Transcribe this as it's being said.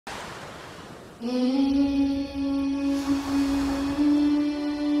Lift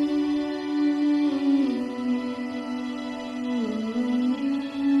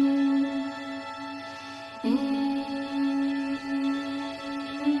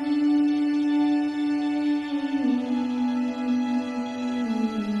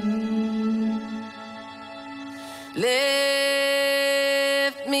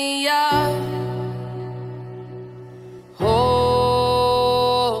me up,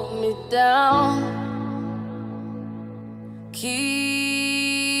 hold me down,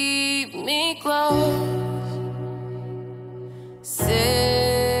 keep me close,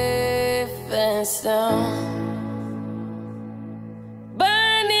 safe and sound.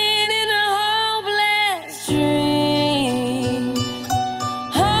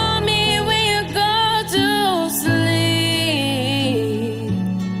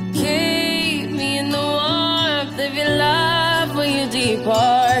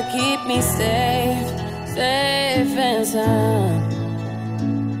 Keep me safe, safe and sound.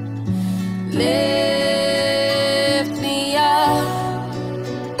 Lift me up,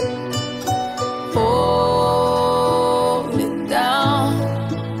 hold me down,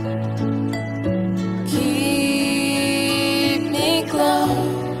 keep me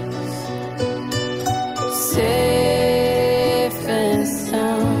close, safe and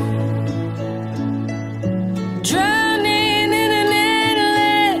sound.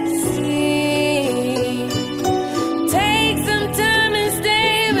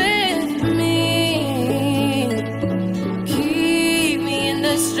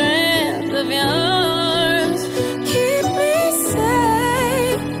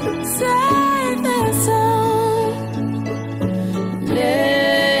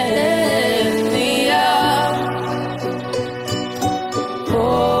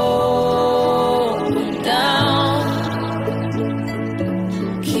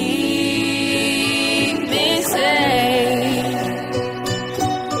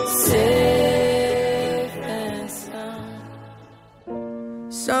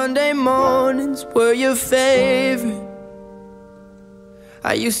 Sunday mornings were your favorite.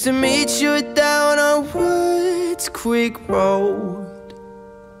 I used to meet you down on Woods Creek Road.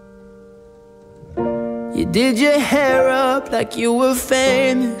 You did your hair up like you were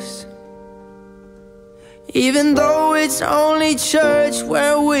famous, even though it's only church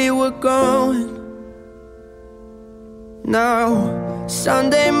where we were going. Now,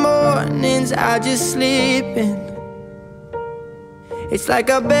 Sunday mornings I just sleep in. It's like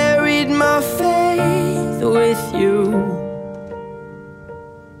I buried my faith with you.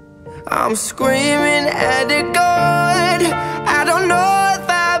 I'm screaming at the God I don't know if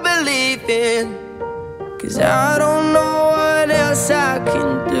I believe in, 'cause I don't know what else I can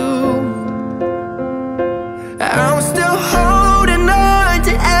do. I'm still holding on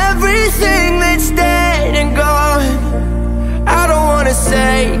to everything that's dead and gone. I don't wanna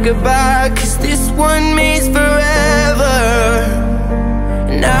say goodbye, 'cause this one means forever.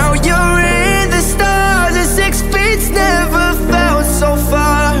 Now you're in the stars, and 6 feet's never felt so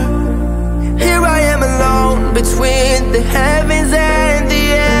far. Here I am alone between the heavens and the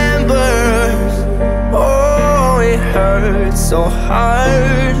embers. Oh, it hurts so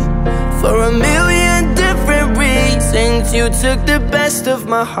hard. For a million different reasons, you took the best of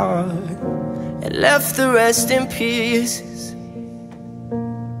my heart and left the rest in pieces.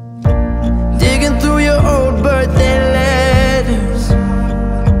 Digging through your old birthday letters,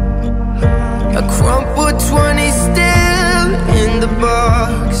 a crumpled 20 still in the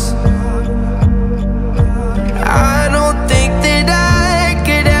box. I don't think that I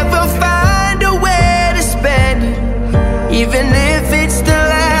could ever find a way to spend it, even if it's the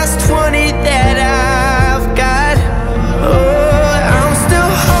last 20 that I've got. Oh, I'm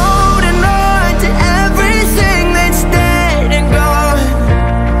still holding on to everything that's dead and gone.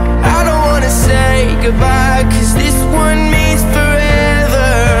 I don't wanna say goodbye, 'cause this one means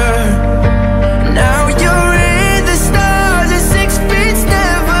forever. Now you're in the stars, and 6 feet's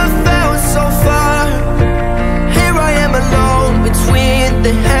never felt so far. Here I am alone between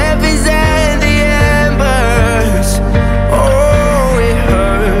the heavens and the embers. Oh, it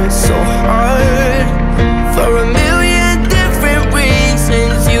hurts so hard. For a million different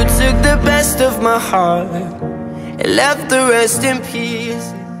reasons, you took the best of my heart and left the rest in peace.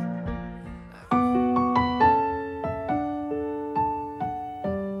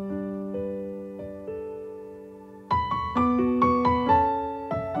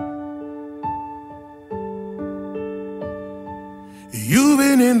 You've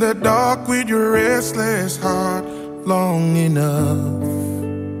been in the dark with your restless heart long enough,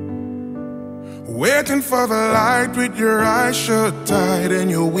 waiting for the light with your eyes shut tight and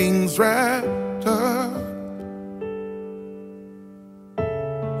your wings wrapped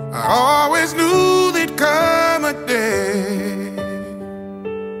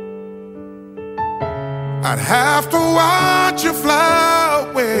I'd have to watch you fly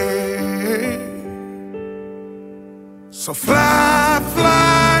away. So fly,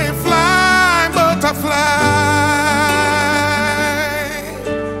 fly, fly, butterfly.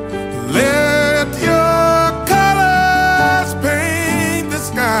 Let your colors paint the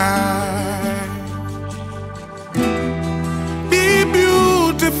sky. Be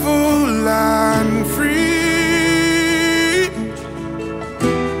beautiful and free,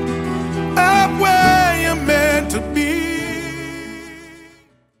 up where you're meant to be.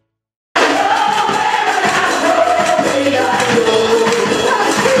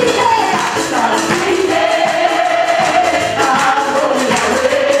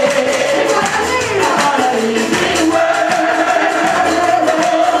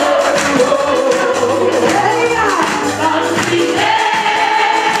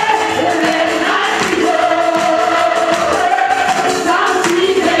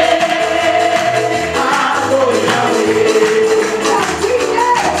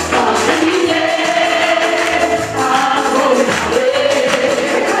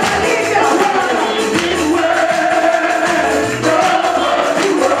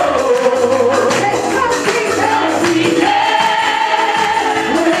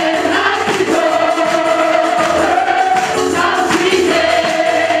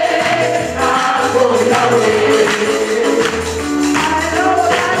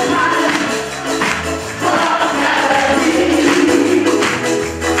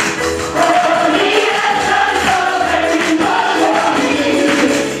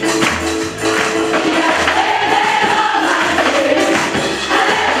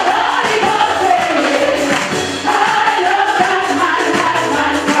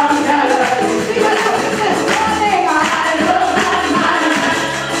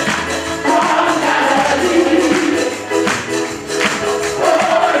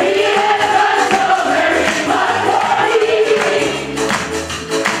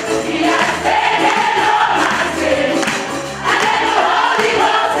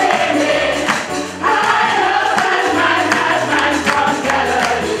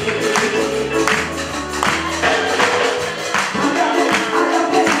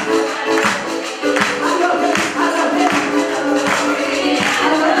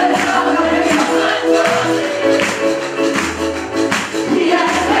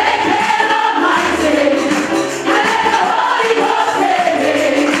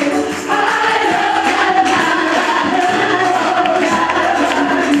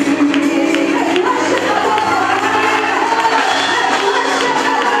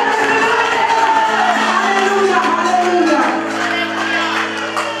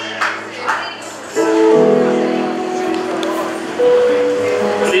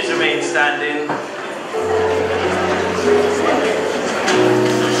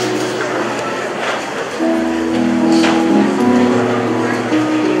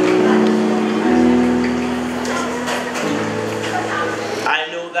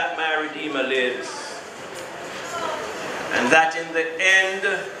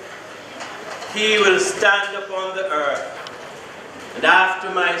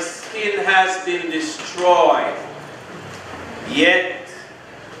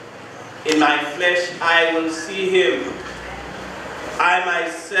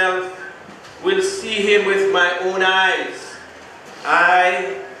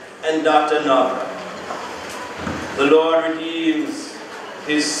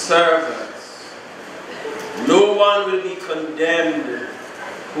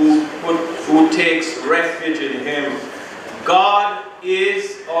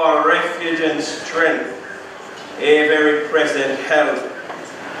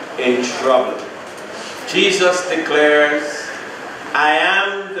 Jesus declares, I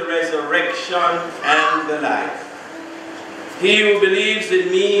am the resurrection and the life. He who believes in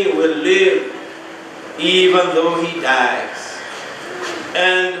me will live even though he dies.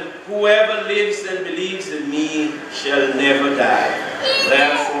 And whoever lives and believes in me shall never die.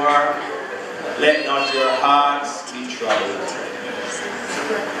 Therefore, let not your hearts be troubled.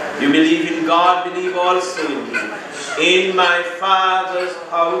 You believe in God, believe also in me. In my Father's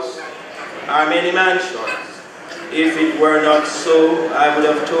house are many mansions. If it were not so, I would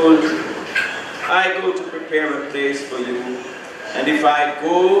have told you. I go to prepare a place for you. And if I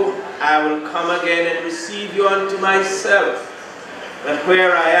go, I will come again and receive you unto myself, that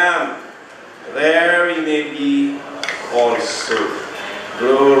where I am, there ye may be also.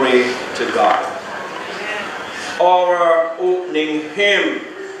 Glory to God. Our opening hymn,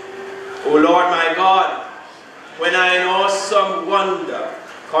 O Lord my God, when I in awesome wonder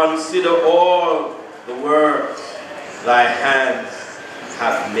consider all the works thy hands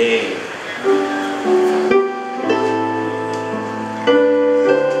have made.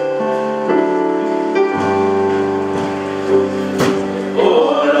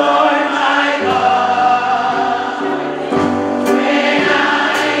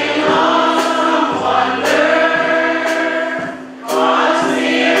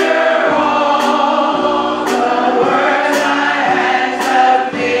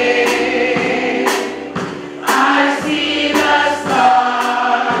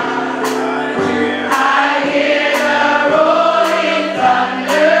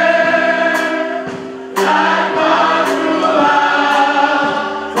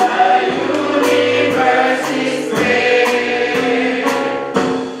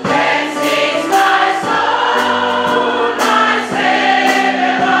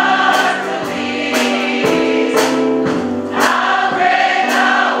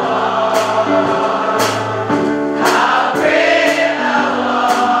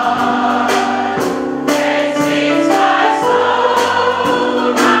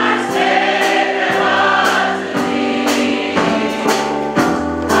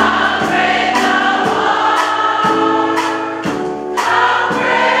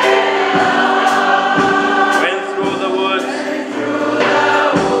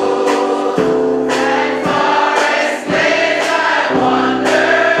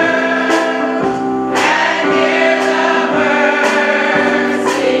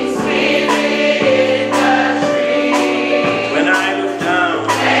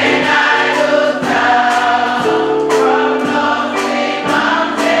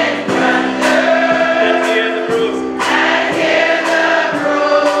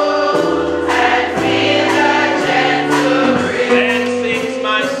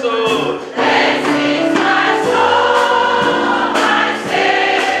 soul.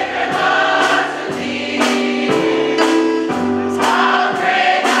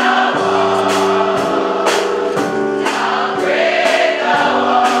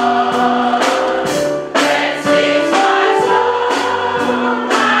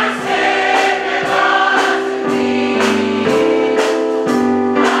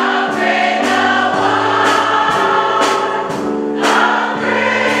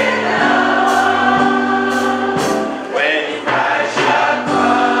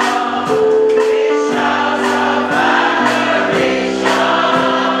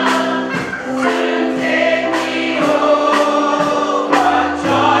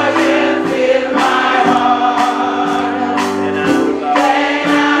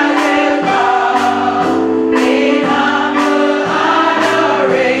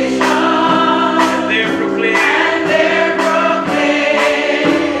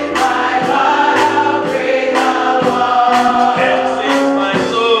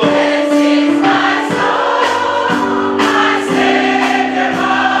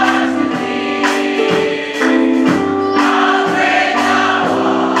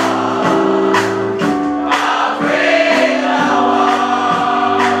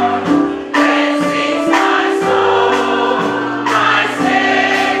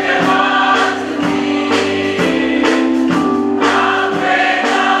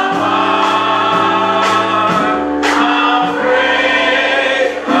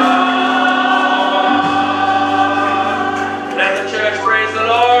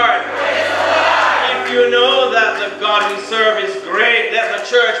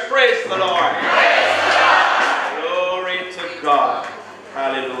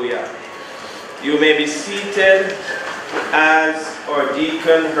 You may be seated as our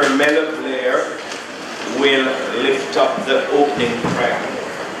deacon Hermela Blair will lift up the opening prayer.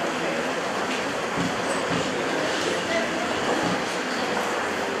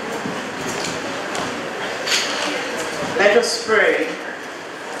 Let us pray.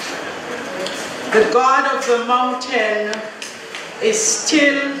 The God of the mountain is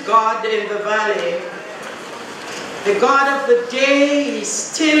still God in the valley. The God of the day is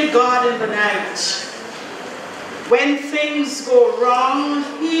still God in the night. When things go wrong,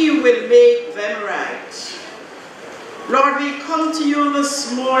 He will make them right. Lord, we come to you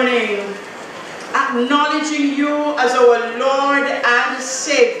this morning, acknowledging you as our Lord and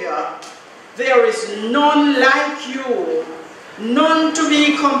Savior. There is none like you, none to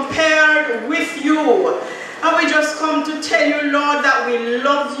be compared with you. And we just come to tell you, Lord, that we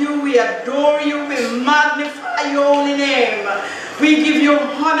love you, we adore you, we magnify your holy name. We give you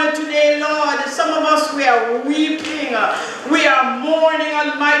honor today, Lord. Some of us, we are weeping, we are mourning,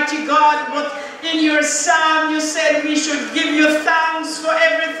 Almighty God, but in your psalm you said we should give you thanks for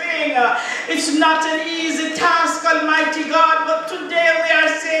everything. It's not an easy task, Almighty God, but today we are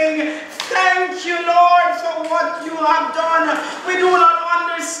saying, thank you, Lord, for what you have done. We do not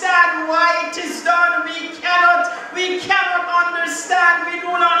understand why it is done. We cannot understand. We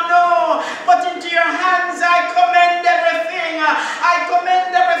do not know. But into your hands I commend everything. I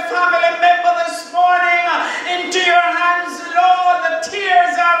commend every family member this morning into your hands, Lord. The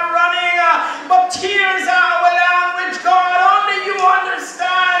tears are running, but tears are our language, God. Only you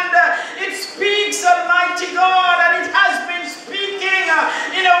understand. It speaks, Almighty God, and it has been speaking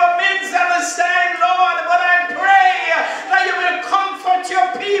in our midst at this time, Lord. But I pray that you will comfort your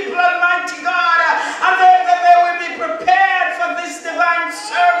people, Almighty God, and that they will be prepared for this divine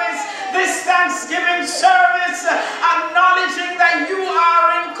service, this Thanksgiving service, acknowledging that you are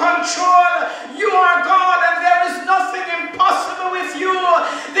in control. You are God, and there is nothing impossible with you.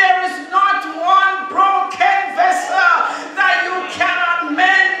 There is not one broken vessel that you cannot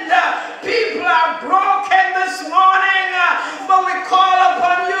mend. People are broken this morning, but we call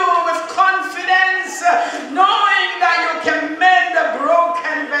upon you with confidence, knowing that you can mend a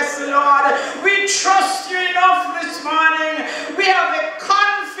broken vessel, Lord. We trust you enough this morning. We have a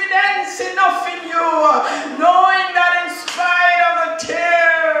confidence enough in you, knowing that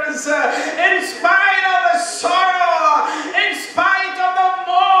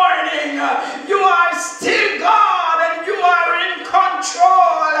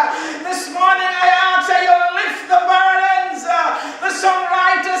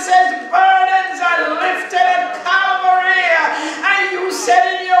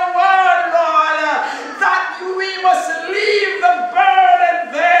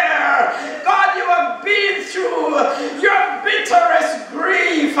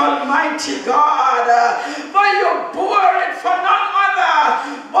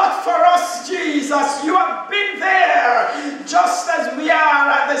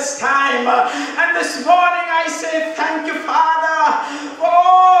this time. And this morning I say thank you, Father, for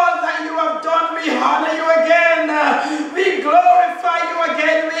all that you have done. We honor you again. We glorify you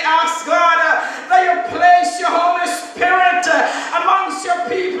again. We ask, God, that you place your Holy Spirit amongst your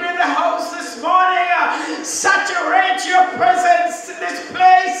people in the house this morning. Saturate your presence in this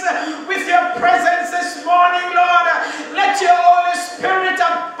place with your presence this morning, Lord. Let your Holy Spirit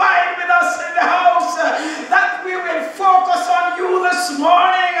abide with us in the house, that we will focus on you this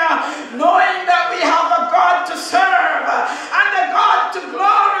morning, knowing that we have a God to serve and a God to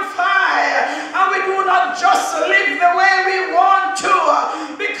glorify, and we do not just live the way we want to,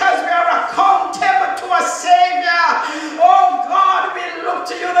 because we are accountable to a Savior. Oh God, we look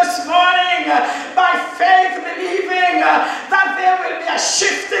to you this morning by faith, believing that there will be a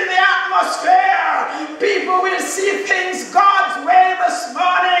shift in the atmosphere. People will see things God's way this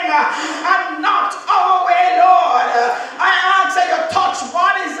morning and not our way, Lord. I ask that you touch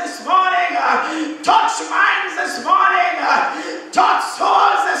bodies this morning, touch minds this morning, touch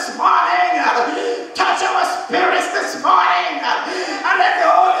souls this morning, touch our spirits this morning, and let the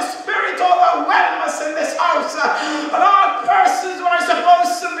Holy Spirit overwhelm us in this house. And all persons who are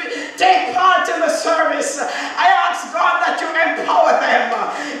supposed to take part in the service, I ask God that you empower them,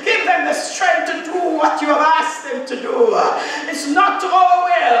 give them the strength to do what you have asked them to do. It's not to our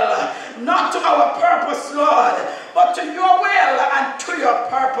will, not to our purpose, Lord, but to your will and to your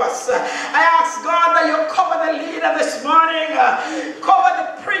purpose. I ask God that you cover the leader this morning, cover the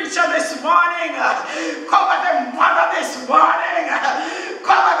preacher this morning, cover the mother this morning,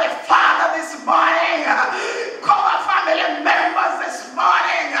 cover the father this morning, cover family members this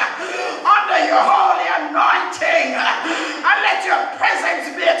morning under your holy anointing, and let your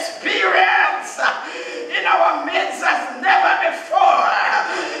presence be experienced in our midst as never before.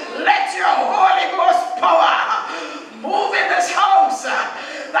 Let your Holy Ghost power move in this house,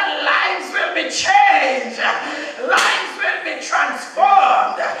 that lives will be changed, lives will be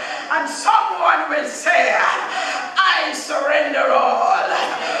transformed, and someone will say, I surrender all.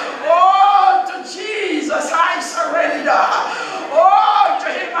 Oh, to Jesus I surrender. Oh, to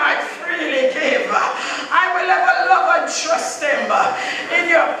him I freely give. I will ever love and trust him. In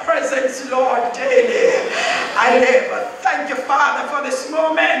your presence, Lord, daily I live. Thank you, Father, for this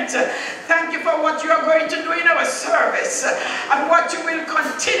moment. Thank you for what you are going to do in our service and what you will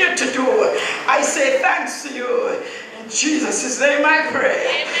continue to do. I say thanks to you. In Jesus' name I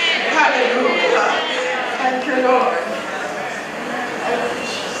pray. Amen. Hallelujah. Thank you, Lord.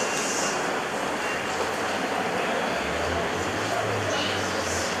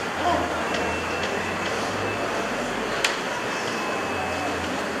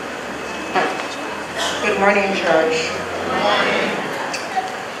 Good morning, church. Good morning.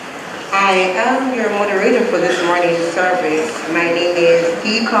 I am your moderator for this morning's service. My name is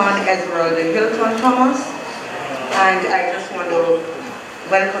Deacon Esmeralda Hilton Thomas, and I just want to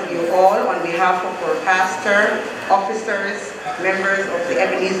welcome you all on behalf of our pastor, officers, members of the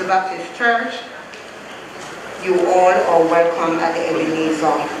Ebenezer Baptist Church. You all are welcome at the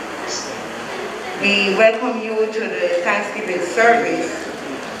Ebenezer. We welcome you to the Thanksgiving service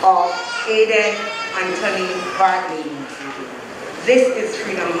of Aiden Anthony Bartley. This is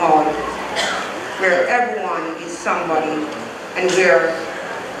Freedom Hall, where everyone is somebody and where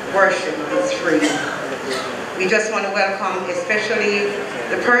worship is free. We just want to welcome especially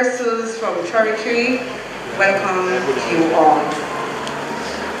the persons from Cherry. Welcome to you all.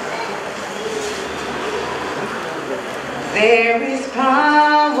 There is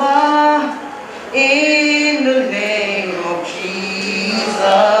power in the name of Jesus.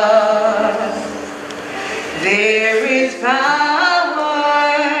 There is power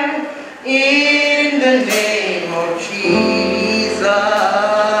in the name of Jesus.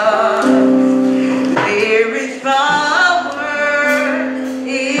 There is power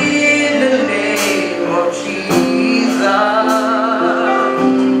in the name of Jesus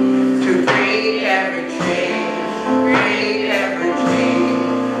to break every chain, break every chain,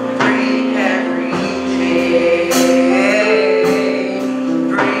 break every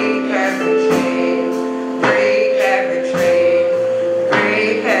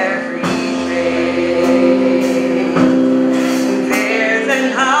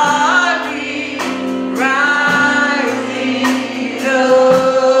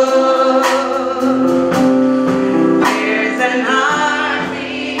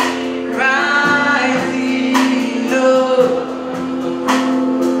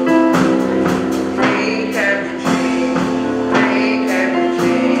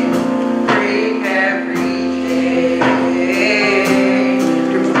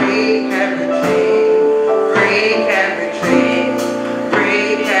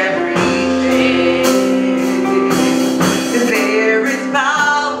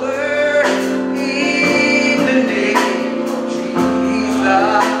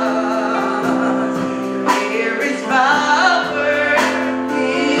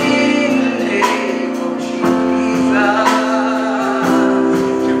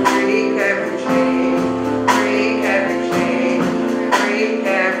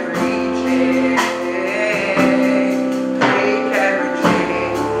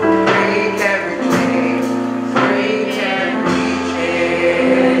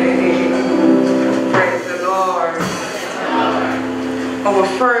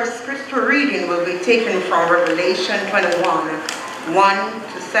taken from Revelation 21, 1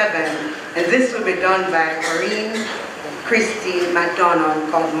 to 7, and this will be done by Maureen Christie McDonald,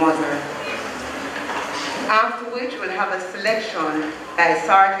 Godmother. After which we'll have a selection by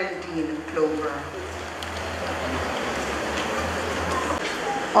Sergeant Dean Clover.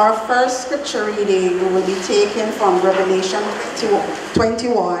 Our first scripture reading will be taken from Revelation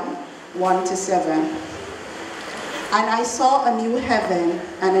 21, 1 to 7. And I saw a new heaven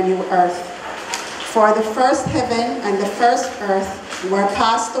and a new earth. For the first heaven and the first earth were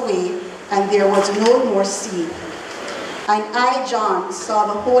passed away, and there was no more sea. And I, John, saw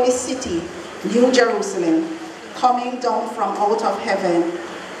the holy city, New Jerusalem, coming down from out of heaven,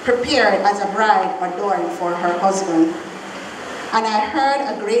 prepared as a bride adorned for her husband. And I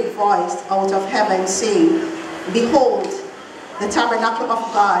heard a great voice out of heaven saying, Behold, the tabernacle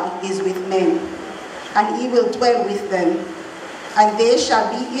of God is with men, and he will dwell with them. And they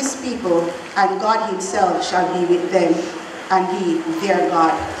shall be his people, and God himself shall be with them, and he their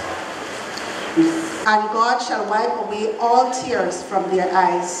God. And God shall wipe away all tears from their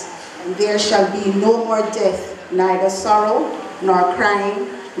eyes, and there shall be no more death, neither sorrow, nor crying,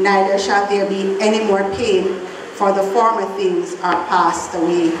 neither shall there be any more pain, for the former things are passed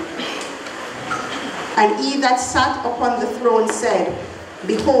away. And he that sat upon the throne said,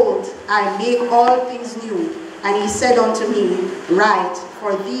 Behold, I make all things new. And he said unto me, Write,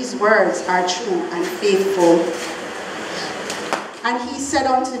 for these words are true and faithful. And he said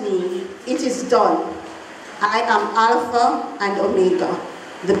unto me, It is done. I am Alpha and Omega,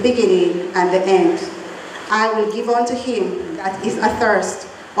 the beginning and the end. I will give unto him that is athirst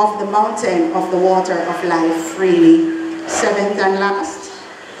of the mountain of the water of life freely. Seventh and last,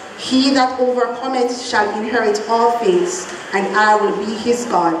 he that overcometh shall inherit all things, and I will be his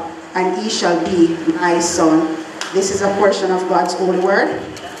God, and he shall be my son. This is a portion of God's holy word.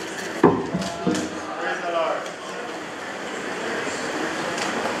 Praise the Lord.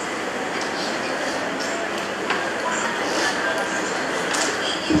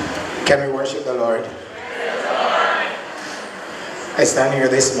 Can we worship the Lord? I stand here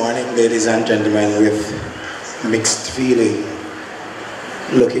this morning, ladies and gentlemen, with mixed feeling,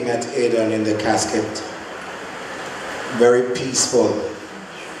 looking at Aiden in the casket. Very peaceful.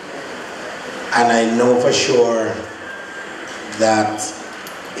 And I know for sure that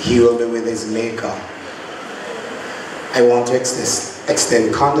he will be with his maker. I want to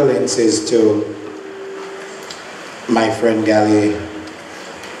extend condolences to my friend Gally,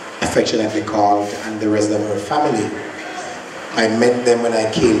 affectionately called, and the rest of her family. I met them when I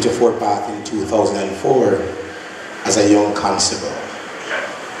came to Fort Bath in 2004 as a young constable.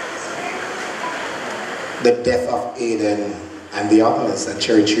 The death of Aiden and the others at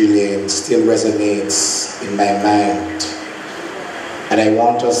Cherry Tree Lane still resonates in my mind. And I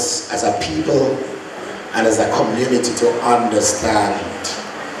want us as a people and as a community to understand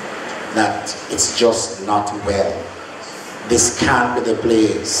that it's just not well. This can't be the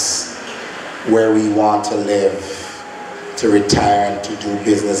place where we want to live, to retire and to do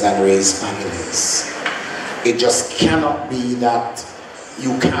business and raise families. It just cannot be that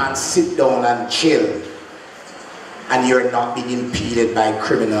you can't sit down and chill and you're not being impeded by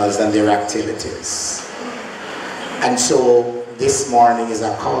criminals and their activities. And so this morning is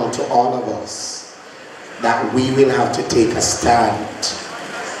a call to all of us that we will have to take a stand.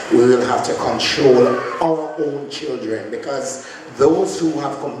 We will have to control our own children, because those who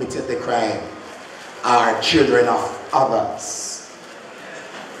have committed the crime are children of others.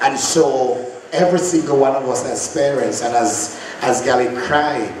 And so every single one of us as parents, and as Gally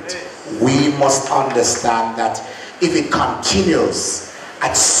cried, we must understand that if it continues,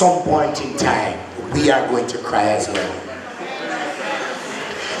 at some point in time, we are going to cry as well.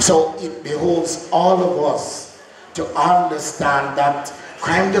 So it behoves all of us to understand that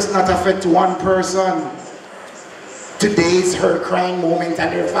crime does not affect one person. Today is her crying moment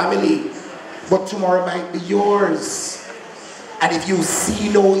and her family, but tomorrow might be yours. And if you see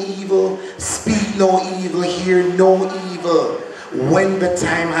no evil, speak no evil, hear no evil, when the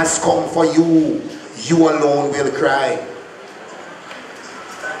time has come for you, you alone will cry.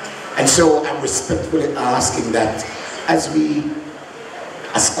 And so I'm respectfully asking that as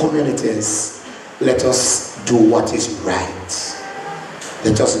communities, let us do what is right.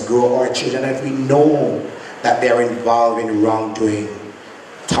 Let us grow our children. If we know that they are involved in wrongdoing,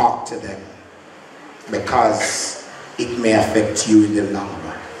 talk to them, because it may affect you in the long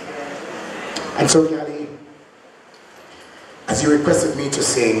run. And so, Gally, as you requested me to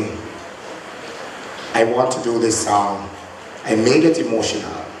sing, I want to do this song. I may get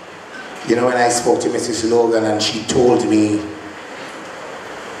emotional. You know, when I spoke to Mrs. Logan and she told me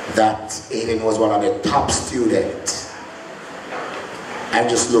that Aiden was one of the top students. I'm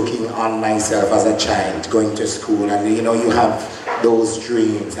just looking on myself as a child going to school, and you know, you have those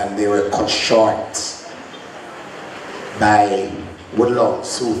dreams and they were cut short by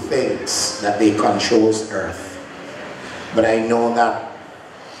woodlocks who thinks that they controls earth. But I know that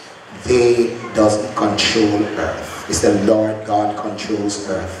they doesn't control earth. It's the Lord God controls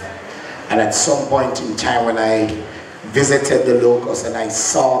earth. And at some point in time when I visited the locust and I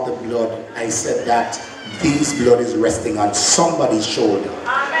saw the blood, I said that this blood is resting on somebody's shoulder.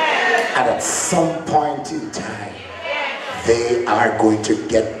 Amen. And at some point in time, they are going to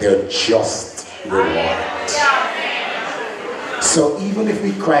get their just reward. So even if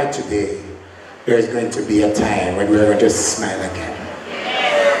we cry today, there is going to be a time when we're going to smile again.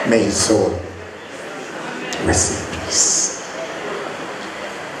 May his soul rest in peace.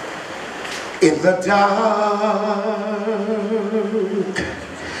 In the dark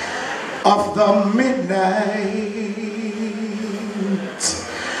of the midnight,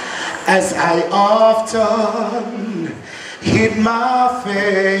 as I often hid my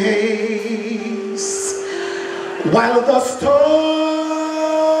face, while the storm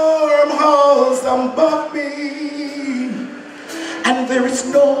howls above me, and there is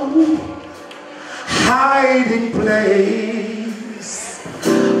no hiding place,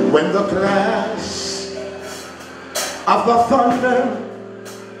 when the clash of the thunder,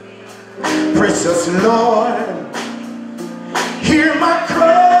 precious Lord, hear my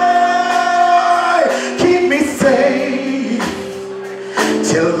cry, keep me safe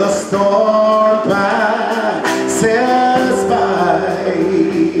till the storm passes by.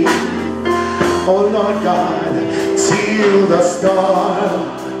 Oh Lord God, till the storm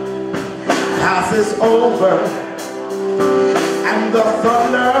passes over and the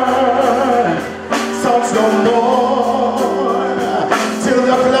thunder sounds no more, till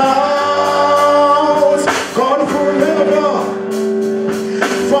the clouds gone forever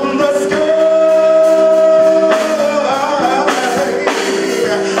from the sky.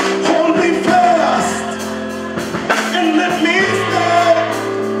 Hold me fast and let me stay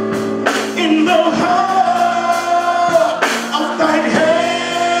in the heart of thine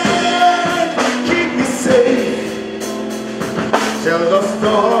hand. Keep me safe till the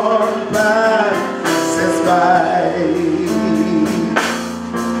storm passes by.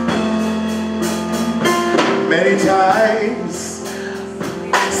 Many times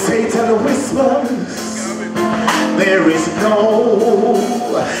Satan whispers, there is no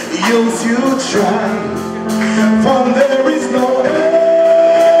use you try, for there is no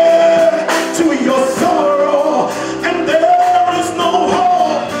end to your sorrow, and there is no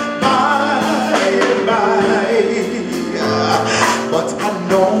hope by and by. But I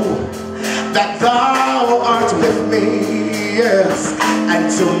know that thou art with me, yes, and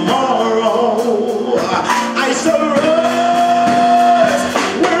tomorrow I shall rise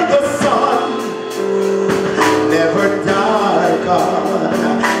where the sun never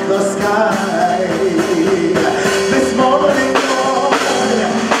darkened the sky. This morning, Lord,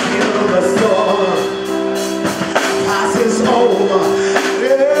 till the storm passes over,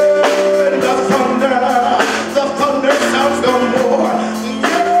 and the thunder sounds no more.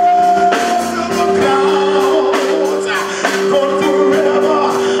 Yes, the clouds go forever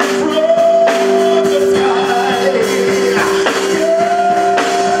from the sky. Yeah.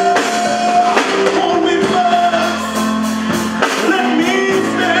 Hold me fast, let me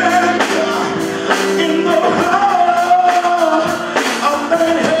stand in the heart of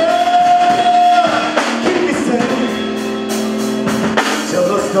thine hand. Keep me safe till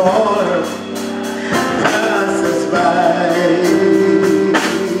the storm passes by.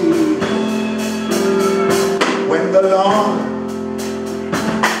 When the long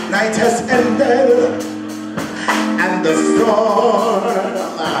night has ended and the storm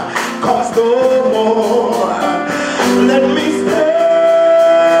comes no more, let me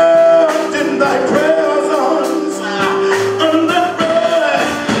stand in thy presence on the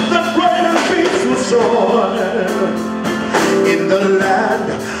bright and peaceful shore, in the land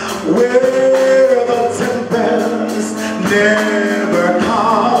where the tempest never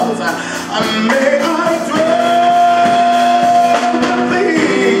comes. May I dwell with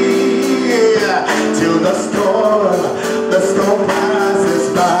thee till the storm passes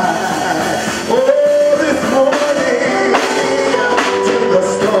by. Oh, this morning till the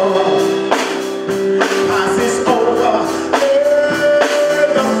storm passes over,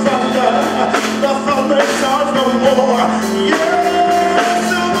 and the thunder sounds no more. Yes,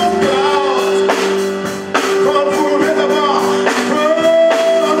 till the clouds come forever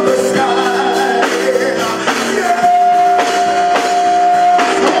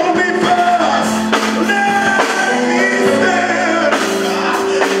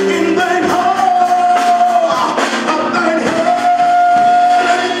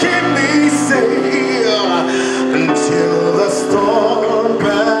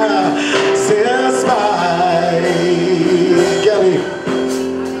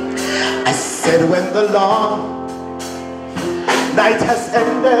I said when the long night has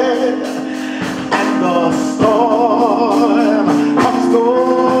ended and the storm comes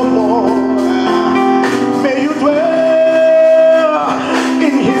no more, may you dwell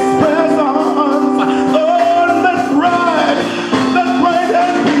in his presence on that bright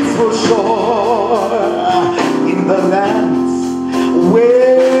and peaceful shore, in the lands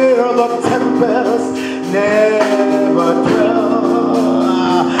where the tempest never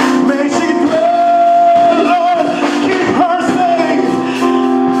dwell. May she dwell, Lord, keep her safe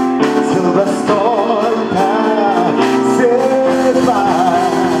till the storm passes by.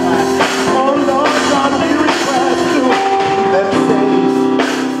 Oh Lord God, we request to keep them safe.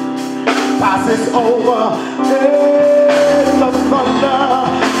 Passes over in the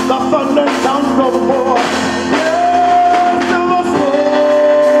thunder sounds no more. Yes, till the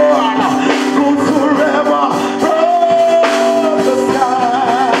storm goes forever from the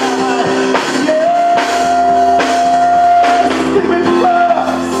sky. Yes, give me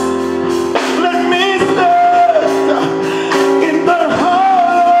first. Let me stand in the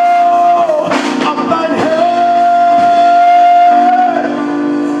hollow of thine hand.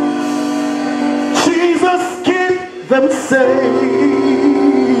 Jesus, keep them safe.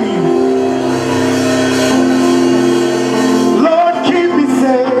 Lord, keep me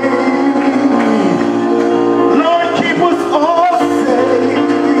safe. Lord, keep us all safe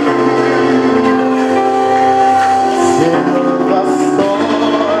till the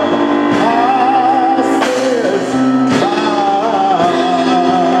storm passes by.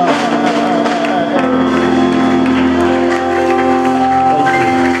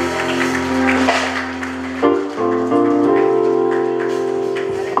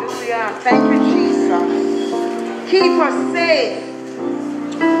 Hallelujah. Thank you, Jesus. Keep us safe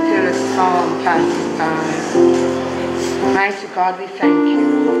till the storm passes by. Mighty God, we thank you.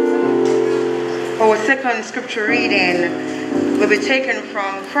 Our second scripture reading will be taken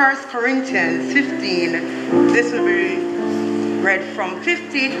from 1 Corinthians 15. This will be read from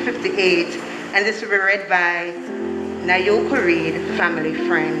 50 to 58, and this will be read by Nayoko Reed, family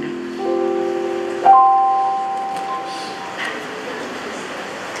friend.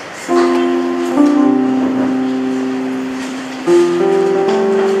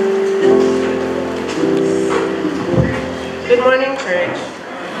 Good morning, church.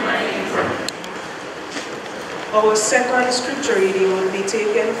 Our second scripture reading will be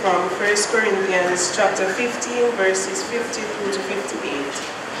taken from 1 Corinthians chapter 15, verses 52 to 58.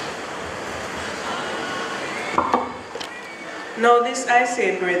 Now this I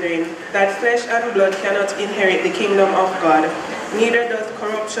say, brethren, that flesh and blood cannot inherit the kingdom of God, neither doth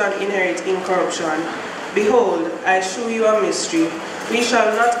corruption inherit incorruption. Behold, I shew you a mystery. We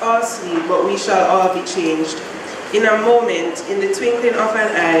shall not all sleep, but we shall all be changed. In a moment, in the twinkling of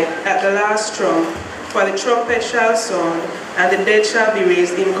an eye, at the last trump, for the trumpet shall sound, and the dead shall be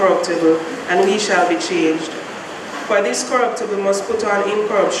raised incorruptible, and we shall be changed. For this corruptible must put on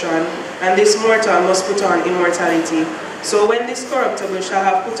incorruption, and this mortal must put on immortality. So when this corruptible shall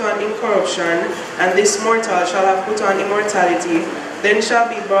have put on incorruption, and this mortal shall have put on immortality, then shall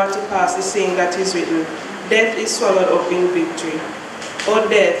be brought to pass the saying that is written, Death is swallowed up in victory. O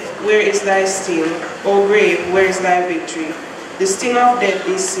death, where is thy sting? O grave, where is thy victory? The sting of death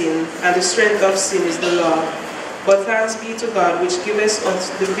is sin, and the strength of sin is the law. But thanks be to God, which giveth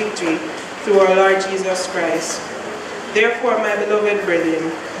us the victory through our Lord Jesus Christ. Therefore, my beloved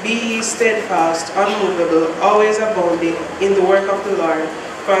brethren, be ye steadfast, unmovable, always abounding in the work of the Lord,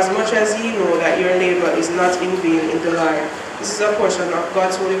 for as much as ye know that your labor is not in vain in the Lord. This is a portion of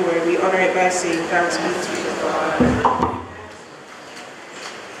God's holy word. We honor it by saying, thanks be to God.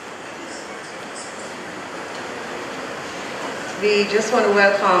 We just want to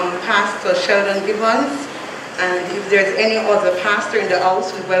welcome Pastor Sheldon Gibbons, and if there's any other pastor in the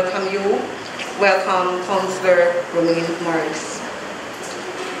house, we welcome you. Welcome Counselor Romaine Morris.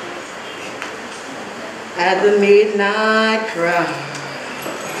 At the midnight cry,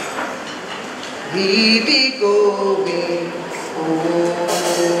 we be going home.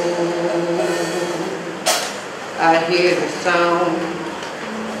 I hear the sound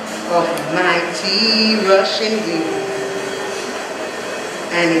of a mighty rushing wind,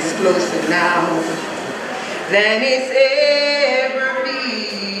 and it's closer now than it's ever been.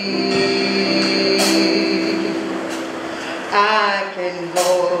 I can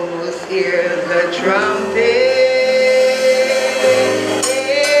almost hear the trumpet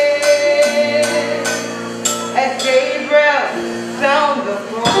as Gabriel sound the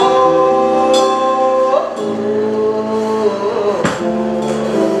call.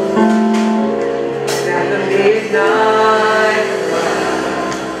 And at the midnight cry,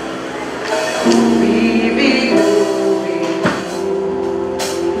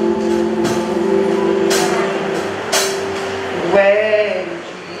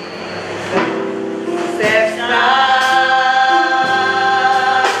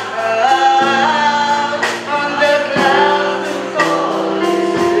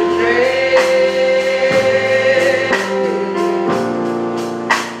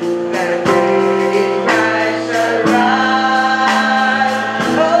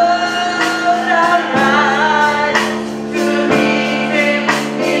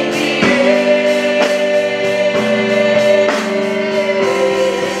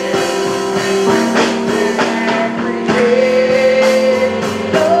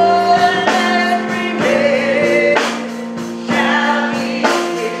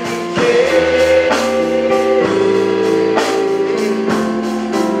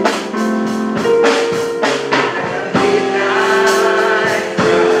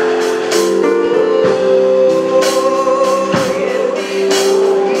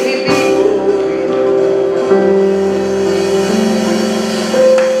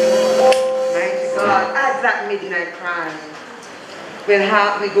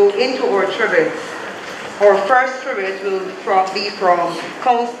 we go into our tributes. Our first tribute will be from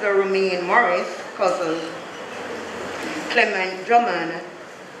Councillor Romaine Morris, cousin Clement Drummond,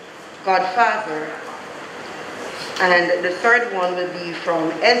 godfather, and the third one will be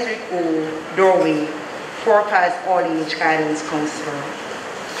from Ezric O. Dorway, forecast all-age guidance counselor.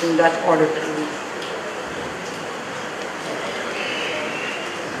 In that order, please.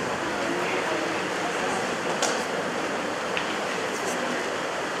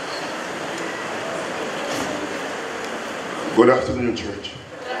 Good afternoon, church.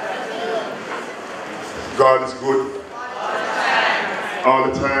 God is good. All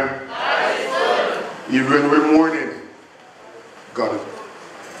the time. Even when we're mourning, God is good.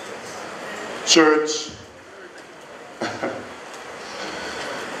 Church,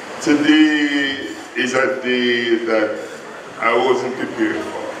 today is a day that I wasn't prepared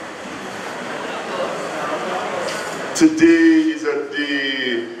for. Today is a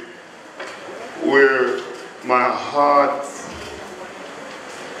day where my heart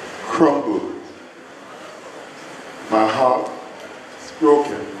crumbled. My heart is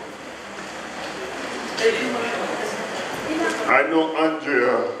broken. I know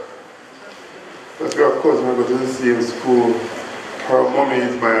Andrea, that's her cousin, I go to the same school. Her mommy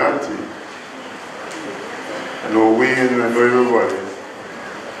is my auntie. I know Wayne, I know everybody.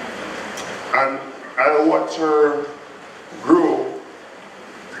 And I watch her grow.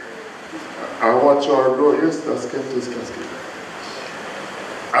 I watch her grow. Yes, that's Kente's casket.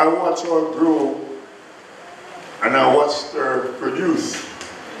 I watch her grow, and I watched her produce.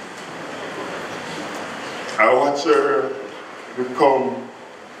 I watch her become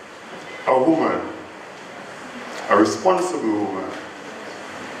a woman, a responsible woman,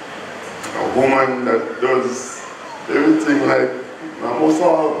 a woman that does everything like almost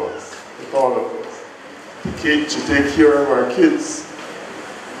all of us, like all of us. She takes care of our kids,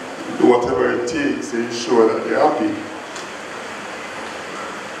 do whatever it takes to ensure that they're happy.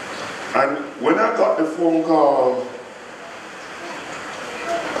 And when I got the phone call,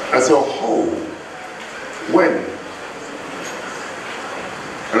 I said, how? When?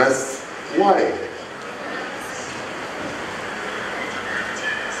 And I said, why?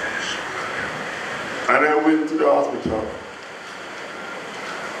 And I went to the hospital.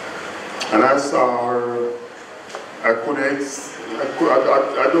 And I saw her. I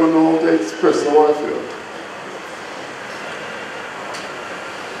don't know how to express how I feel.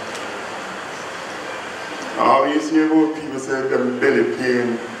 You see about people say them belly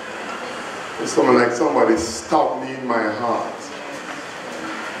pain. It's something like somebody stabbed me in my heart.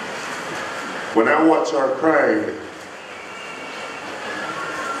 When I watched her cry,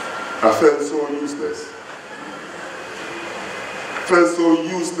 I felt so useless. I felt so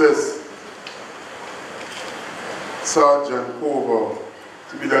useless. Sergeant Cover,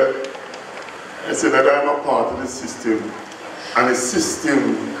 to be that, I said that I'm a part of the system, and the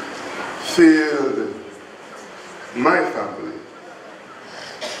system failed my family.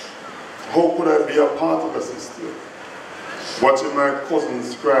 How could I be a part of a system? Watching my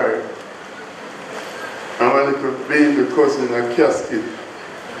cousins cry, and my little baby cousin in a casket,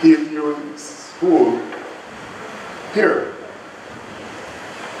 here in school, here.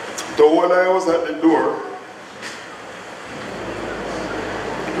 So when I was at the door,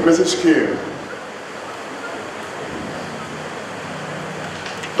 the message came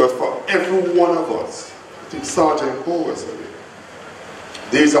that for every one of us, I think Sergeant Cole said it,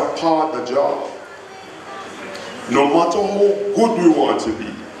 there's a part of the job. No matter how good we want to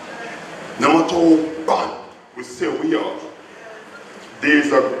be, no matter how bad we say we are,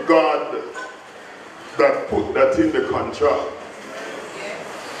 there's a God that put that in the contract,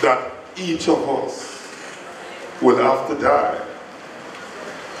 that each of us will have to die.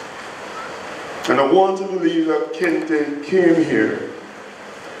 And I want to believe that Kente came here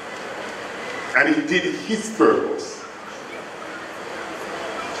and he did his purpose.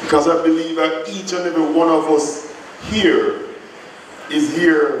 Because I believe that each and every one of us here is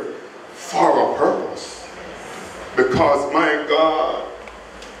here for a purpose. Because my God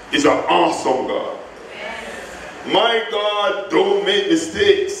is an awesome God. My God don't make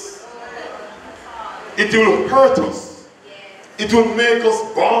mistakes. It will hurt us. It will make us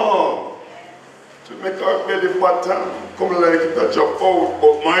bomb. To make our belly button come like a jump out.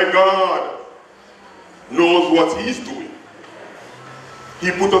 But my God knows what he's doing.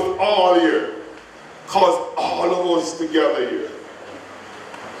 He put us all here. Caused all of us together here.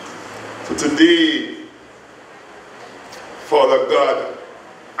 So today, Father God,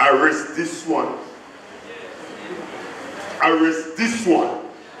 I rest this one. I rest this one.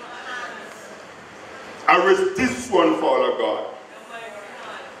 I rest this one, Father God.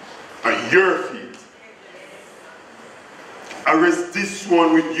 your feet. I rest this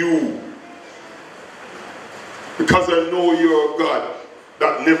one with you, because I know you're a God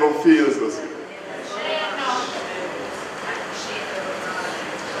that never fails us.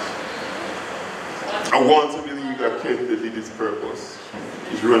 I want to believe that Kente did his purpose.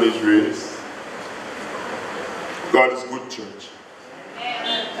 He's run his race. God is good, church.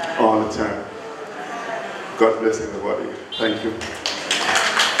 All the time. God bless everybody. Thank you.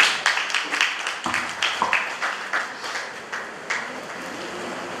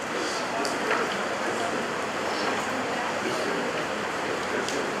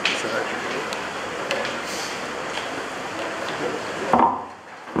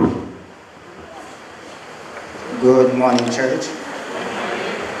 Good morning, church.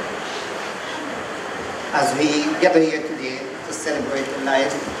 As we gather here today to celebrate the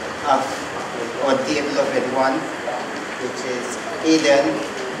life of our dear beloved one, which is Aiden,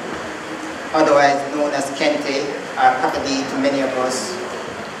 otherwise known as Kente, or Pappa to many of us,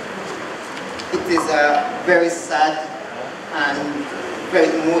 it is a very sad and very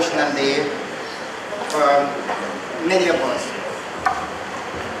emotional day for many of us,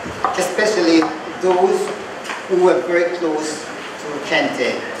 especially those who were very close to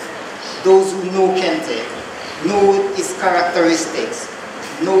Kente. Those who know Kente, know his characteristics,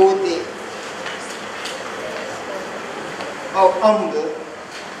 know how humble,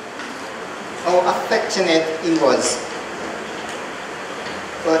 how affectionate he was.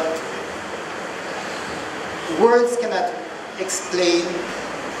 But words cannot explain,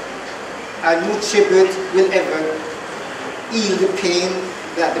 and no tribute will ever heal the pain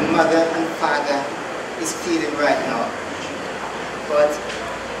that the mother and father is feeling right now. But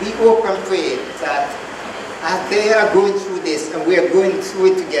we hope and pray that as they are going through this and we are going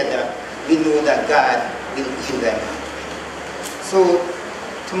through it together, we know that God will heal them. So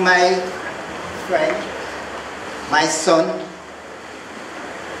to my friend, my son,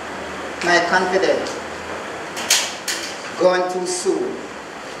 my confidant, gone too soon.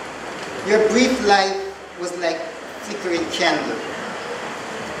 Your brief life was like flickering candle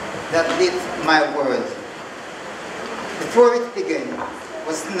that lit my world. Before it began,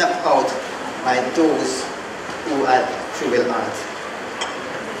 was snuffed out by those who had cruel heart.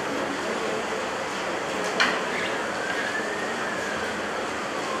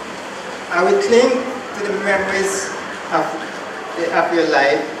 I will cling to the memories of your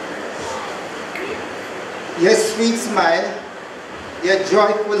life, your sweet smile, your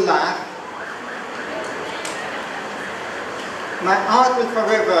joyful laugh. My heart will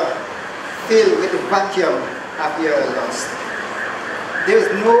forever fill with the vacuum of your loss. There is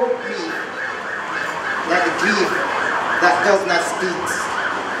no grief like the grief that does not speak.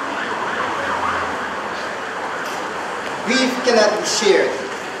 Grief cannot be shared.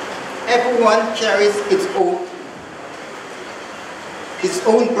 Everyone carries his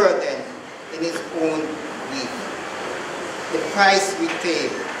own burden in his own grief. The price we pay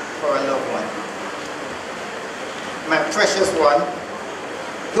for a loved one. My precious one,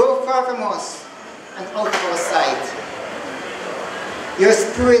 though far from us and out of our sight, your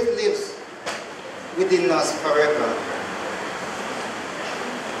spirit lives within us forever.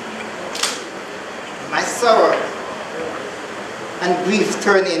 My sorrow and grief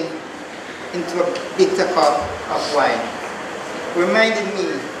turning into a bitter cup of wine reminded me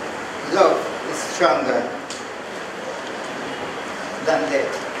love is stronger than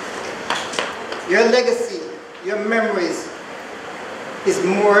death. Your legacy, your memories is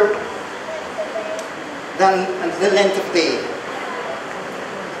more than the length of day.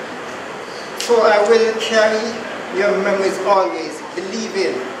 So I will carry your memories always,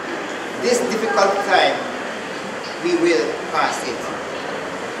 believing this difficult time we will pass it.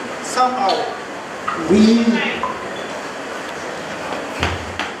 Somehow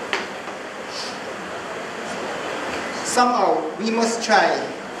we must try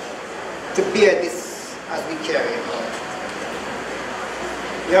to bear this as we carry on.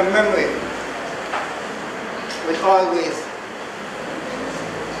 Your memory will always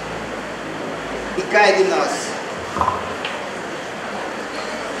be guiding us.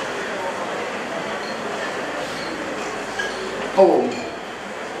 Home.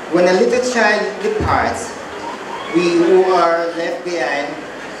 When a little child departs, we who are left behind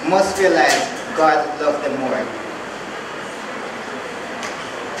must realize God loves them more.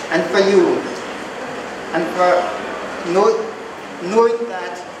 And for you, and for knowing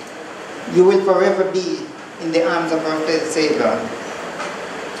that you will forever be in the arms of our Savior.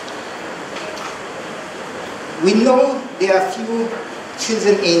 We know there are few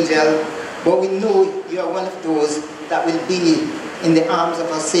children angels, but we know you are one of those that will be in the arms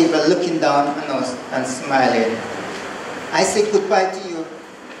of our Savior, looking down on us and smiling. I say goodbye to you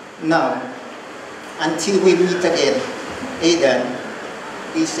now, until we meet again. Aiden,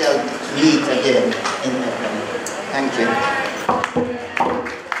 we shall meet again in heaven. Thank you.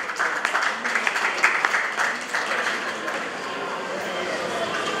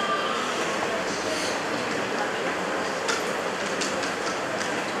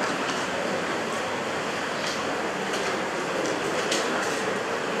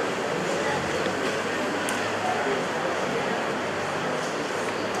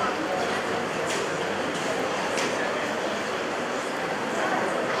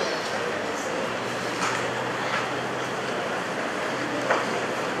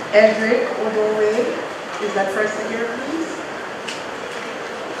 Edric Odowe, is that person here, please?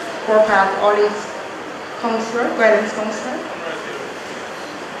 Core Path Olive's counselor, guidance counselor.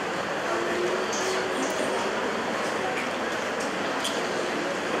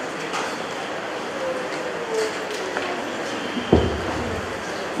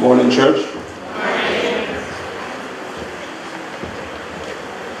 Morning, church.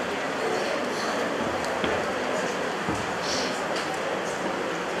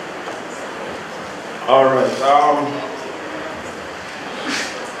 All right.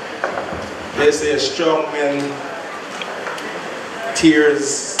 They say a strong man,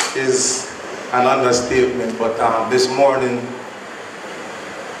 tears is an understatement, but this morning,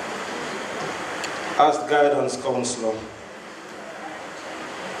 as guidance counselor,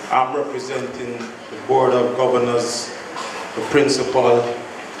 I'm representing the Board of Governors, the principal,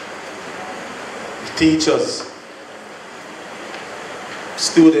 the teachers,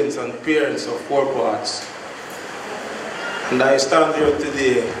 students and parents of Four Parts. And I stand here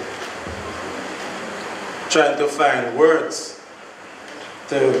today trying to find words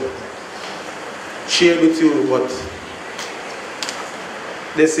to share with you, but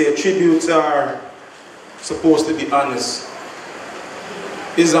they say tributes are supposed to be honest.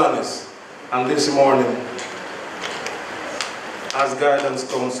 Is honest. And this morning, as guidance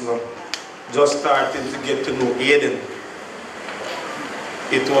counselor, just starting to get to know Aiden,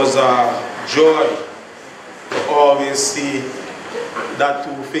 it was a joy to always see that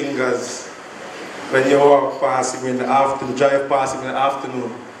two fingers when you walk past him in the afternoon, drive past him in the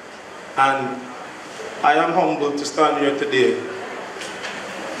afternoon. And I am humbled to stand here today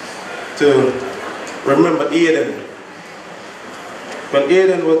to remember Aiden. When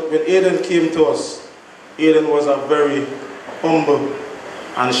Aiden came to us, Aiden was a very humble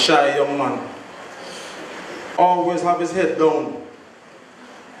and shy young man. Always have his head down.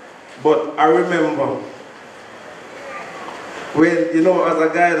 But I remember when, you know, as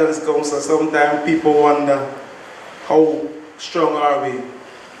a guidance counselor, sometimes people wonder how strong are we?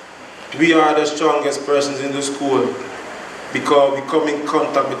 We are the strongest persons in the school because we come in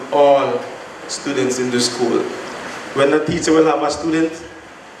contact with all students in the school. When the teacher will have a student,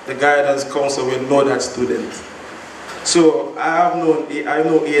 the guidance counselor will know that student. So I know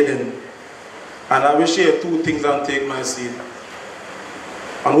Aiden, and I will share two things and take my seat.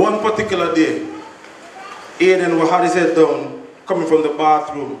 On one particular day, Aiden had his head down, coming from the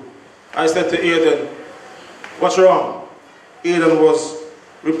bathroom. I said to Aiden, "What's wrong?" Aiden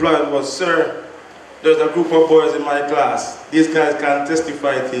replied, "Sir, there's a group of boys in my class. These guys can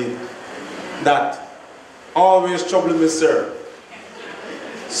testify to you that always troubling me, sir."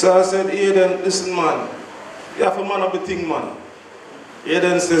 So I said, "Aiden, listen, man, you have a man of the thing, man."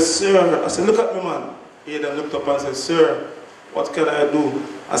 Aiden says, "Sir," I said, "Look at me, man." Aiden looked up and said, "Sir, what can I do?"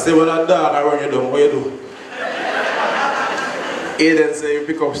 I said, "When a dog, I run you down. What you do?" Aiden said, "You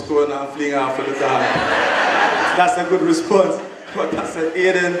pick up stone and fling after the dog." That's a good response. But I said,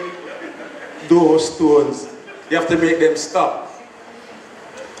 "Aiden, those stones, you have to make them stop."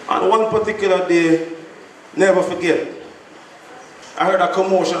 On one particular day, never forget, I heard a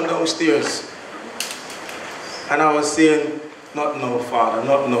commotion downstairs. And I was saying, "Not now, Father,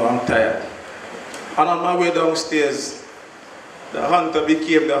 not now, I'm tired." And on my way downstairs, the hunter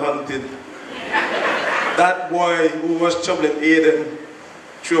became the hunted. That boy who was troubling Aiden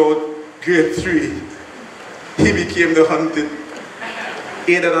throughout grade 3, he became the hunted.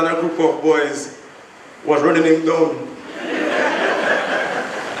 Aiden and a group of boys was running him down.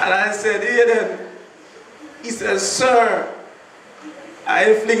 And I said, "Aiden," he said, "Sir, I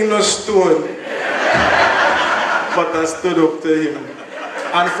ain't flinging no stone." But I stood up to him.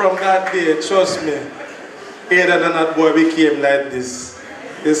 And from that day, trust me, Aiden and that boy became like this.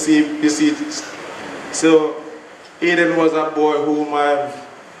 You see. So Aiden was a boy whom I've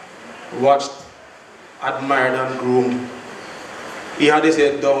watched, admired and groomed. He had his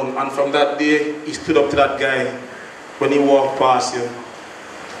head down, and from that day, he stood up to that guy when he walked past you,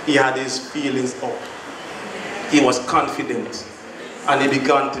 he had his feelings up. He was confident, and he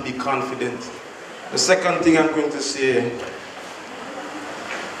began to be confident. The second thing I'm going to say,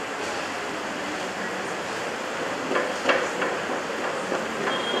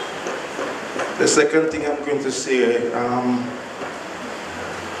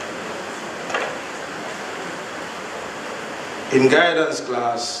 in guidance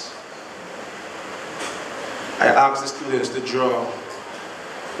class, I asked the students to draw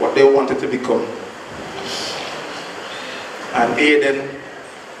what they wanted to become. And Aiden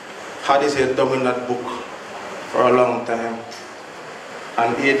had his head down in that book for a long time.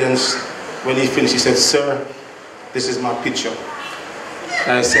 And Aiden's, when he finished, he said, "Sir, this is my picture."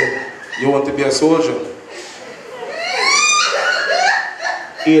 And I said, "You want to be a soldier?"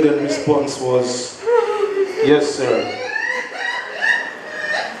 Aiden's response was, "Yes, sir."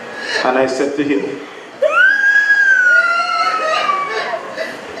 And I said to him,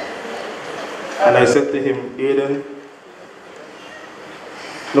 "Aiden,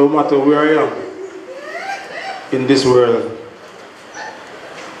 no matter where I am in this world,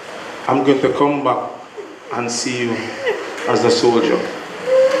 I'm going to come back and see you as a soldier."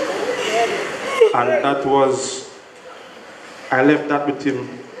 And that was, I left that with him,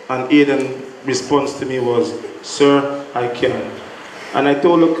 and Aiden's response to me was, "Sir, I can." And I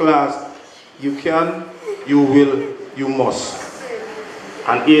told the class, "You can, you will, you must."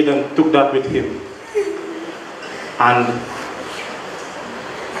 And Aiden took that with him. And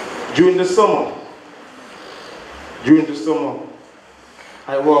during the summer,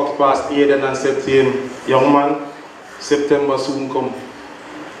 I walked past Aiden and said to him, "Young man, September soon come.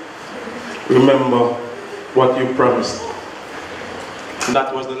 Remember what you promised." And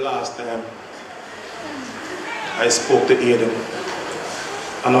that was the last time I spoke to Aiden.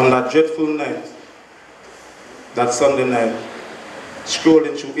 And on that dreadful night, that Sunday night,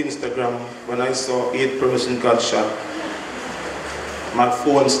 scrolling through Instagram, when I saw 8 persons got shot, my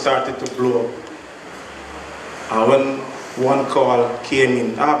phone started to blow up. And when one call came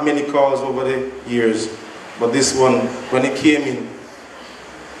in, I have many calls over the years, but this one, when it came in,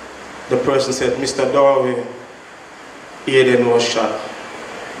 the person said, "Mr. Darwin, Aiden was shot."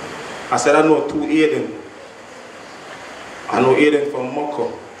 I said, "I know 2 Aiden. I know Aiden from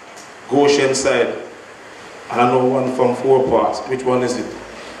Moko, Goshen side, and I know one from 4 Parts. Which one is it?"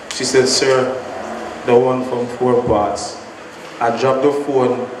 She said, "Sir, the one from 4 Parts." I dropped the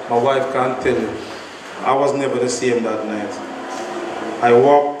phone. My wife can't tell you. I was never the same that night. I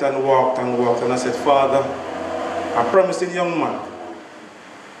walked and walked and walked, and I said, "Father, I promised a young man,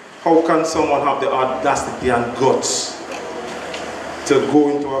 how can someone have the audacity and guts to go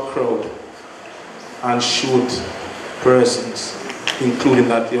into a crowd and shoot persons, including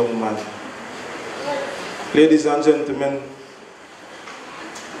that young man?" Ladies and gentlemen,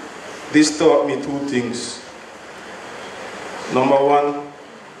 this taught me 2 things. Number 1,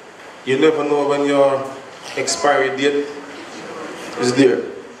 you never know when your expiry date is there.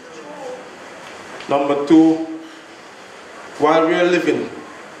 Number 2, while we are living,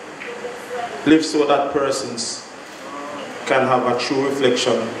 live so that persons can have a true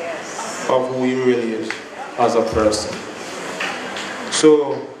reflection of who he really is as a person.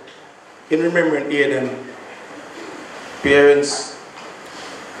 So, in remembering Aiden, parents,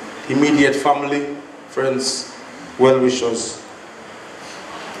 immediate family, friends, well-wishers,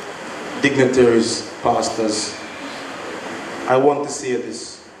 dignitaries, pastors, I want to say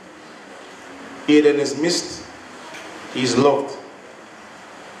this. Aiden is missed, he is loved.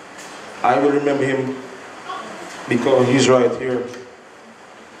 I will remember him because he's right here.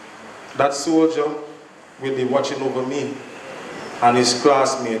 That soldier will be watching over me and his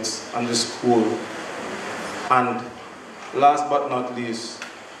classmates and the school. And last but not least,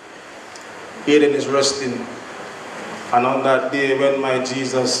 Aiden is resting. And on that day when my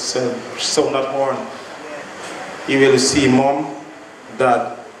Jesus said, "Son not mourn," he will see mom,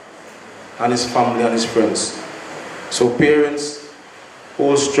 dad, and his family and his friends. So parents,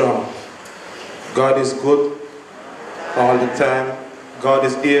 hold strong. God is good all the time. God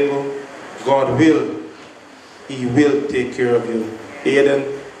is able. God will. He will take care of you. Aiden,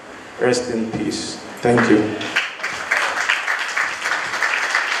 rest in peace. Thank you.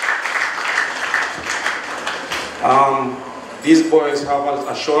 These boys have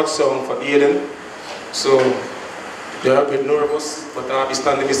a short song for Aiden, so they're a bit nervous, but I'll be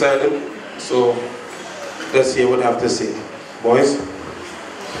standing beside them. So let's hear what I have to say. Boys?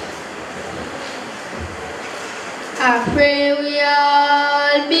 I pray we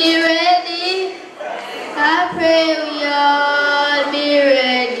all be ready. I pray we all be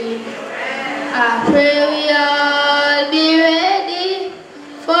ready. I pray we all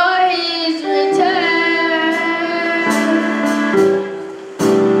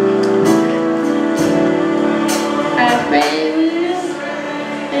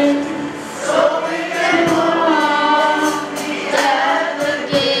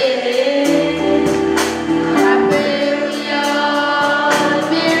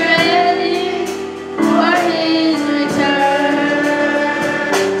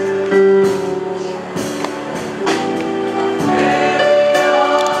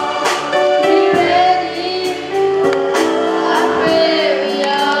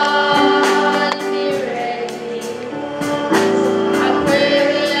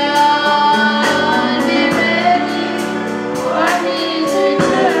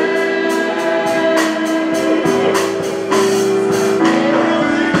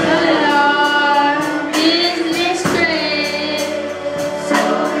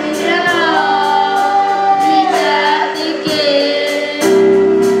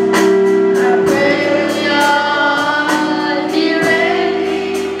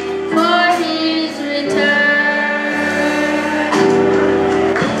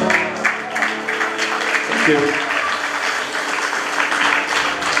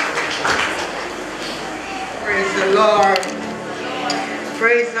Lord.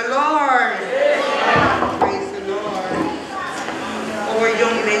 Praise the Lord. Praise the Lord. Our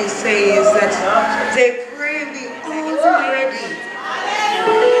young men says that they pray we all be ready.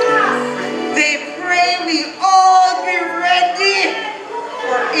 They pray we all be ready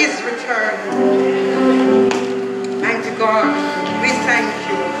for his return. Mighty God, we thank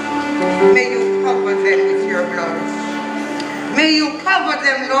you. May you cover them with your blood. May you cover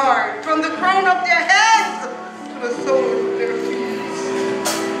them, Lord, from the crown of their heads to the soles of their feet.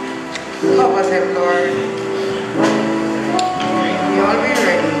 Cover them, Lord. We all be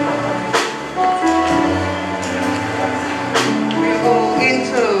ready. We'll go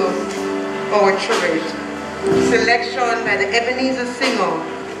into our tribute selection by the Ebenezer Singer,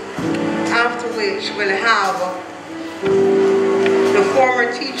 after which we'll have the former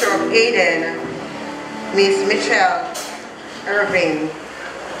teacher of Aiden, Miss Michelle Irving,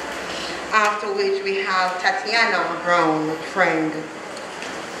 after which we have Tatiana Brown, friend.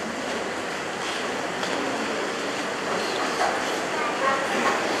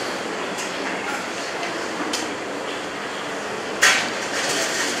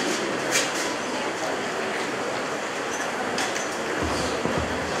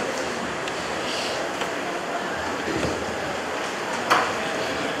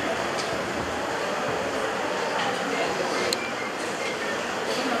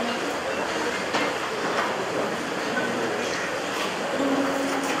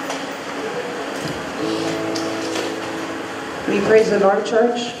 We praise the Lord,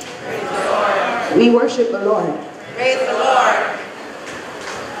 church. Praise the Lord. We worship the Lord. Praise the Lord.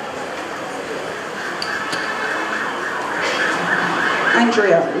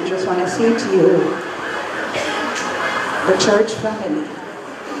 Andrea, we just want to say to you, the church family,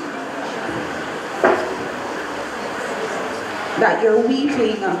 that you're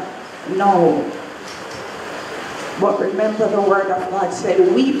weeping, no. But remember the word of God said,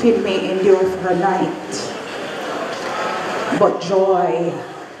 weeping may endure for a night, but joy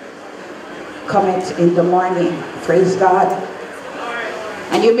cometh in the morning. Praise God.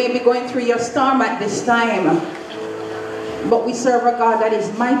 And you may be going through your storm at this time, but we serve a God that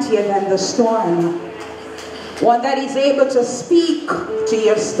is mightier than the storm. One that is able to speak to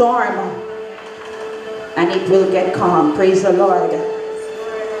your storm and it will get calm. Praise the Lord.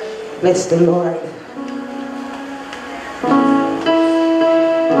 Bless the Lord.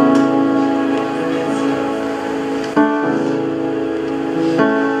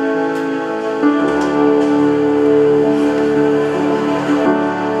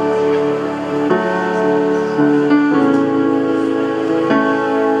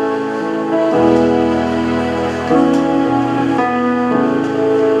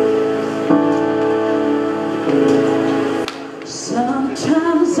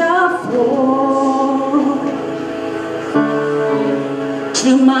 Sometimes I fall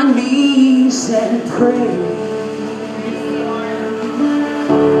to my knees and pray.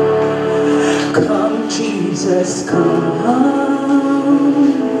 Come, Jesus, come.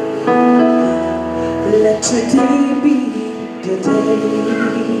 Let today be the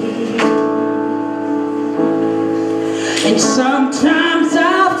day. And sometimes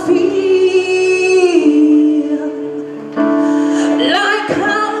I feel like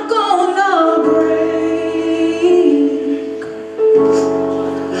I'm gonna break,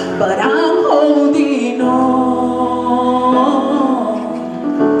 but I'm holding on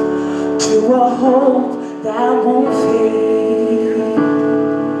to a hope that won't fade.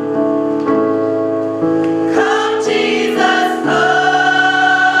 Come, Jesus, come.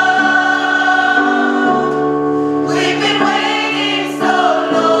 We've been waiting so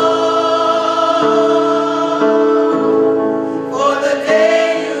long for the day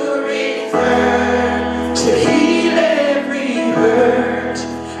you return to heal every hurt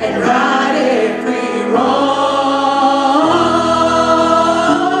and right every wrong.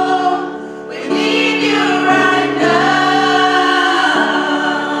 We need you right now.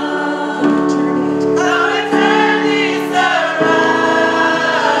 Come and turn this around.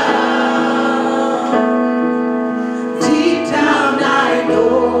 Deep down I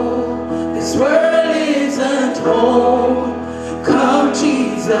know this world isn't home. Come,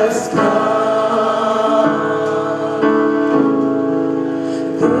 Jesus, come.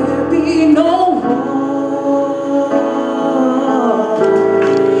 There be no war,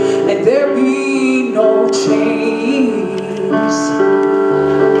 and there be no chains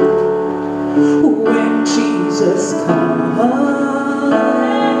when Jesus comes.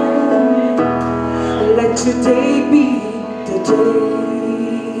 Let today be the day.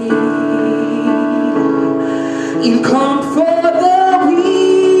 You come for the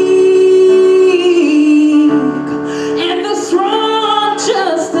weak,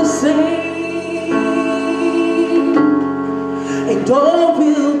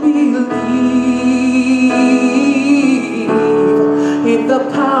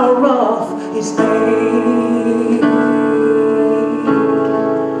 power of His name.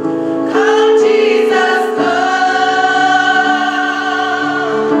 Come, Jesus, come.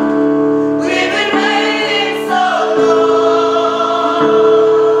 We've been waiting so long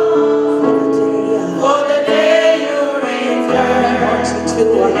for the day you return to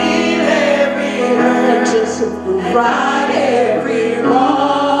heal every hurt and just right every wrong.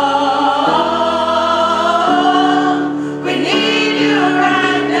 We need you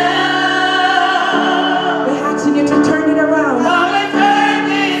right now. We're asking you to turn it around. Come and turn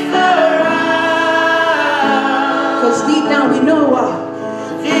this around. Because deep down we know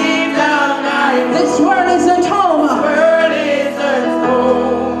deep down I know this world isn't home. This world isn't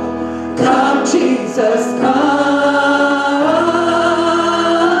home. Come, Jesus, come.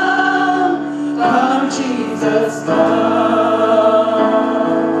 Come, Jesus, come.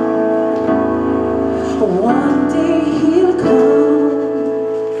 One day He'll come,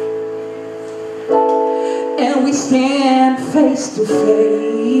 and we stand face to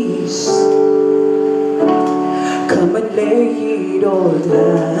face. Come and lay it all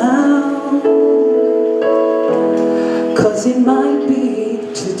down, 'cause it might be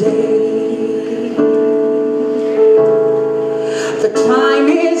today. The time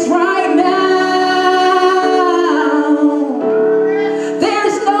is right now.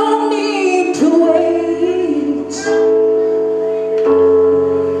 There's no need to wait.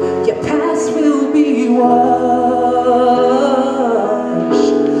 Your past will be washed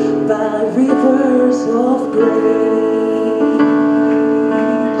by rivers of grace.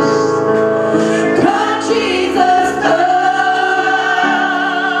 Come, Jesus, come.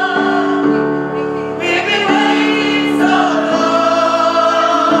 We've been waiting so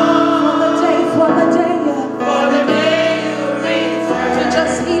long For the day for the day you return to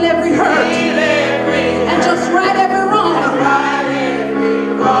just heal every hurt heal every and just right every wrong. right every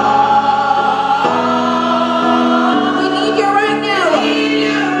wrong. We need you right now. Need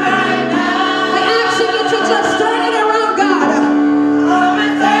you right now. We're asking you to just turn it around, God. Come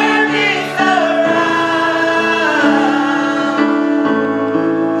and turn this around.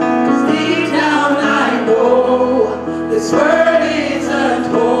 'Cause deep down I know this world isn't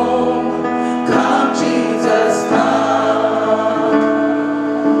home. Come, Jesus, come.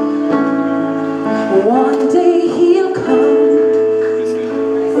 One day He'll come,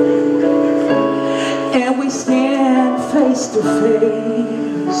 and we stand face to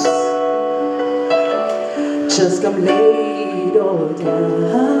face. Just come lay it all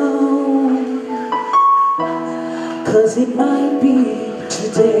down, 'cause it might be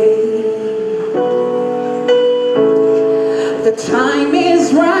today. The time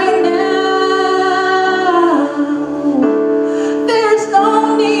is right now. There's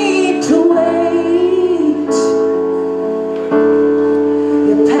no need to wait.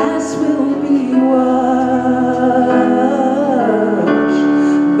 Your past will be washed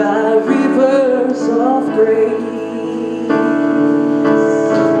by rivers of grace.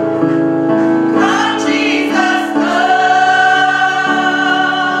 Come, Jesus, come.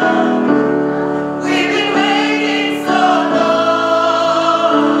 We've been waiting so long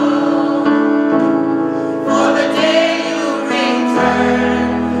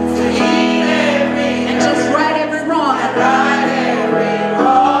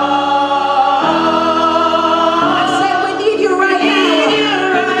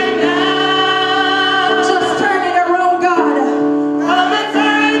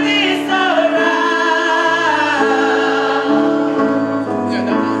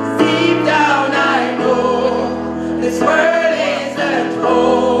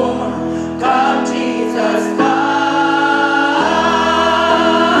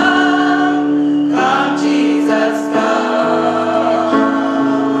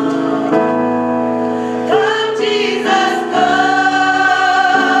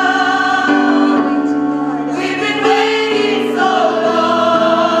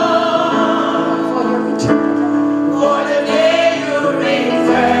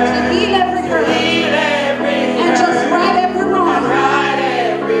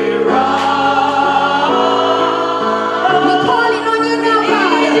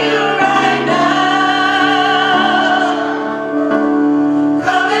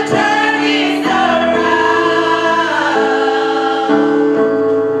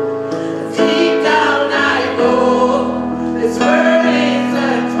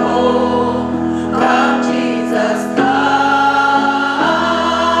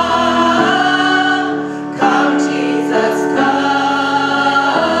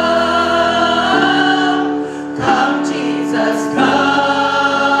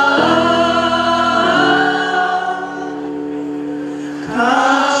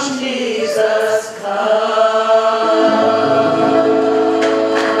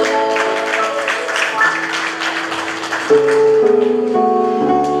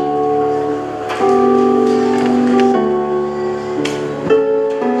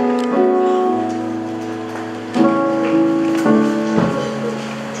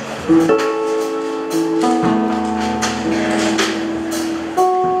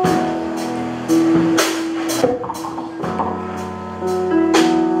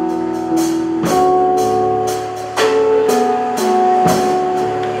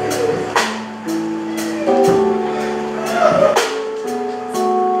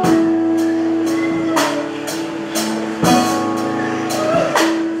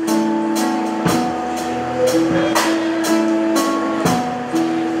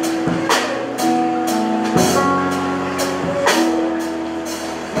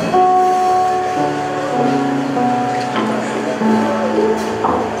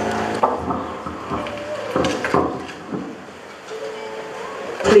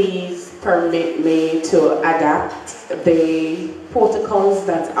permit me to adapt the protocols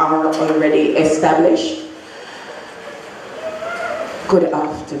that are already established. Good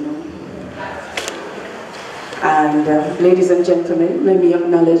afternoon. And ladies and gentlemen, let me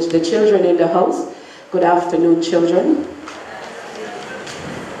acknowledge the children in the house. Good afternoon, children.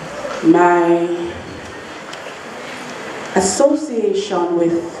 My association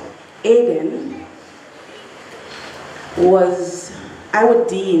with Aiden was, I would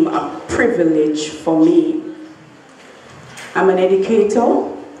deem, a privilege for me. I'm an educator,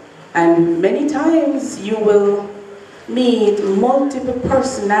 and many times you will meet multiple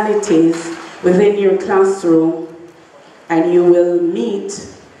personalities within your classroom, and you will meet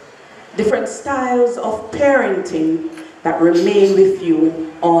different styles of parenting that remain with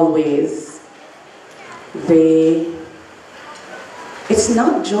you always. It's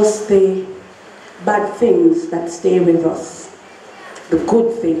not just the bad things that stay with us. The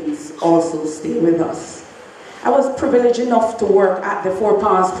good things also stay with us. I was privileged enough to work at the Four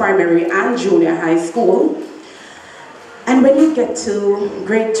Paws Primary and Junior High School. And when you get to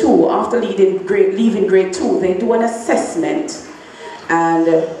grade 2, after leaving grade 2, they do an assessment.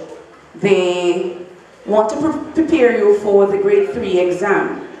 And they want to prepare you for the grade 3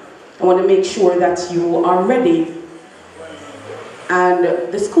 exam. I want to make sure that you are ready.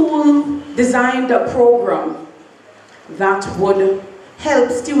 And the school designed a program that would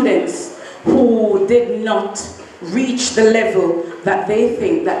help students who did not reach the level that they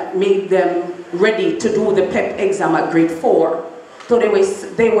think that made them ready to do the PEP exam at grade 4. So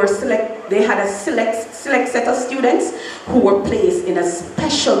they had a select set of students who were placed in a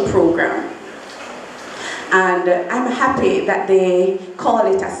special program. And I'm happy that they call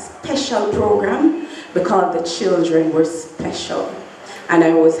it a special program because the children were special. And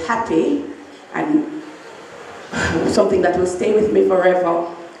I was happy, and something that will stay with me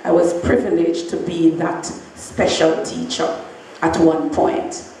forever, I was privileged to be that special teacher at one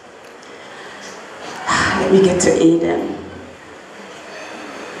point. Let me get to Aiden.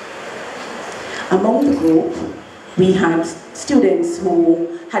 Among the group, we had students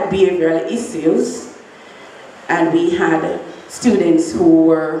who had behavioral issues, and we had students who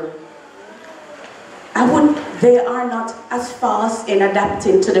were, they are not as fast in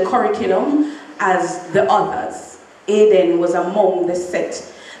adapting to the curriculum as the others. Aiden was among the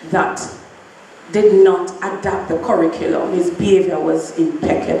set that did not adapt the curriculum. His behavior was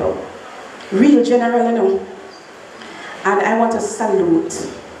impeccable. Real general, you know. And I want to salute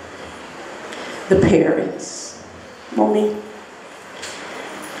the parents. Mommy,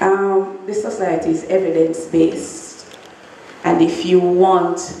 this society is evidence-based. And if you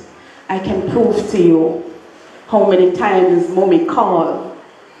want, I can prove to you how many times Mommy called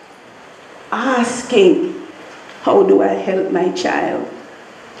asking, how do I help my child?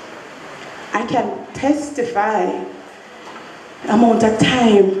 I can testify the amount of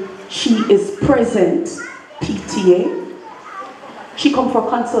time she is present, PTA. She come for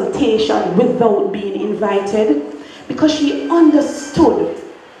consultation without being invited because she understood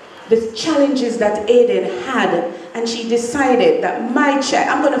the challenges that Aiden had, and she decided that my child,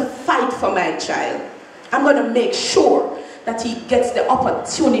 I'm going to fight for my child. I'm going to make sure that he gets the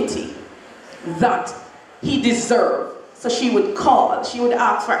opportunity that he deserves. So she would call, she would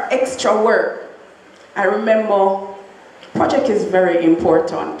ask for extra work. I remember, project is very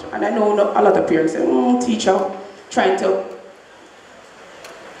important. And I know a lot of parents say, teacher, trying to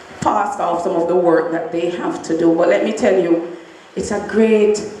pass off some of the work that they have to do. But let me tell you, it's a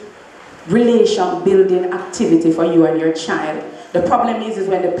great relation building activity for you and your child. The problem is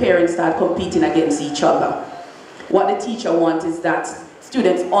when the parents start competing against each other. What the teacher wants is that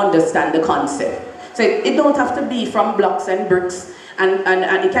students understand the concept. So it don't have to be from blocks and bricks, and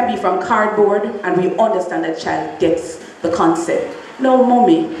it can be from cardboard, and we understand that child gets the concept. No,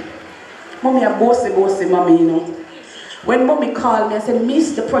 mommy a bossy mommy, you know. When mommy called me and said,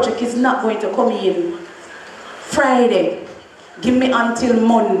 Miss, the project is not going to come in Friday. Give me until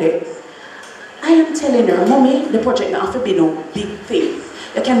Monday. I am telling her, mommy, the project not have to be no big thing.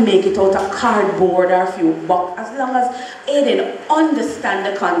 You can make it out of cardboard or a few bucks, as long as Aiden understand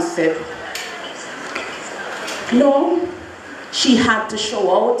the concept. No, she had to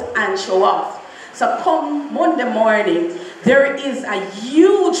show out and show off. So come Monday morning, there is a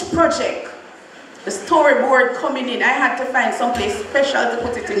huge project. The storyboard coming in. I had to find someplace special to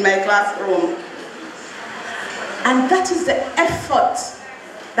put it in my classroom. And that is the effort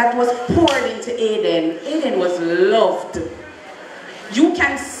that was poured into Aiden. Aiden was loved. You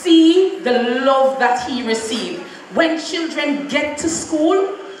can see the love that he received. When children get to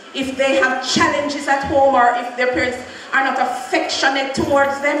school, if they have challenges at home or if their parents are not affectionate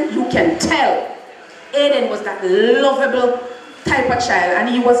towards them, you can tell. Aiden was that lovable type of child, and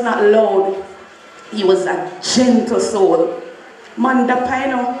he was not loud. He was a gentle soul. Man, the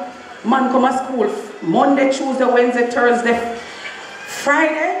pino, man come to school Monday, Tuesday, Wednesday, Thursday,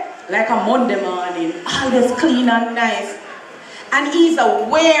 Friday, like a Monday morning, always clean and nice. And he's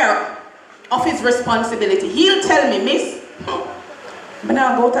aware of his responsibility. He'll tell me, miss, I'm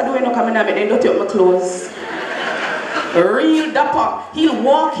not going to do it, I'm not going to take my clothes. Real dapper. He'll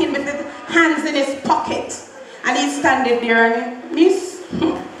walk in with his hands in his pocket. And he's standing there and, miss,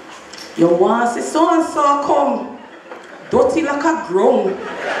 you want to see so-and-so come. Dirty like a grown.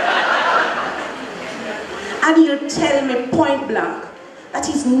 And he'll tell me point blank that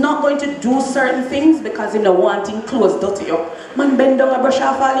he's not going to do certain things because he's not wanting clothes dirty up. Man bend down and brush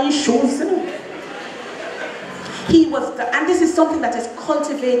off all his shoes. You know? He was, and this is something that is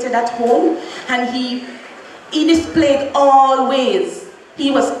cultivated at home, and he displayed always.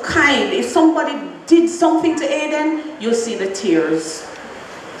 He was kind. If somebody did something to Aiden, you'll see the tears.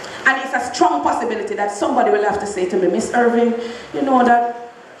 And it's a strong possibility that somebody will have to say to me, Miss Irving, you know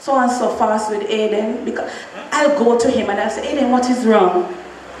that so-and-so fast with Aiden, because I'll go to him and I'll say, Aiden, what is wrong?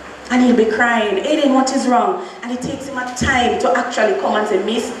 And he'll be crying, Aiden, what is wrong? And it takes him a time to actually come and say,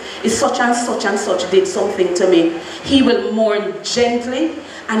 Miss, is such and such did something to me. He will mourn gently,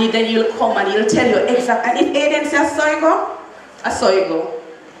 and then he'll come and he'll tell you exactly. And if Aiden says, I saw you go.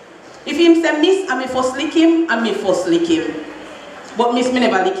 If he say, Miss, I may first lick him, I may first lick him. But Miss, me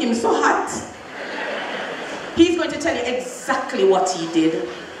never lick him so hot. He's going to tell you exactly what he did.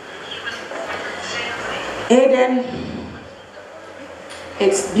 Aiden,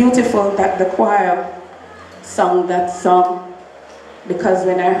 it's beautiful that the choir sang that song, because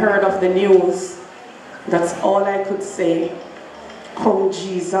when I heard of the news, that's all I could say. Come,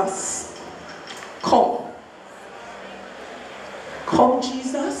 Jesus. Come. Come,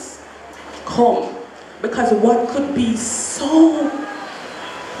 Jesus. Come. Because what could be so...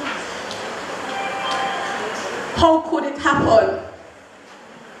 How could it happen?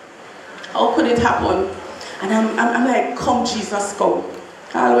 How could it happen? And I'm like, come, Jesus, come.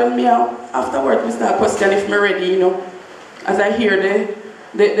 And when me afterward, we start question if I'm ready, you know. As I hear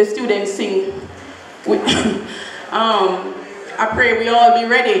the students sing. I pray we all be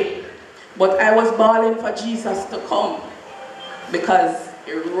ready. But I was bawling for Jesus to come. Because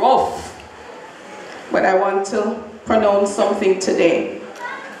it's rough. But I want to pronounce something today.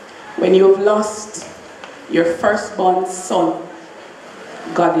 When you've lost your firstborn son,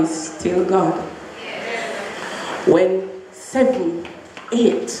 God is still God. When 7,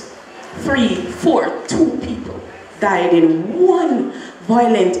 8, 3, 4, 2 people died in one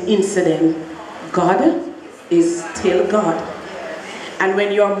violent incident, God is still God. And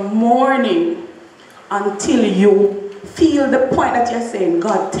when you're mourning until you feel the point that you're saying,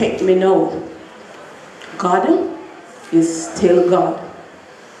 God, take me now, God is still God.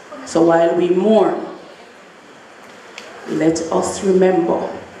 So while we mourn, let us remember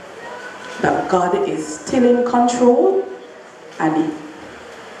that God is still in control, and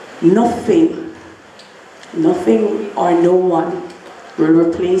nothing or no one will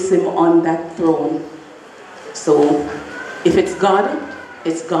replace him on that throne. So if it's God,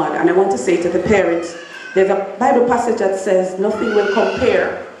 it's God. And I want to say to the parents, there's a Bible passage that says nothing will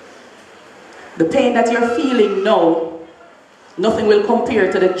compare. The pain that you're feeling now, nothing will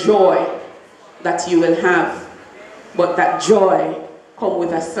compare to the joy that you will have. But that joy comes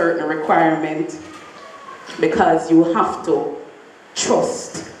with a certain requirement, because you have to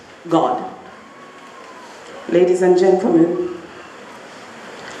trust God. Ladies and gentlemen,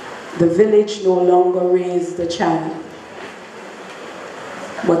 the village no longer raised the child.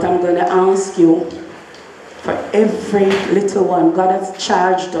 But I'm going to ask you, for every little one, God has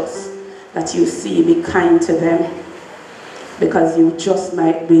charged us that you see, be kind to them, because you just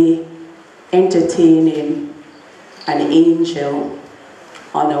might be entertaining an angel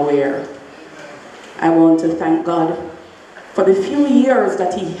unaware. I want to thank God for the few years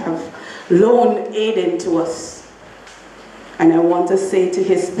that He have loaned Aiden to us. And I want to say to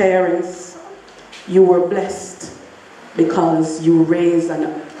his parents, you were blessed because you raised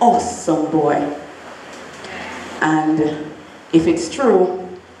an awesome boy. And if it's true,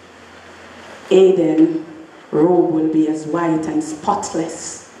 Aiden's robe will be as white and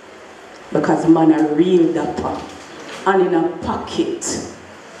spotless, because man a real dapper and in a pocket.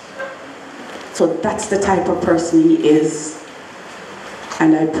 So that's the type of person he is.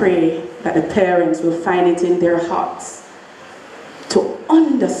 And I pray that the parents will find it in their hearts to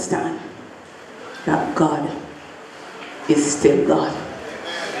understand that God is still God.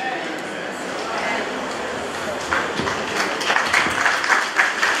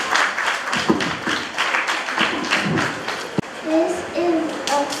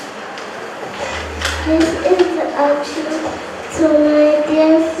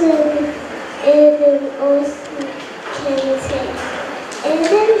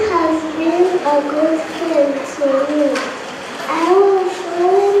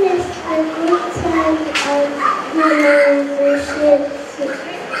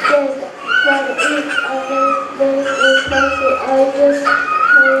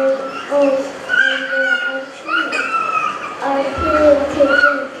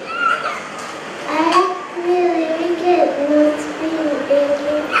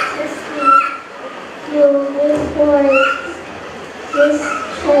 towards this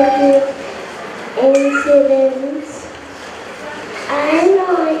tragic incident. I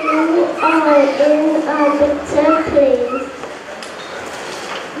know you are in a better place.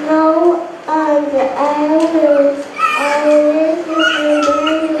 Now, and I will always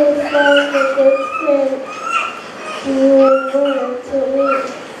remember you for the good friend you were to me.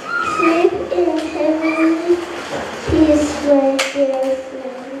 Sleep in heavenly peace, my dear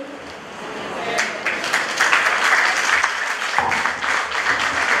friend.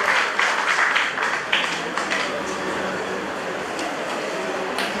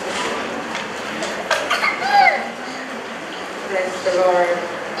 Bless the Lord.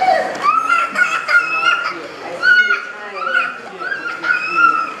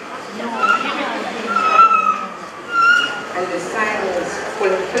 And the signs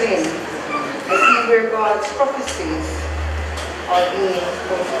fulfilling. I see where God's prophecies are being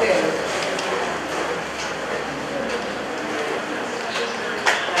fulfilled.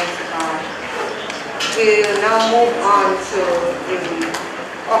 Praise God. We'll now move on to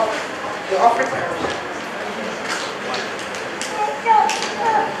the officers.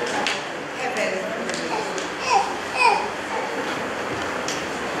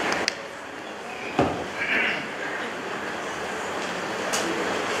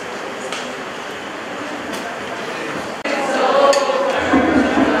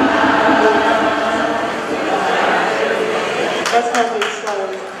 Let's have this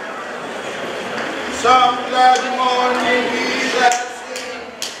song. Some glad morning we shall sing,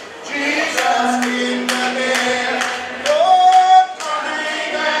 Jesus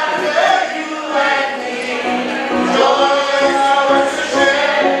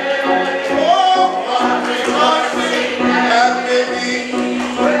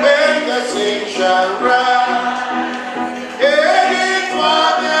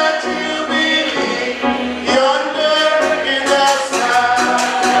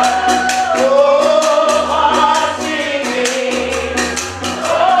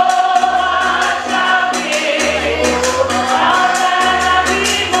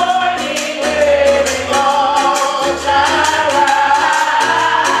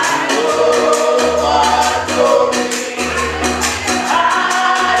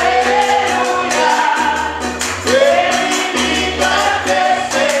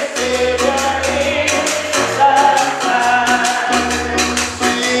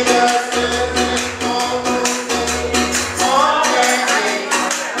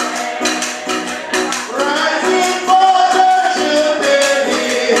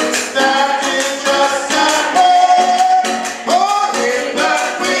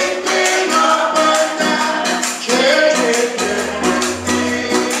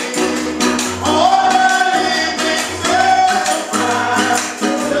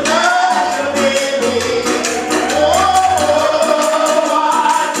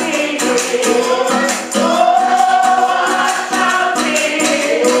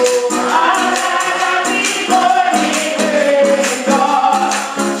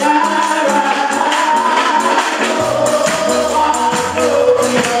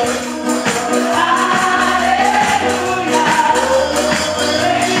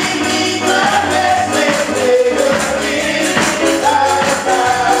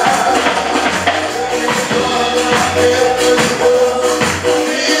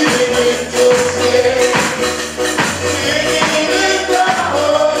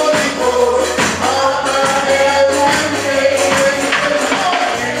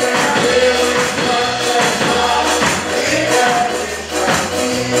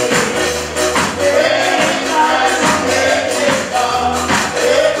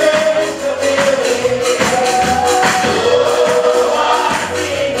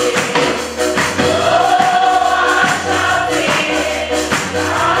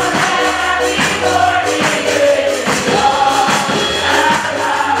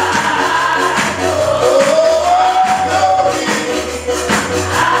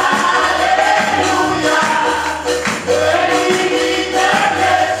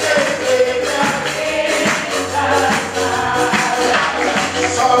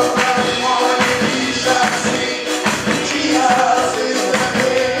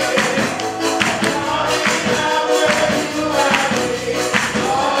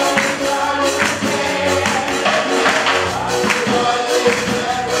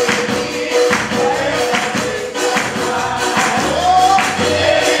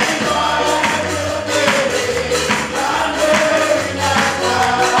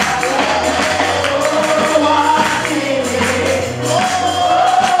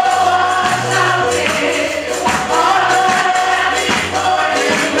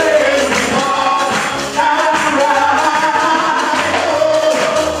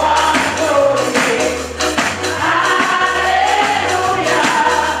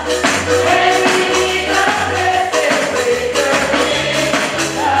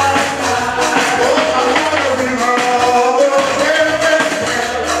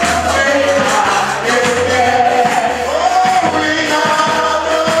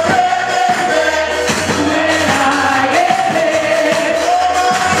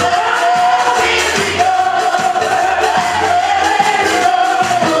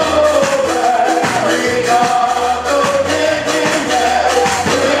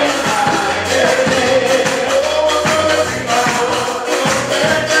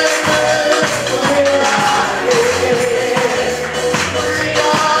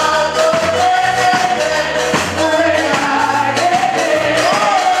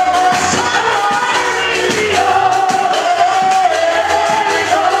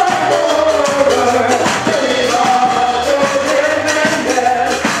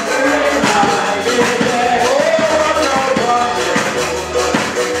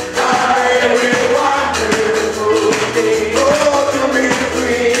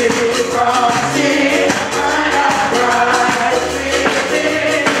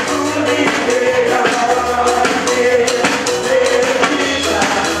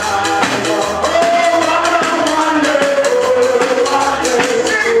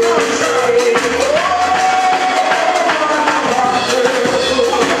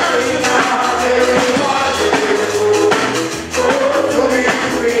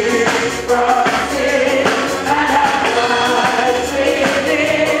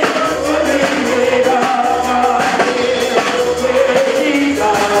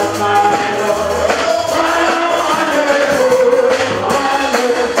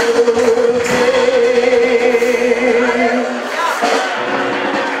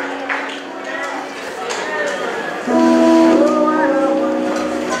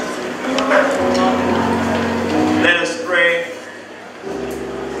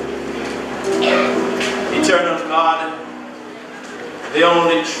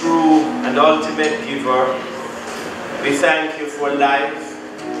only true and ultimate giver. We thank you for life,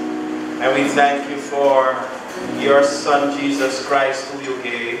 and we thank you for your Son Jesus Christ, who you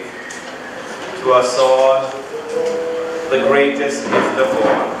gave to us all, the greatest gift of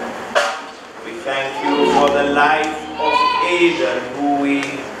all. We thank you for the life of Aiden, who we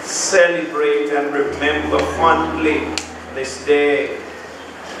celebrate and remember fondly this day,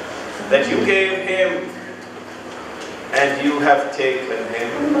 that you gave him and you have taken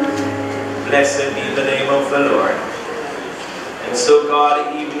him. Blessed be the name of the Lord. And so,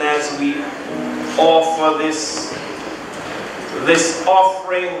 God, even as we offer this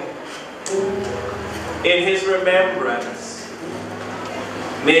offering in his remembrance,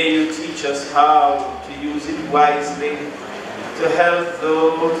 may you teach us how to use it wisely to help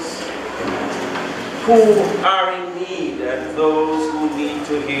those who are in need and those who need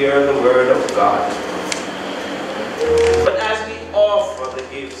to hear the word of God. But as we offer the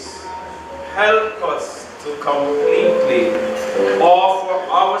gifts, help us to completely offer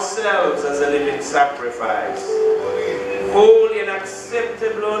ourselves as a living sacrifice, holy and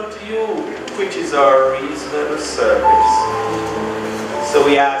acceptable unto you, which is our reasonable service. So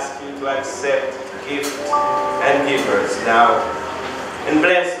we ask you to accept gift and givers now, and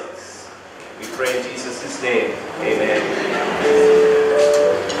bless us. We pray in Jesus' name. Amen.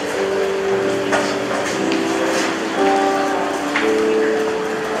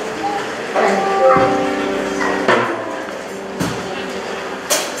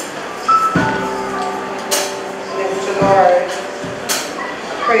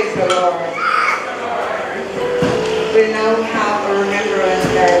 Praise the Lord. We now have a remembrance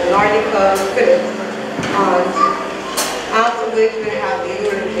that Nordica Phillips aunt, after which we have the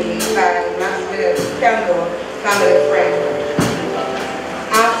eulogy by Maxwell Campbell, family friend.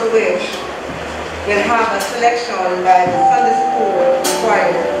 After which we'll have a selection by the Sunday school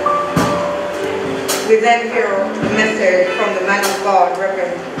choir. We then hear a message from the man of God,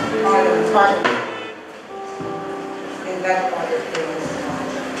 Reverend Arnold Bartley. In that order, please.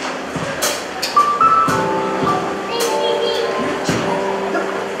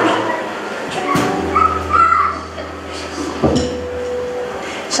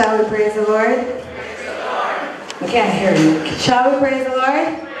 Shall we praise the Lord? We can't hear you. Shall we praise the Lord?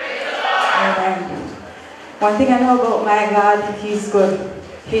 Amen. One thing I know about my God, he's good.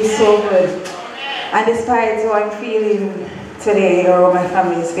 He's so good. And despite how I'm feeling today, or how my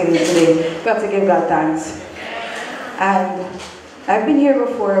family is feeling today, we have to give God thanks. And I've been here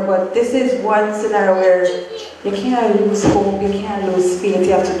before, but this is one scenario where you can't lose hope, you can't lose faith,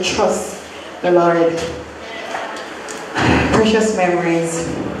 you have to trust the Lord. Precious memories.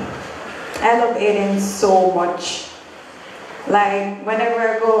 I love Aiden so much. Like, whenever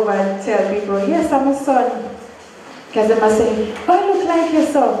I go over and tell people, yes, I'm a son, because they must say, oh, I look like your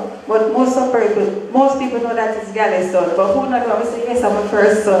son. But most people know that it's Galley's son. But who not going to say, yes, I'm a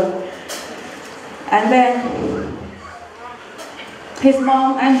first son. And then, his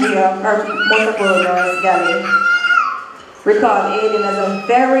mom, Andrea, or most of all knows Galley, recall Aiden as a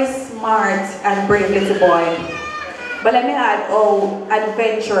very smart and brave little boy. But let me add how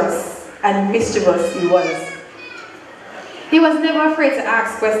adventurous and mischievous he was. He was never afraid to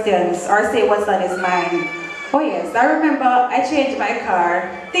ask questions or say what's on his mind. Oh yes, I remember I changed my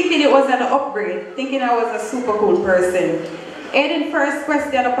car, thinking it was an upgrade, thinking I was a super cool person. Aiden's first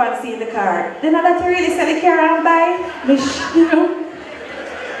question upon seeing the car, then I had to really sell the car and buy?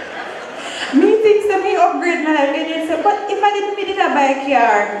 Me thinks that me upgrade my life. Aiden said, but if I didn't buy a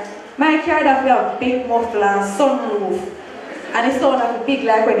car, my car would have a big muffler and sunroof. And it sounded big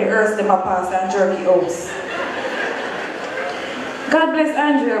like when the earth them a pass and jerky house. God bless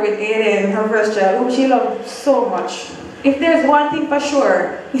Andrea with Aiden, her first child, whom she loved so much. If there's one thing for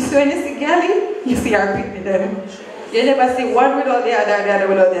sure, is when you see Gally, you see her with them. You never see one without the other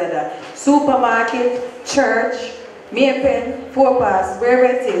without the other. Supermarket, church, Maypen, Four Pass, wherever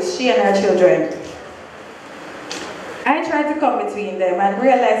it is, she and her children. I tried to come between them and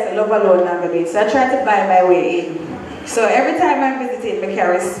realized the love alone never be. So I tried to buy my way in. So every time I'm visiting, I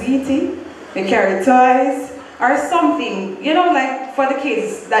carry sweetie, I carry toys, or something, you know, like for the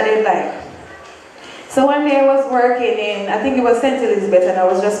kids that they like. So one day I was working in, I think it was St. Elizabeth, and I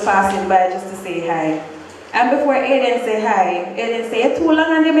was just passing by just to say hi. And before Aiden say hi, Aiden say, "You too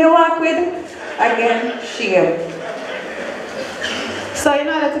long and you may walk with?" Again, shame. So in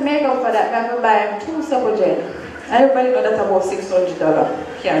order to make up for that, I have to buy him 2 supper gel. Everybody know that's about $600.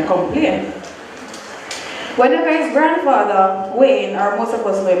 Can't complain. Whenever his grandfather, Wayne, or most of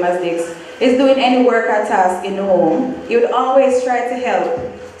us know him as Dix, is doing any work or task in the home, he would always try to help,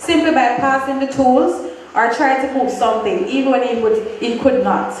 simply by passing the tools or try to move something, even when he could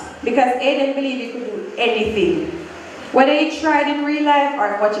not. Because Aiden believed he could do anything. Whether he tried in real life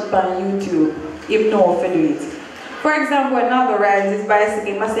or watch it on YouTube, he know how to do it. For example, when I go ride this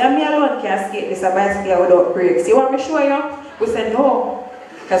bicycle, I say, me alone can't skate this a bicycle without brakes. You want me to show you? We said no,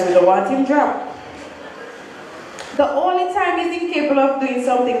 because we don't want him drop. The only time he's incapable of doing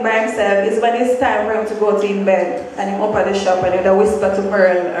something by himself is when it's time for him to go to his bed and him up at the shop and he'll whisper to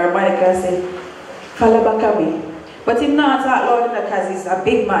Merle or Monica and say, follow back at me. But him not talk loud enough because he's a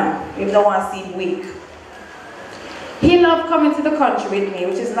big man. He don't want to seem weak. He loved coming to the country with me,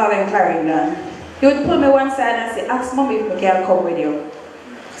 which is Northern Clarendon. He would pull me one side and say, ask mommy if I can come with you.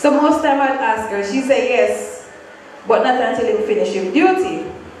 So most time I'd ask her, she'd say yes, but not until he finish his duty.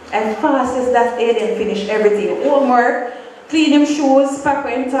 And fast as that Aiden finish everything. Homework, clean him shoes, pack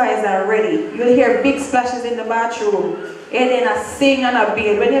him toys and ready. You'll hear big splashes in the bathroom. Aiden a sing and a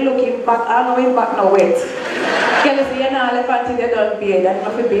bathe. When you look him back, I know him back now wet. Kelly say, you're not left until you done bathe and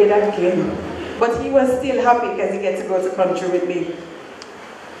not bathe again. But he was still happy because he gets to go to country with me.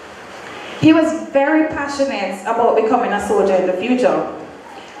 He was very passionate about becoming a soldier in the future.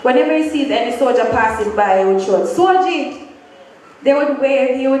 Whenever he sees any soldier passing by, he would shout, "Soldier!" They would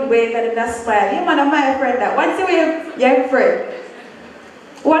wave, he would wave, and then smile. You man, I'm my friend that. Once you wave, you're a friend.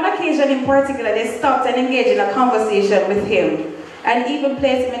 One occasion in particular, they stopped and engaged in a conversation with him, and even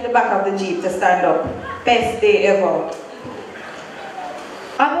placed him in the back of the Jeep to stand up. Best day ever.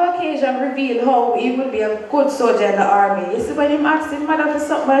 Other occasion revealed how he would be a good soldier in the army. You see, when he asked his mother for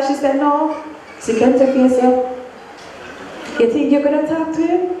something, she said, no. She can't take yourself. You think you could have talked to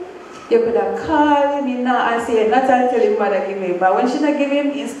him? You could have called him now and say, not until his mother give him. But when she not give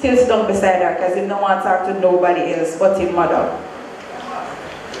him, he still stuck beside her because he don't want to talk to nobody else but his mother.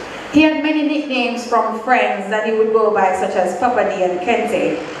 He had many nicknames from friends that he would go by, such as Pappa and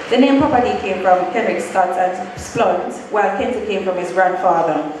Kente. The name Pappa came from Henrik Scott and Splunt, while Kente came from his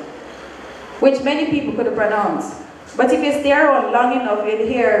grandfather, which many people could have pronounced. But if you stay around long enough, you'll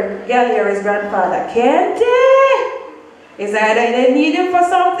hear his grandfather, Kente! Is either they need him for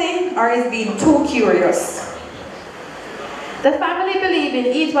something or he's being too curious. The family believe in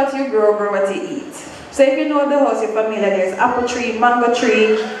eat what you grow what you eat. So if you know the house, you're familiar, there's apple tree, mango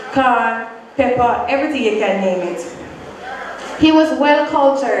tree, corn, pepper, everything you can name it. He was well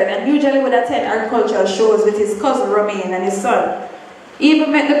cultured and usually would attend agricultural shows with his cousin Romain and his son. He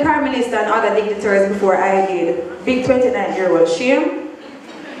even met the Prime Minister and other dignitaries before I did. Big 29-year-old shame.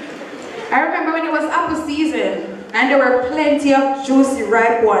 I remember when it was apple season, and there were plenty of juicy,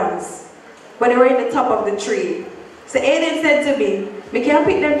 ripe ones, but they were in the top of the tree. So Aiden said to me, "We can't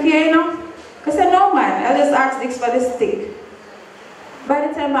pick them here, you know?" I said, "No, man, I'll just ask Dix for the stick." By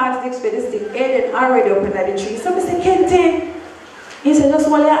the time I asked Dix for the stick, Aiden already opened at the tree. So I said, "Kente." He said, "Just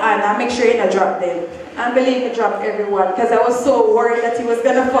hold your hand and make sure you don't drop them." And believe me, dropped everyone, because I was so worried that he was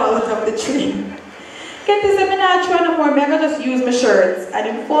going to fall out of the tree. Kente said, "I'm not trying no more, I'm going to just use my shirts." And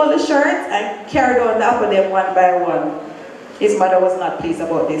he folded the shirts and carried on the upper them one by one. His mother was not pleased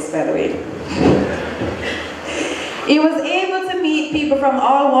about this, by the way. He was able to meet people from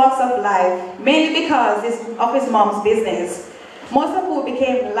all walks of life, mainly because of his mom's business. Most of who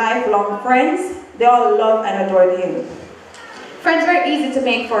became lifelong friends, they all loved and adored him. Friends were easy to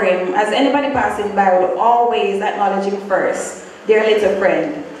make for him, as anybody passing by would always acknowledge him first, their little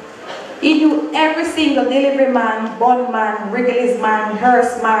friend. He knew every single delivery man, bond man, Wrigley's man,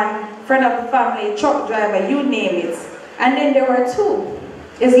 hearse man, friend of the family, truck driver, you name it. And then there were two.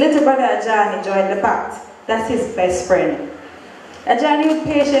 His little brother Ajani joined the pact. That's his best friend. Ajani would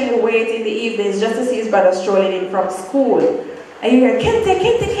patiently wait in the evenings just to see his brother strolling in from school. And you hear, "Kente,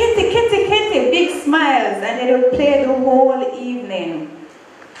 Kente, Kente, Kente, Kente," big smiles, and they would play the whole evening.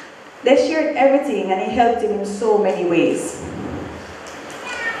 They shared everything, and he helped him in so many ways.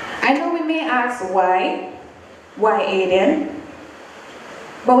 I know we may ask why Aiden?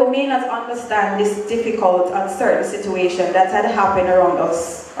 But we may not understand this difficult, uncertain situation that had happened around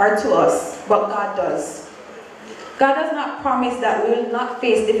us, or to us, but God does. God does not promise that we will not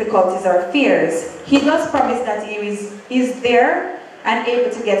face difficulties or fears. He does promise that He is there and able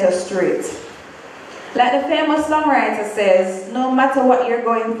to get us through it. Like the famous songwriter says, no matter what you're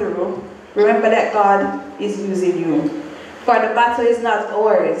going through, remember that God is using you. For the battle is not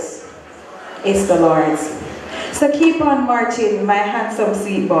ours, it's the Lord's. So keep on marching, my handsome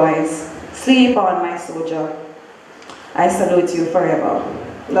sweet boys. Sleep on, my soldier. I salute you forever.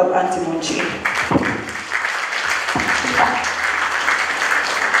 Love, Auntie Munchi.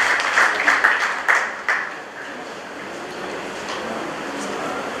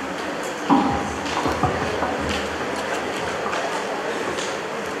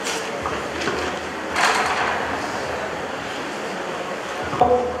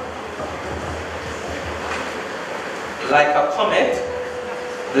 like a comet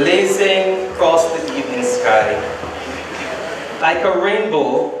blazing across the evening sky, like a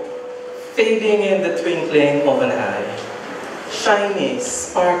rainbow fading in the twinkling of an eye, shiny,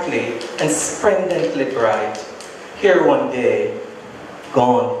 sparkly, and splendidly bright, here one day,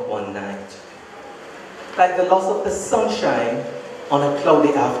 gone one night. Like the loss of the sunshine on a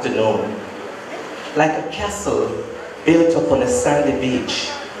cloudy afternoon, like a castle built upon a sandy beach,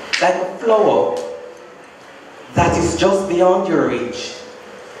 like a flower that is just beyond your reach,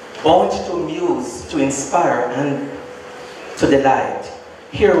 born to amuse, to inspire, and to delight,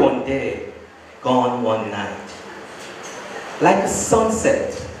 here one day, gone one night. Like a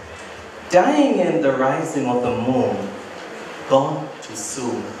sunset, dying in the rising of the moon, gone too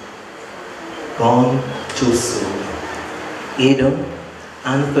soon, gone too soon. Aiden,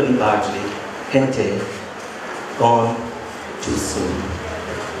 Anthony Bartley, Kente, gone too soon.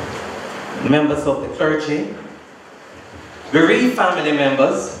 Members of the clergy, bereaved family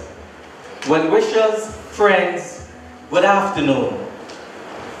members, well-wishers, friends, good afternoon.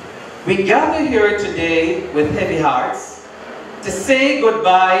 We gather here today with heavy hearts to say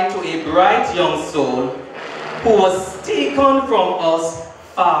goodbye to a bright young soul who was taken from us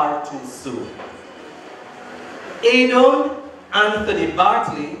far too soon. Aiden Anthony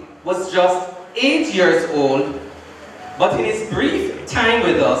Bartley was just 8 years old, but in his brief time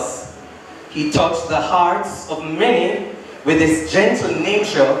with us, he touched the hearts of many with his gentle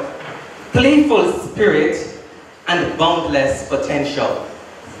nature, playful spirit, and boundless potential.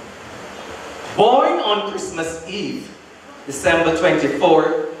 Born on Christmas Eve, December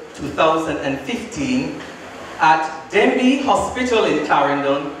 24, 2015, at Denby Hospital in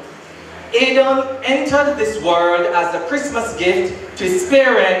Clarendon, Aiden entered this world as a Christmas gift to his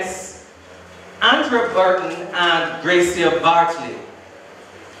parents, Andrew Burton and Gracia Bartley.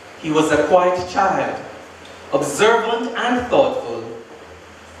 He was a quiet child, observant and thoughtful,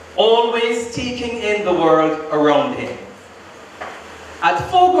 always taking in the world around him. At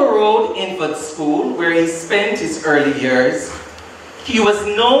Fogo Road Infant School, where he spent his early years, he was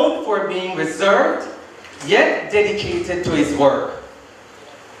known for being reserved, yet dedicated to his work.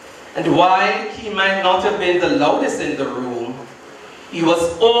 And while he might not have been the loudest in the room, he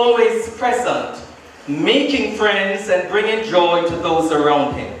was always present, making friends and bringing joy to those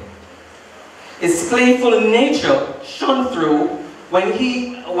around him. His playful nature shone through when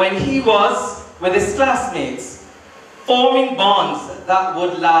he was with his classmates, forming bonds that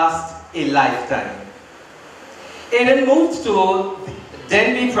would last a lifetime. Aiden moved to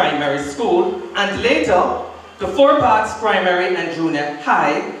Denby Primary School and later to Four Paths Primary and Junior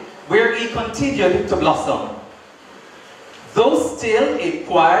High, where he continued to blossom. Though still a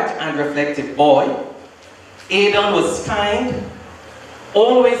quiet and reflective boy, Aiden was kind,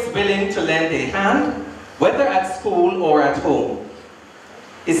 always willing to lend a hand, whether at school or at home.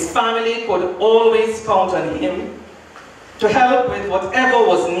 His family could always count on him to help with whatever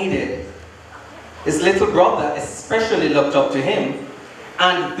was needed. His little brother especially looked up to him,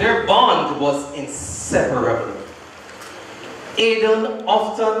 and their bond was inseparable. Aiden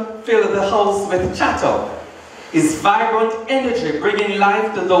often filled the house with chatter, his vibrant energy bringing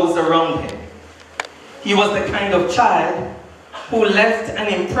life to those around him. He was the kind of child who left an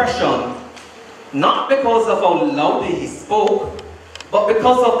impression, not because of how loudly he spoke, but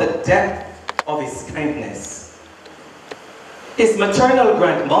because of the depth of his kindness. For his maternal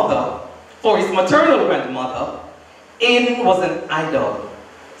grandmother, Aiden was an idol,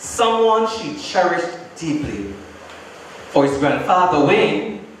 someone she cherished deeply. For his grandfather,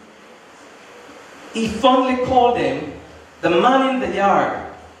 Wayne, he fondly called him the man in the yard,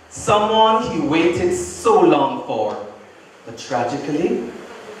 someone he waited so long for. But tragically,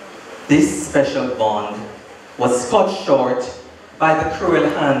 this special bond was cut short by the cruel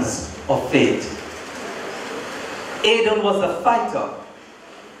hands of fate. Aiden was a fighter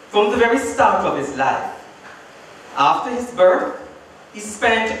from the very start of his life. After his birth, he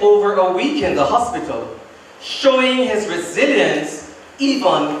spent over a week in the hospital, showing his resilience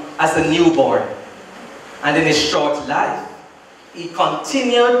even as a newborn. And in his short life, he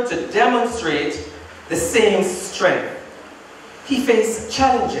continued to demonstrate the same strength. He faced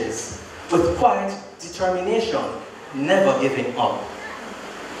challenges with quiet determination, never giving up.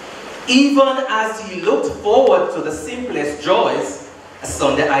 Even as he looked forward to the simplest joys, a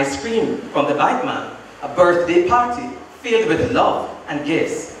Sunday ice cream from the bike man, a birthday party filled with love and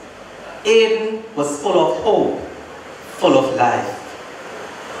gifts, Aiden was full of hope, full of life.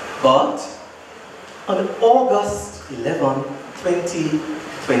 But on August 11,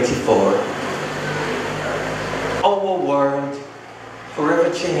 2024, our world forever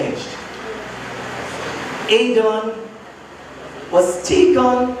changed. Aiden was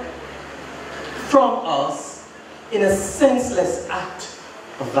taken from us in a senseless act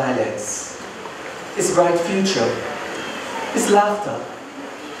of violence. His bright future, his laughter,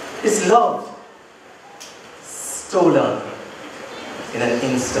 his love, stolen in an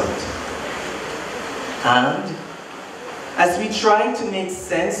instant. And as we try to make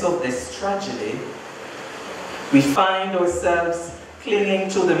sense of this tragedy, we find ourselves clinging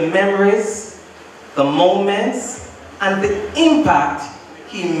to the memories, the moments, and the impact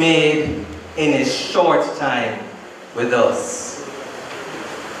he made in his short time with us.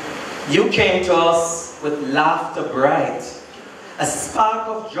 You came to us with laughter bright, a spark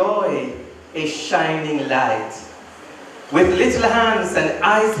of joy, a shining light. With little hands and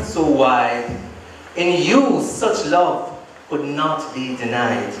eyes so wide, in you such love could not be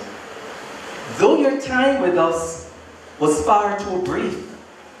denied. Though your time with us was far too brief,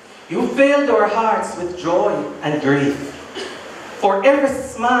 you filled our hearts with joy and grief. For every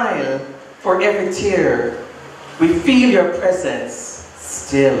smile, for every tear, we feel your presence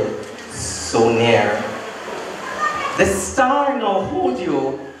still so near. The stars now hold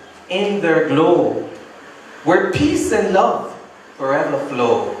you in their glow, where peace and love forever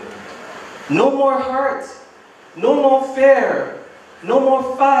flow. No more hurt, no more fear, no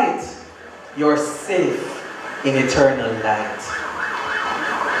more fight. You're safe in eternal light.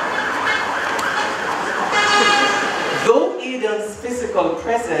 Though Aiden's physical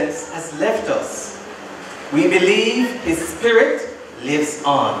presence has left us, we believe his spirit lives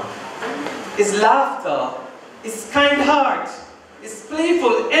on. His laughter, his kind heart, his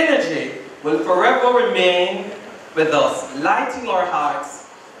playful energy will forever remain with us, lighting our hearts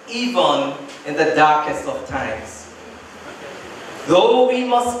even in the darkest of times. Though we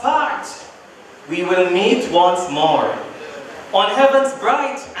must part, we will meet once more on heaven's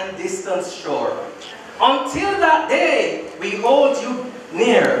bright and distant shore. Until that day, we hold you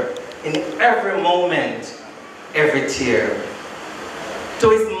near in every moment, every tear. To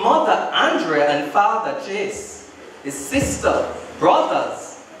his mother, Andrea, and father, Jace, his sister,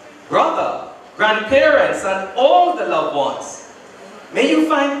 brothers, brother, grandparents, and all the loved ones, may you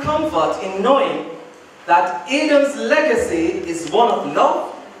find comfort in knowing that Aiden's legacy is one of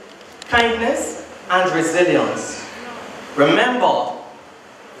love, kindness, and resilience. Remember,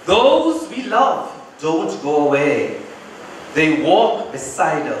 those we love don't go away. They walk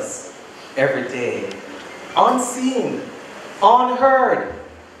beside us every day, unseen, unheard,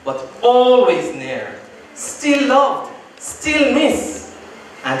 but always near, still loved, still missed,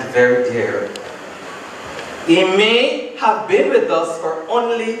 and very dear. He may have been with us for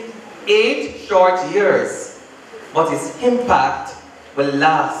only 8 short years, but his impact will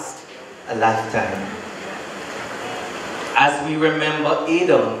last a lifetime. As we remember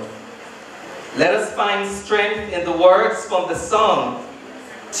Aiden, let us find strength in the words from the song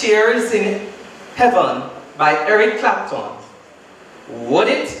Tears in Heaven by Eric Clapton. Would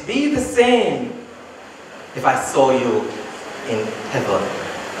it be the same if I saw you in heaven?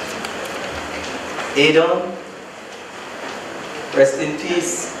 Aiden, rest in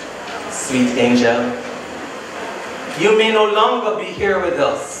peace, sweet angel. You may no longer be here with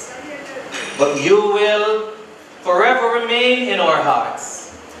us, but you will forever remain in our hearts.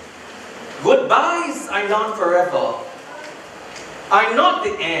 Goodbyes are not forever, are not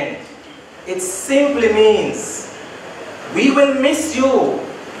the end. It simply means we will miss you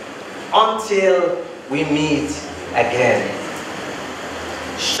until we meet again.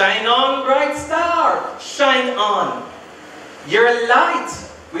 Shine on, bright star, shine on. Your light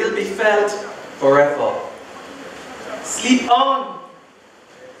will be felt forever. Sleep on,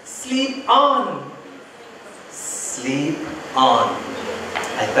 sleep on, sleep on.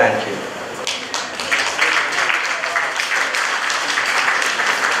 I thank you.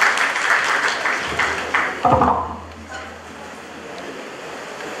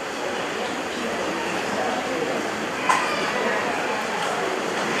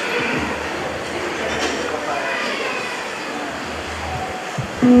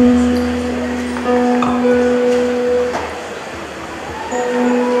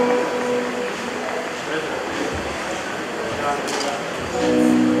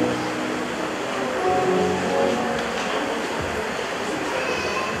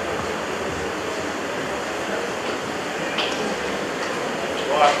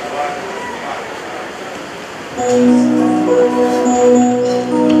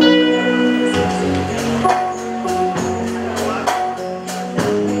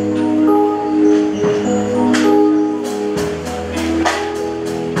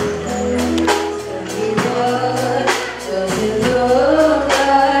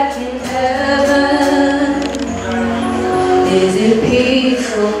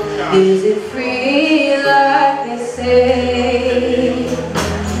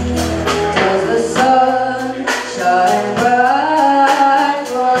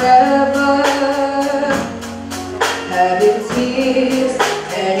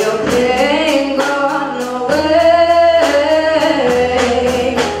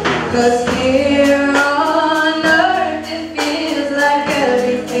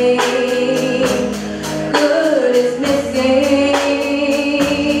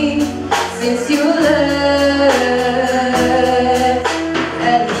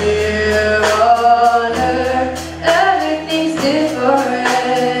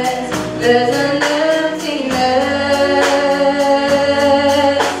 There's an emptiness.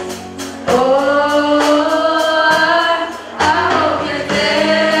 Oh, I hope you're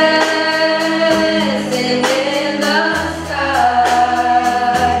dancing in the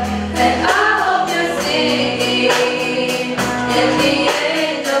sky, and I hope you're singing in the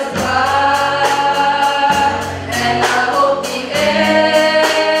angel's choir, and I hope the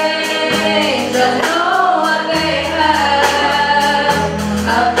angels know what they have. I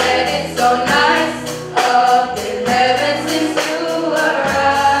bet it's so nice up in heaven since you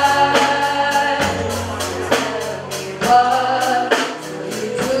arrived. What you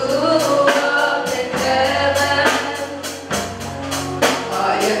do up in heaven?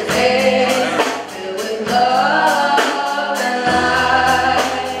 Are your days filled with love and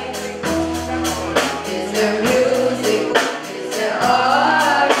light? Is there music? Is there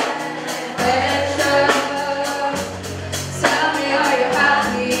art and adventure? Tell me, are you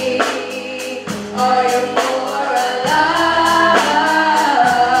happy? Are you more alive?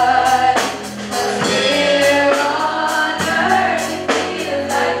 'Cause here on earth it feels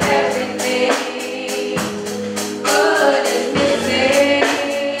like everything good is missing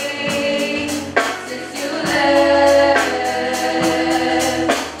since you left.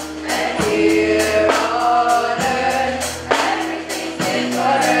 And here on earth everything's been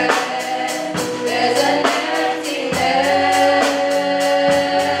better. There's an emptiness.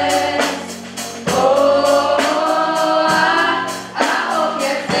 Oh, I hope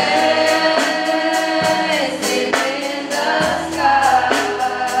you're dancing in the sky,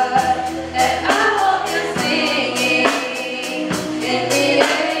 and I hope you're singing in the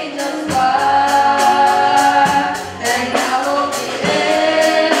angel's choir, and I hope the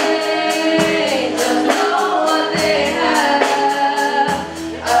angels know what they have.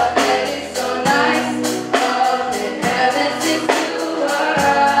 I bet it's so nice up in heaven since you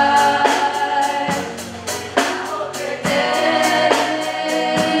arrived. I hope you're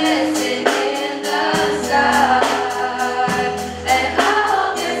dancing in the sky, and I hope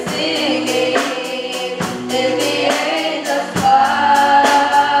you're singing in the angel's choir,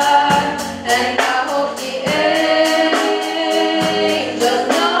 and I hope the angels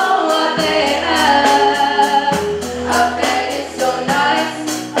know what they have. I bet it's so nice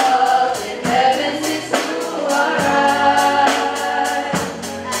up in heaven since you arrived.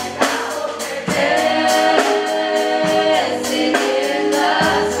 And I hope you're dancing in the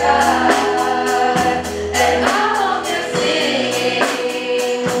sky, and I hope you're singing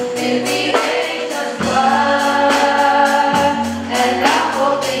in the angel's choir, and I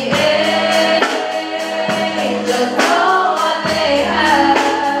hope the angels know what they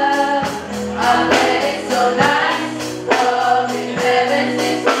have. I bet it's so nice up in heaven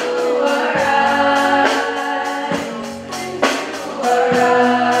since you arrived.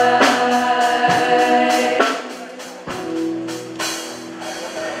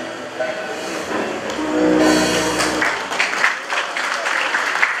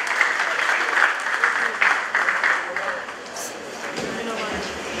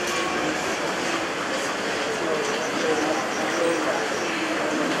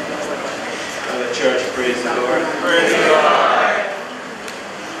 And the church, praise the Lord. Praise the Lord.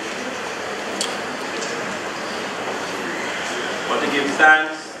 I want to give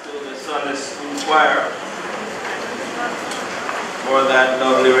thanks to the Sunday School Choir for that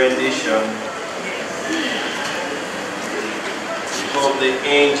lovely rendition. Hope the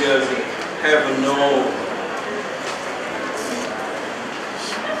angels in heaven know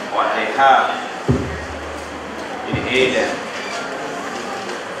what they have in Aiden.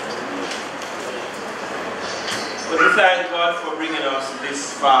 But we thank God for bringing us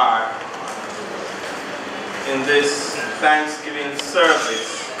this far in this Thanksgiving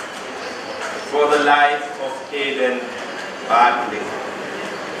service for the life of Aiden Bartley.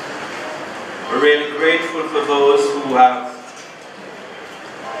 We're really grateful for those who have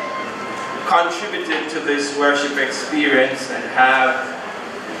contributed to this worship experience and have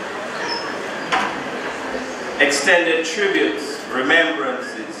extended tributes,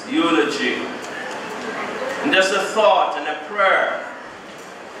 remembrances, eulogy, and just a thought and a prayer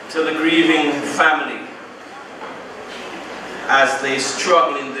to the grieving family as they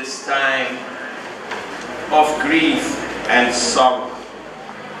struggle in this time of grief and sorrow.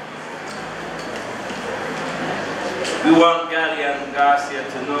 We want Gali and Garcia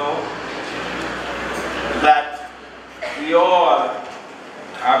to know that we all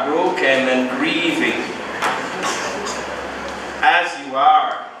are broken and grieving as you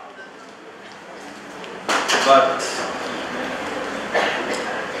are, but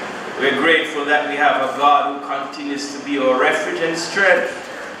we're grateful that we have a God who continues to be our refuge and strength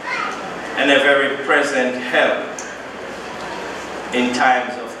and a very present help in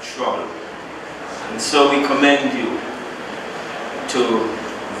times of trouble. And so we commend you to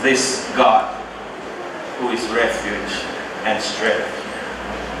this God who is refuge and strength.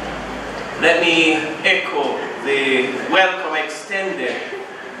 Let me echo the welcome extended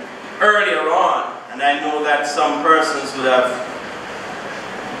earlier on, and I know that some persons would have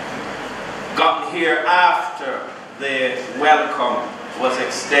gotten here after the welcome was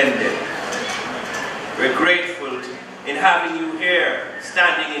extended. We're grateful in having you here,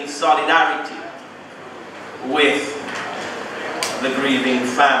 standing in solidarity with the grieving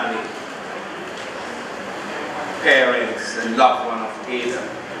family, parents and loved one of Aiden.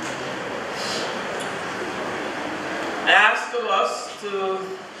 I ask of us to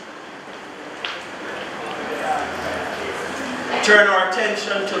turn our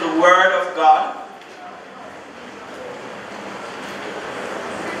attention to the Word of God.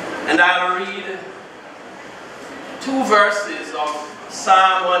 And I'll read 2 verses of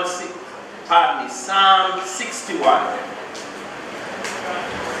Psalm 61.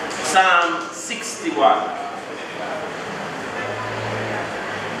 Psalm 61.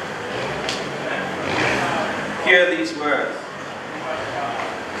 Hear these words.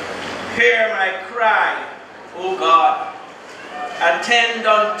 Hear my cry, O God. Attend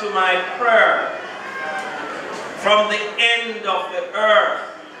unto my prayer. From the end of the earth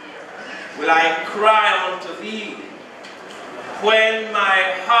will I cry unto thee. When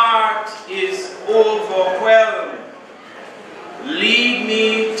my heart is overwhelmed, lead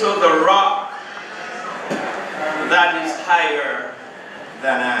me to the rock that is higher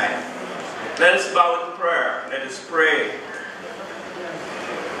than I. Let us bow in prayer. Let us pray.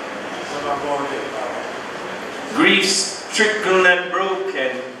 Grief-stricken and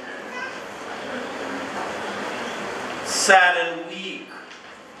broken, sad and weak,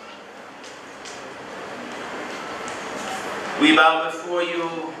 we bow before you,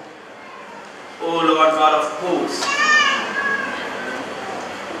 O Lord God of hosts,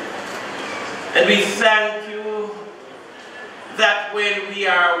 and we thank you that when we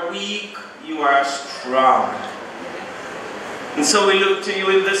are weak, you are strong. And so we look to you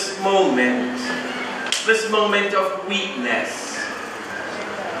in this moment of weakness.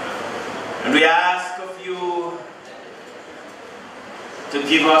 And we ask of you to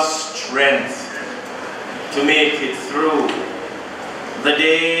give us strength to make it through the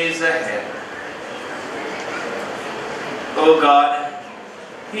days ahead. Oh God,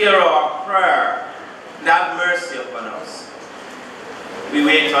 hear our prayer and have mercy upon us. We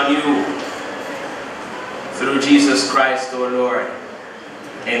wait on you through Jesus Christ, our Lord.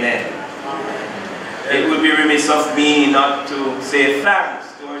 Amen. It would be remiss of me not to say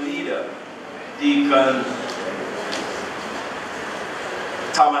thanks to our leader, Deacon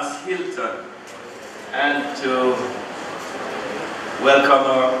Thomas Hilton, and to welcome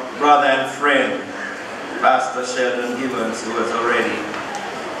our brother and friend, Pastor Sheldon Gibbons, who has already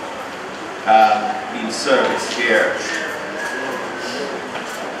been serviced here.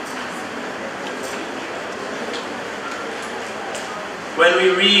 When we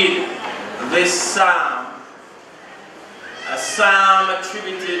read this psalm, a psalm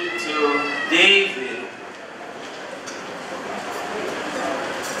attributed to David,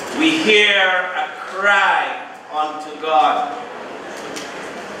 we hear a cry unto God,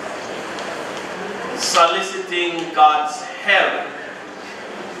 soliciting God's help.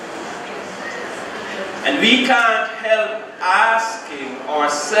 And we can't help asking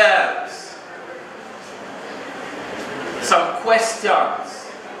ourselves some questions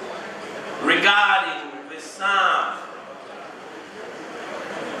regarding the psalm.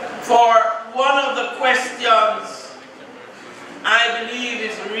 For one of the questions I believe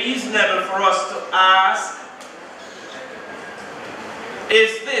is reasonable for us to ask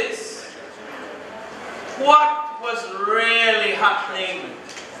is this: what was really happening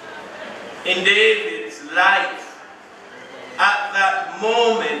in David's life at that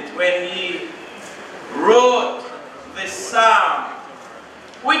moment when he wrote this psalm,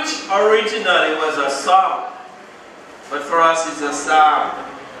 which originally was a song, but for us is a psalm?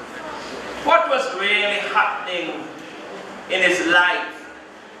 What was really happening in his life?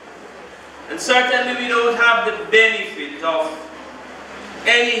 And certainly we don't have the benefit of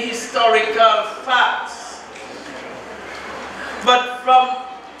any historical facts, but from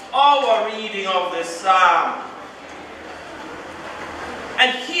our reading of the psalm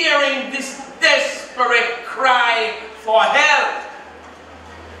and hearing this desperate cry for help,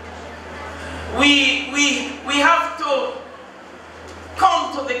 we have to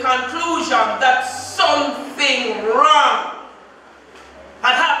come to the conclusion that something wrong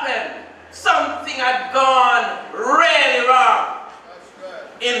had happened something had gone really wrong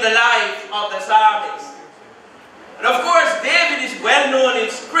in the life of the psalmist. And of course, David is well known in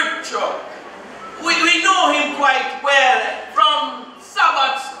scripture. We know him quite well from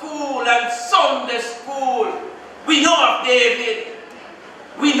Sabbath school and Sunday school. We know of David.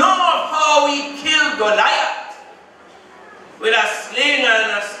 We know of how he killed Goliath with a sling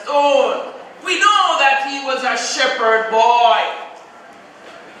and a stone. We know that he was a shepherd boy.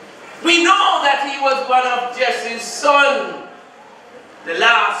 We know that he was one of Jesse's sons, the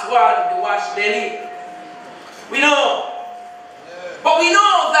last one to wash belly. We know. But we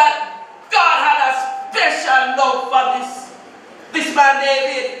know that God had a special love for this man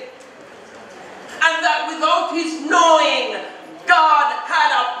David. And that without his knowing, God had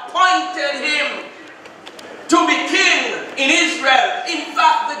appointed him to be king in Israel. In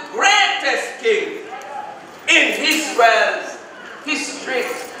fact, the greatest king in Israel's history.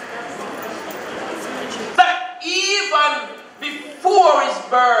 That even before his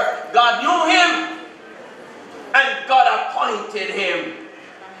birth, God knew him and God appointed him.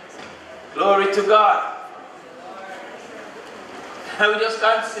 Glory to God. And we just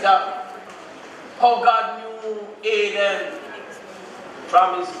consider how God knew Aiden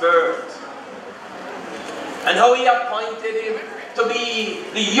from his birth. And how he appointed him to be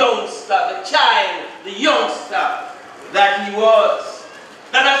the youngster, the child, the youngster that he was.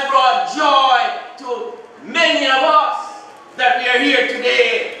 That has brought joy to many of us that we are here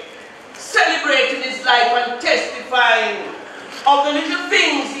today, celebrating his life and testifying of the little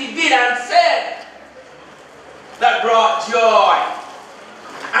things he did and said that brought joy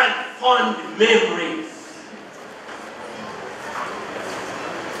and fond memories.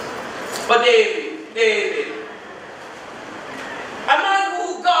 But David, a man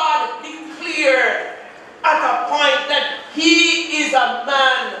who God declared at a point that he is a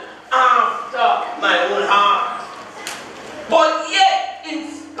man after my own heart. But yet,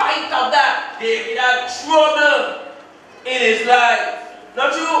 in spite of that, David had trouble in his life.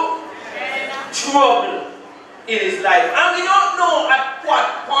 Not you? Trouble in his life. And we don't know at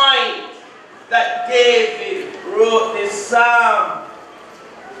what point that David wrote this psalm.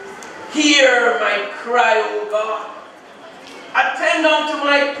 Hear my cry, O God. Attend unto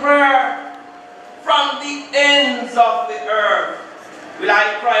my prayer. From the ends of the earth will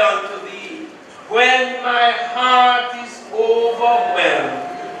I cry unto thee. When my heart is overwhelmed,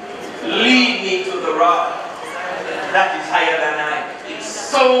 lead me to the rock that is higher than I. It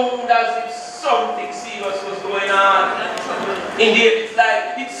sounded as if something serious was going on in David's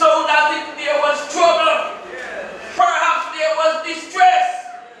life. It sounded as if there was trouble. Perhaps there was distress.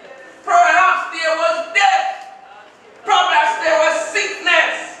 Perhaps there was death. Perhaps there was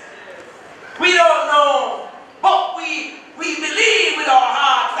sickness. We don't know. But we believe with our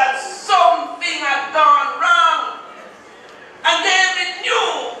hearts that something had gone wrong. And David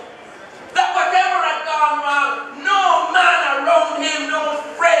knew that whatever had gone wrong, no man around him, no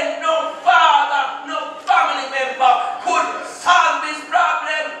friend, no father, no family member could solve his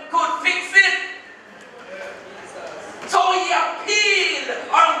problem, could fix it. So he appealed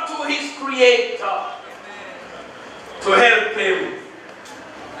unto his Creator to help him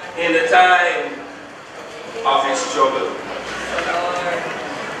in the time of his trouble.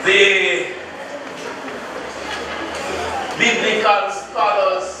 The biblical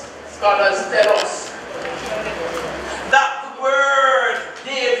scholars tell us that the word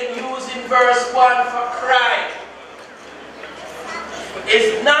David used in verse 1 for cry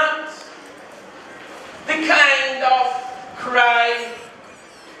is not the kind of cry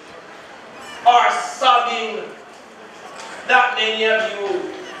or sobbing that many of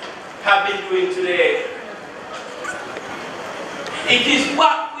you have been doing today. It is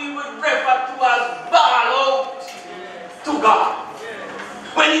what we would refer to as bawl out to God.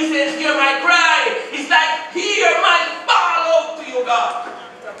 When he says, hear my cry, it's like, hear my bawl out to you, God.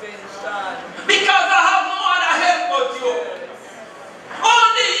 Because I have no other help but you.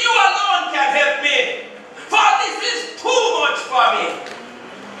 Only you alone can help me. For this is too much for me.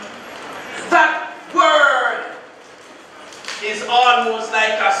 That word is almost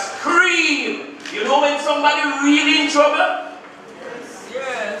like a scream. You know when somebody really in trouble?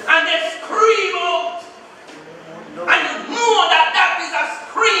 Yes. And they scream out. And you know that that is a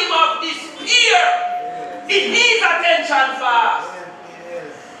scream of despair. It needs attention fast.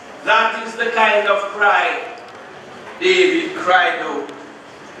 That is the kind of cry David cried out.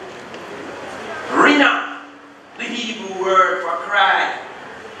 Rina, the Hebrew word for cry,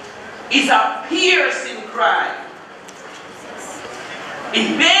 is a piercing cry.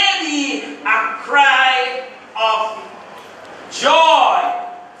 It may be a cry of joy,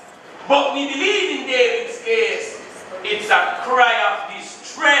 But we believe in David's case, it's a cry of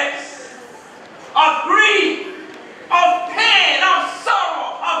distress, of grief, of pain, of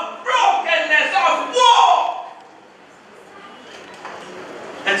sorrow, of brokenness, of war.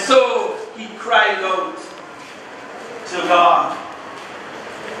 And so he cried out to God.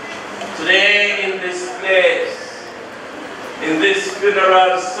 Today in this place, in this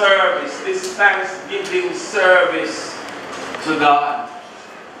funeral service, this Thanksgiving service to God,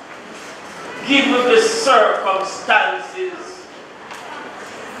 given the circumstances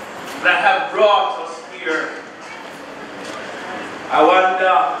that have brought us here, I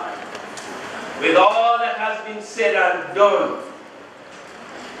wonder, with all that has been said and done,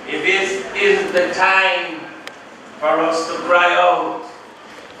 if this isn't the time for us to cry out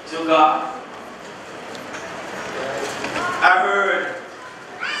to God. I heard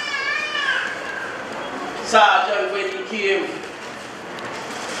Sergeant when he came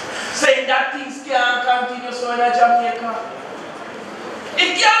saying that things can't continue so in Jamaica.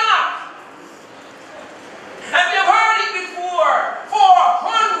 It cannot. And we've heard it before. For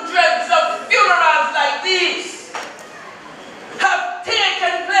hundreds of funerals like this have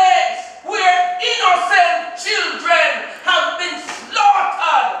taken place where innocent children have been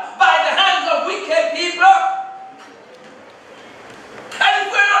slaughtered by the hands of wicked people. And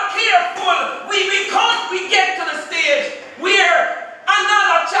if we're not careful, we get to the stage where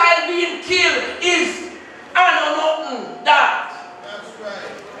another child being killed is nothing that. That's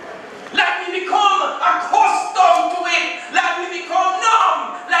right. Like we become accustomed to it, like we become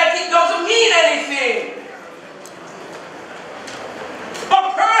numb, like it doesn't mean anything.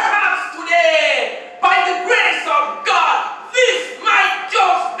 But perhaps today, by the grace of God, this might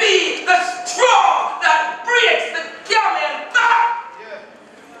just be the straw that breaks the camel's back.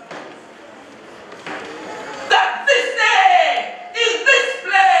 That this day, in this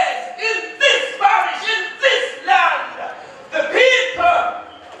place, in this parish, in this land, the people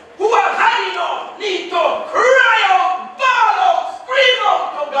who have had enough need to cry out, bawl out, scream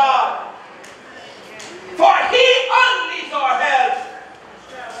out to God. For He only is our help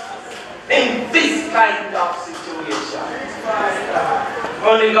in this kind of situation.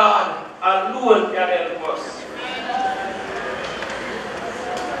 Only God alone can help us.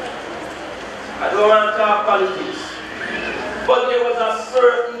 I don't want to talk politics, but there was a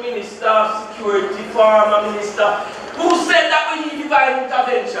certain minister of security, former minister, who said that we need divine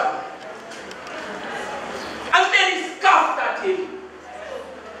intervention. And then he scoffed at him.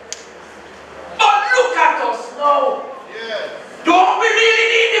 But look at us now. Don't we really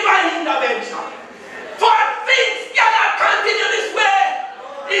need divine intervention? For things cannot continue this way.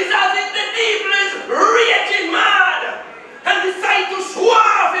 It's as if the devil is raging mad and decides to show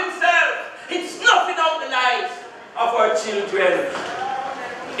off himself. It's snuffing out the lives of our children.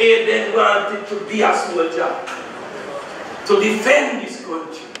 Aiden wanted to be a soldier, to defend his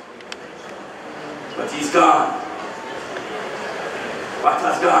country. But he's gone. What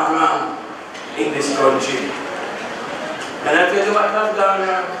has gone wrong in this country? Can I tell you what has gone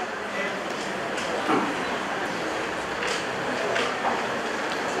wrong?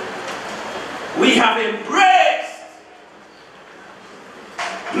 We have embraced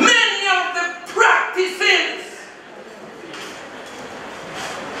many of the practices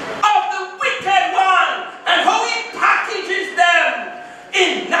of the wicked one and how he packages them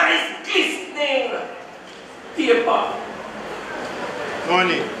in nice glistening paper.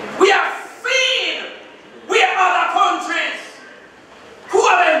 Money. We have seen where other countries who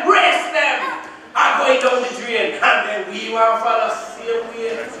have embraced them are going down the drain, and then we want to follow the same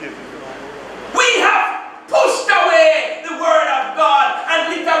way. We have pushed away the word of God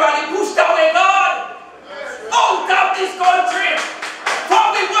and literally pushed away God out of this country. For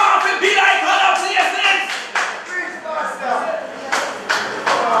we want to be like other places.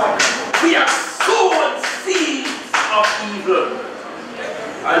 We are sown seeds of evil.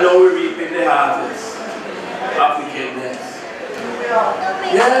 I know we're reaping the harvest of wickedness.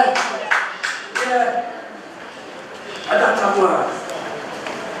 Yeah. And that's a word.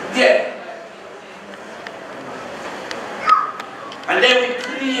 Yeah. And then we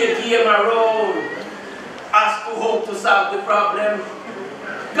play a game around as to how to solve the problem.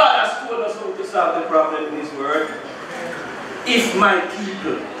 God has told us how to solve the problem in His Word. If my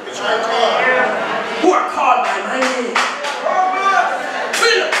people, who are called by my name,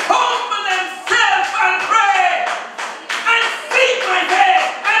 will humble themselves and pray and seek my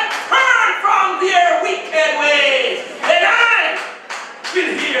face and turn from their wicked ways, then I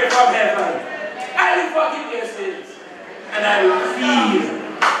will hear from heaven. I will forgive their sins. And I will heal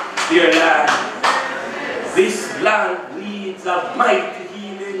their land. This land needs a mighty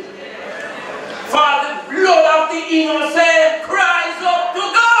healing. For the blood of the innocent cries up to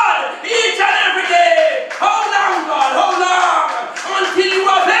God each and every day. How long, God? How long? Until you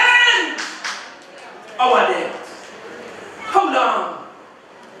avenge our death. How long?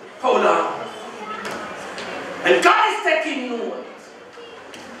 How long? And God is taking note.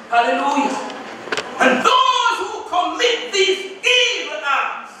 Hallelujah. And those who commit these evil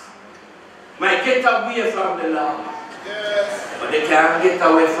acts might get away from the Lord. Yes. But they can't get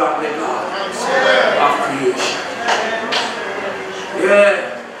away from the God of creation.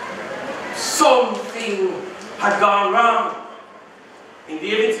 Yeah. Something had gone wrong in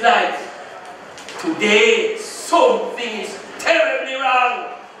David's life. Today, something is terribly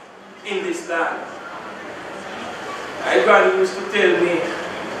wrong in this land. My God used to tell me,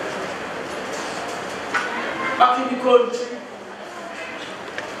 back in the country,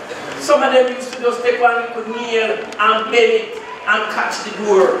 some of them used to just take one little nail and bend it and catch the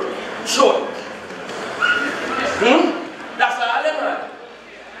door shut. That's all they had.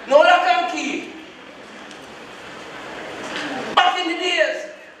 No lock and key. Back in the days,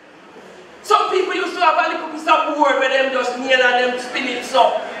 some people used to have a little piece of board where them just nail and them spin it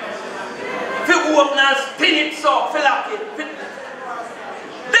so. If you open and spin it so, if you lock it. Them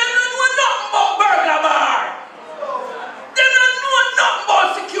don't know nothing about burglar bar. Them don't know nothing about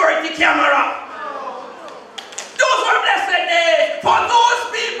security camera. Those were blessed days for those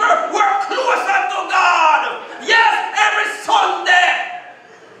people who are closer to God. Yes, every Sunday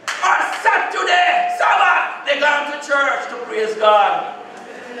or Saturday, Sabbath, they go to church to praise God.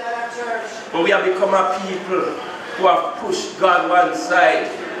 But we have become a people who have pushed God one side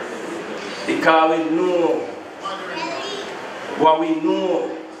because we know what we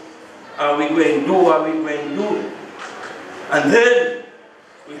know and we go and do what we go and do. And then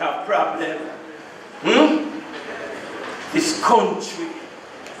we have problems. This country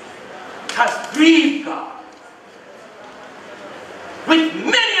has grieved God with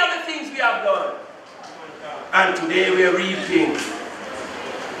many other things we have done. And today we are reaping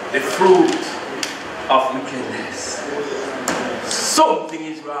the fruit of wickedness. Something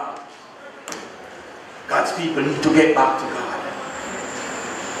is wrong. God's people need to get back to God.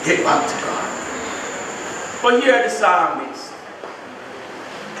 Get back to God. But hear the psalmist.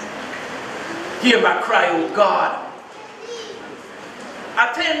 Hear my cry, O God.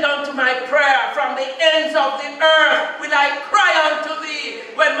 Attend unto my prayer from the ends of the earth. Will I cry unto thee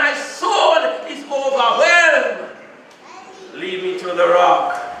when my soul is overwhelmed? Lead me to the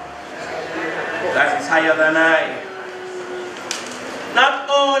rock that is higher than I. Not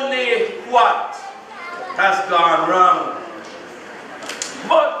only what has gone wrong,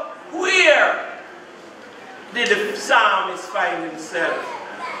 but where did the psalmist find himself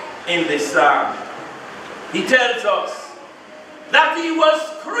in this psalm? He tells us that he was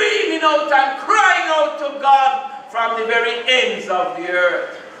screaming out and crying out to God from the very ends of the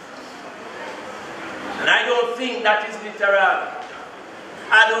earth. And I don't think that is literal.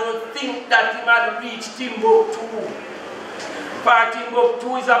 I don't think that he had reached Timbuktu. For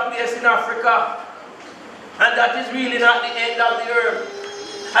Timbuktu is a place in Africa. And that is really not the end of the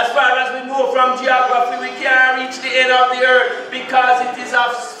earth. As far as we know from geography, we can't reach the end of the earth because it is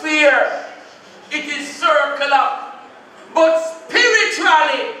a sphere. It is circular. But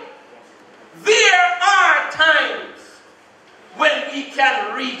spiritually, there are times when we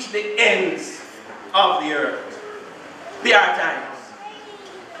can reach the ends of the earth. There are times.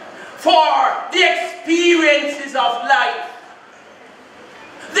 For the experiences of life,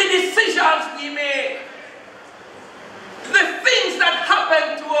 the decisions we make, the things that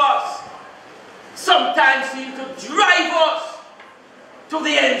happen to us, sometimes seem to drive us to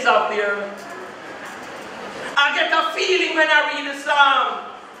the ends of the earth. I get a feeling when I read the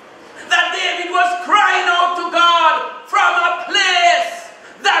psalm that David was crying out to God from a place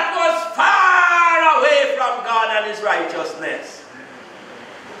that was far away from God and his righteousness.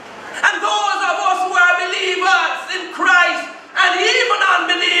 And those of us who are believers in Christ and even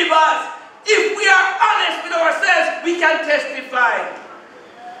unbelievers, if we are honest with ourselves, we can testify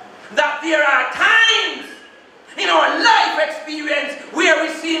that there are times in our life experience where we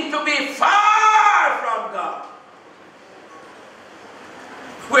seem to be far from God,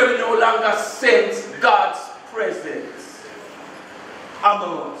 where we no longer sense God's presence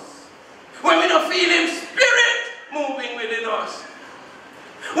among us, when we don't feel His Spirit moving within us,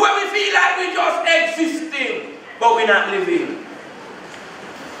 when we feel like we're just existing but we're not living.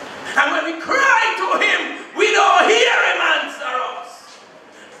 And when we cry to Him, we don't hear Him answer us.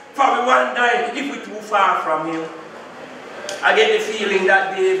 For we wonder if we're too far from Him. I get the feeling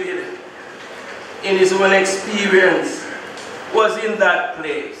that David, in his own experience, was in that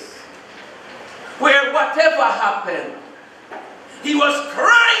place. where whatever happened, he was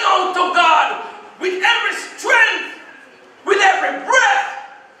crying out to God with every strength, with every breath,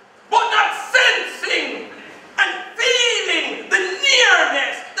 but not sensing and feeling the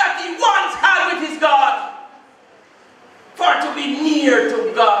nearness that he once had with his God. For to be near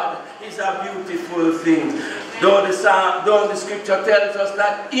to God is a beautiful thing. Though the scripture tells us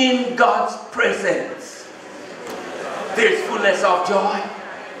that in God's presence there's fullness of joy,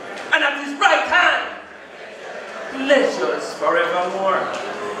 and at his right hand pleasures forevermore.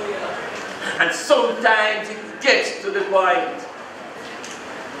 And sometimes it gets to the point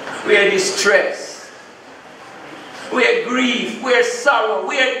where distress, where grief, where sorrow,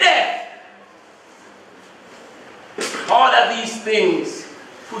 where death, all of these things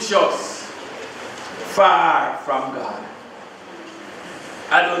push us far from God.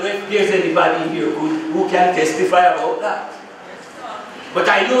 I don't know if there's anybody here who can testify about that. But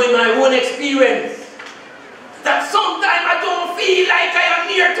I know in my own experience that sometimes I don't feel like I am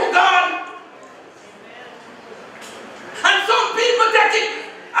near to God. And some people take it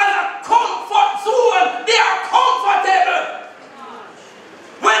as a comfort zone. They are comfortable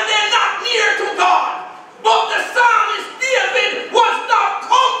when they're not near to God. But the psalmist David was not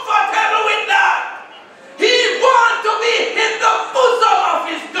comfortable with that. He wanted to be in the bosom of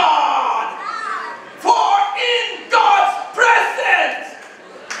his God. For in God's presence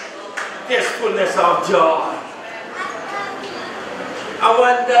there's fullness of joy. I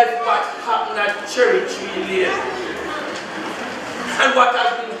wonder if what happened at church really and what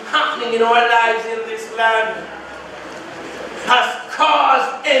has been happening in our lives in this land has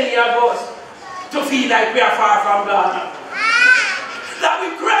caused any of us to feel like we are far from God. That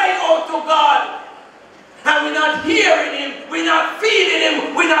we cry out to God and we're not hearing him, we're not feeling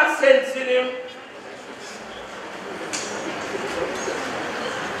him, we're not sensing him.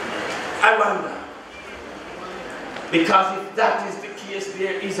 I wonder, because if that is the case,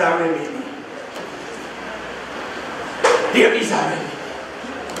 there is a remedy. There is a remedy.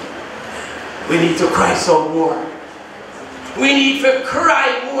 We need to cry some more. We need to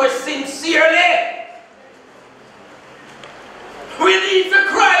cry more sincerely. We need to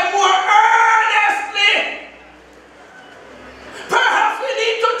cry more earnestly. Perhaps we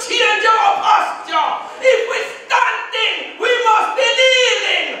need to change our posture. If we're standing, we must be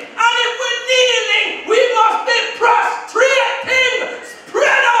kneeling. And if we're kneeling, we must be prostrating,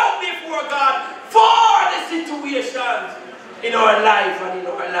 spread out before God for the situations in our life and in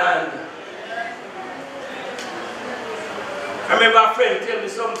our land. I remember a friend tell me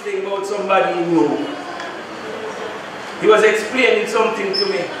something about somebody he knew. He was explaining something to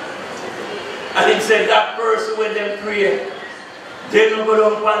me. And he said that person when they pray, they don't go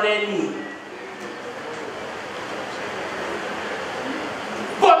down on their knee.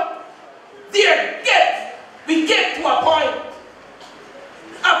 But we get to a point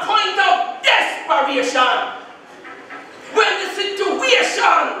of desperation. When the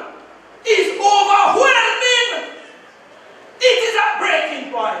situation is overwhelming, it is a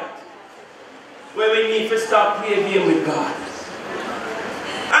breaking point where we need to stop playing game with God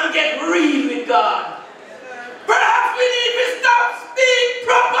and get real with God. Perhaps we need to stop speaking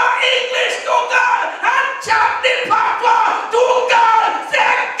proper English to God and chat the Pappa to God.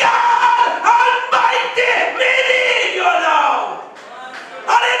 Say, God Almighty, me need you now.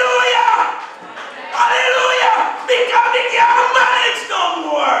 Hallelujah! Hallelujah! Because we can't manage no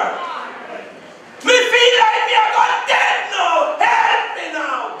more. Me feel like we are going dead now. Help me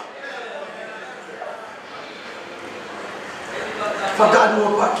now. For God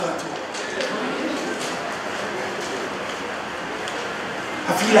knows what to do.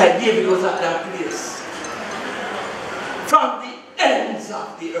 I feel like David was at that place. From the ends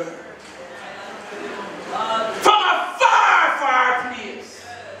of the earth. From a far, far place.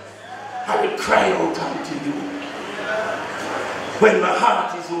 I will cry out unto you. When my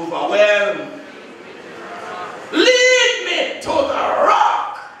heart is overwhelmed. Lead me to the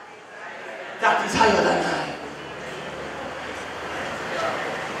rock that is higher than I.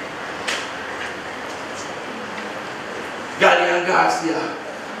 Gary Garcia,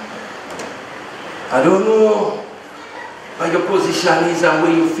 I don't know what your position is and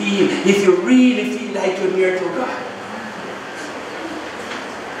where you feel, if you really feel like you're near to God.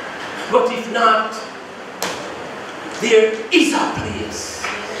 But if not, there is a place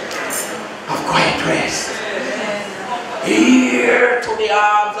of quiet rest. Here to the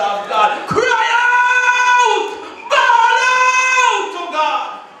arms of God. Cry out! Bawl out to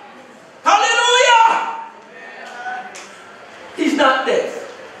God! Hallelujah! He's not deaf.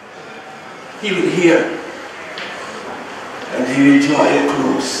 He will hear. And he will draw you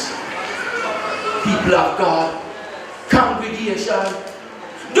close. People of God, congregation,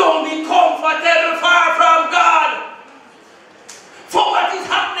 don't be comfortable far from God. For what is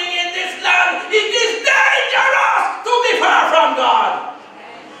happening in this land, it is dangerous to be far from God.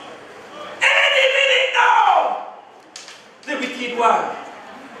 Any minute now, the wicked one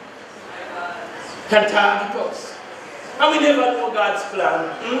can target us. And we never know God's plan.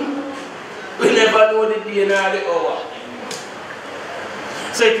 We never know the day nor the hour.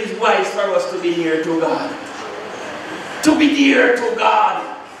 So it is wise for us to be near to God. To be dear to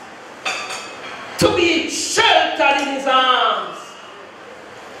God. To be sheltered in His arms.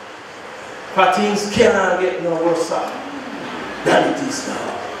 For things cannot get no worse than it is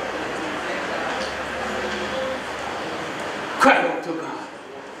now. Cry out to God.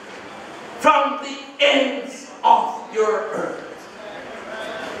 From the ends of your earth.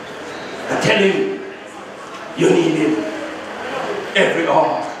 And tell Him you need Him every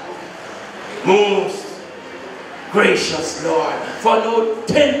hour. Most gracious Lord, for no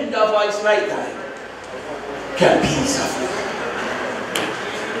tender voice like thine can peace of you.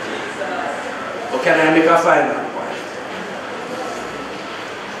 Or can I make a final point?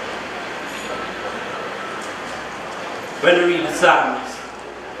 When we read the Psalms,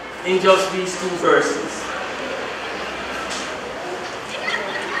 in just these 2 verses,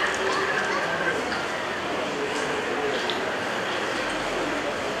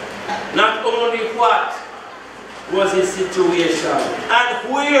 not only what was his situation and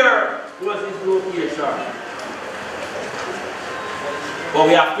where was his location, but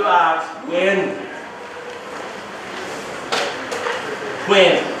we have to ask when.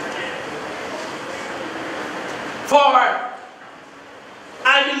 When? For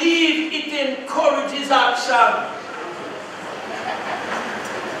I believe it encourages action.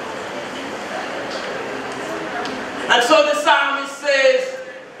 And so the psalmist says,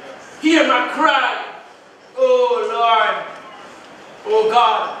 hear my cry, O Lord, O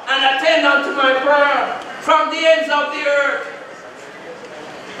God, and attend unto my prayer. From the ends of the earth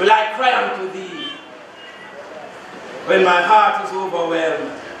will I cry unto thee. When my heart is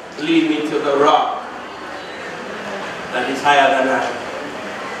overwhelmed, lead me to the rock that is higher than I.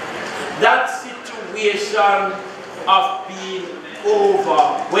 That situation of being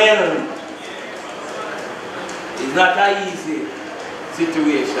overwhelmed is not an easy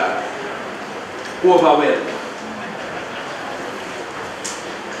situation. Overwhelmed.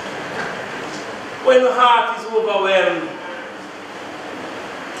 When the heart is overwhelmed,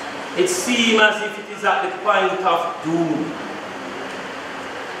 it seems as if it is at the point of doom.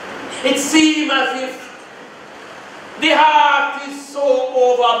 It seems as if the heart is so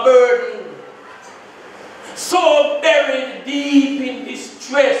overburdened, so buried deep in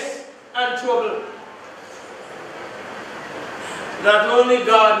distress and trouble, that only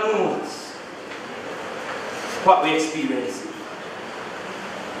God knows what we experience.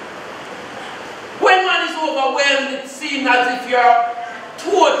 When one is overwhelmed, it seems as if you're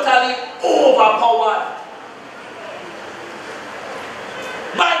totally overpowered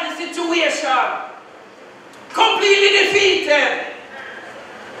by the situation, completely defeated,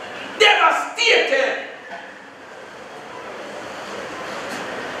 devastated.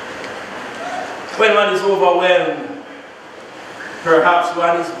 When one is overwhelmed, perhaps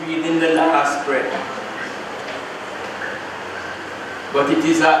one is breathing the last breath. But it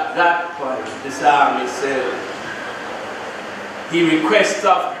is at that point, the psalmist says, he requests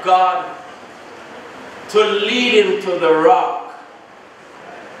of God to lead him to the rock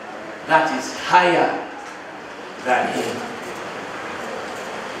that is higher than him.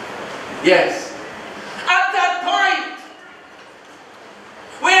 Yes. At that point,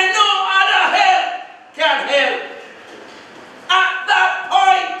 where no other help can help. At that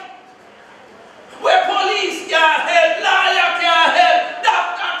point, where police can't help, lawyer can't help,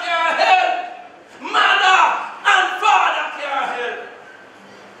 doctor can't help, mother and father can't help.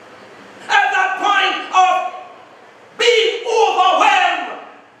 At that point of being overwhelmed,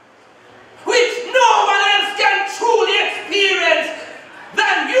 which no one else can truly experience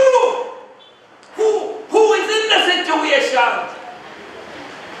than you, who is in the situation.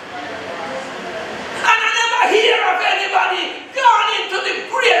 And I never hear of anybody gone into the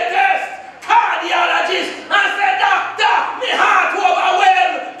greatest cardiologist and said, doctor, my heart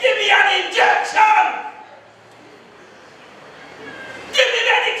overwhelmed, give me an injection. Give me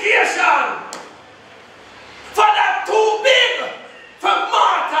medication. For that too big for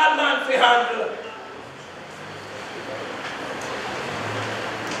mortal man to handle.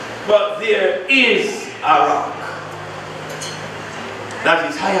 But there is a rock that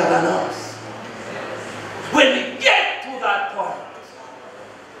is higher than us. When we get to that point,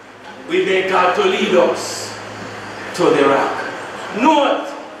 we beg God to lead us to the rock. Note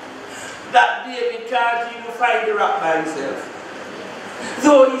that David can't even find the rock by himself.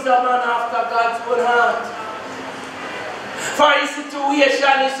 Though he's a man after God's own heart. For his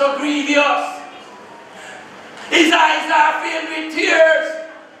situation is so grievous. His eyes are filled with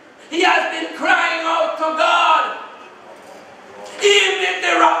tears. He has been crying out to God. Even if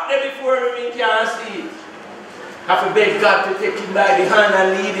the rock there before him, he can't see it. I have to beg God to take him by the hand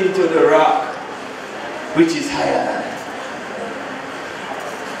and lead him to the rock, which is higher than him.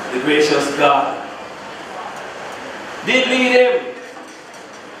 The gracious God did lead him.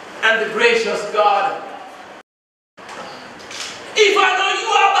 And the gracious God, if I know you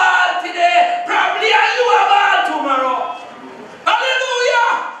are bad today, probably you are bad tomorrow. Hallelujah!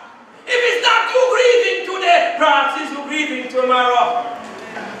 If it's not you grieving today, perhaps it's you grieving tomorrow.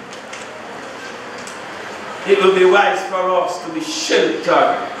 It will be wise for us to be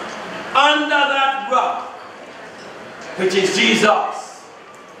sheltered under that rock, which is Jesus.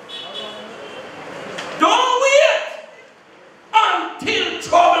 Don't wait until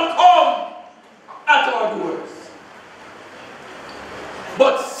trouble comes at our doors.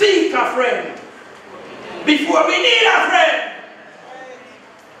 But seek a friend before we need a friend.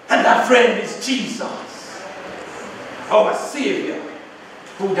 And that friend is Jesus, our Savior,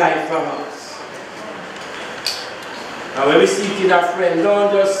 who died for us. And when we seek in a friend,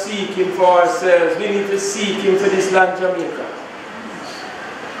 don't just seek him for ourselves. We need to seek him for this land, Jamaica.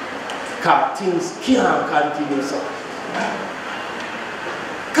 Because things can't continue so.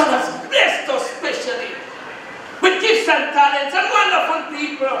 God has blessed us specially with gifts and talents and wonderful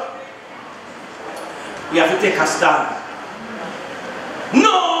people. We have to take a stand.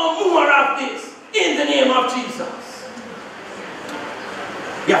 No more of this in the name of Jesus.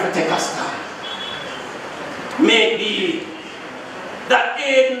 We have to take a stand. May it be that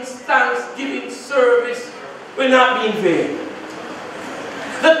Aiden's Thanksgiving service will not be in vain.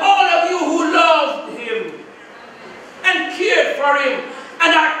 That all of you who loved him and cared for him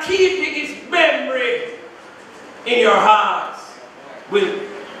and are keeping his memory in your hearts will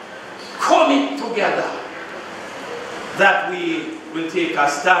commit together, that we will take a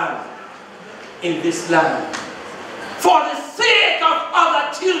stand in this land for the sake of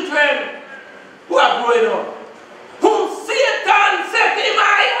other children who are growing up, whom Satan set him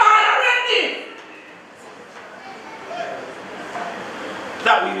high already,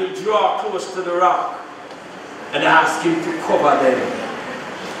 that we will draw close to the rock and ask him to cover them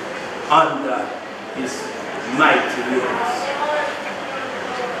under his mighty wings.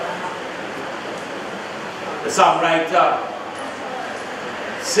 The songwriter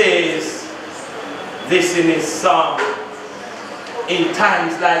says this in his song: in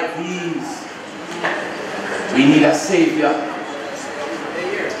times like these, we need a Savior.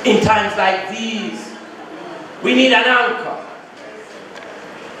 In times like these, we need an anchor.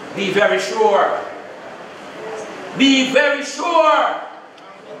 Be very sure. Be very sure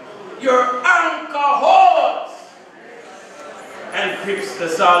your anchor holds and grips the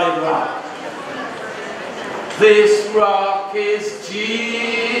solid rock. This rock is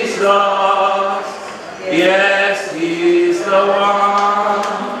Jesus. Yes, he's the one.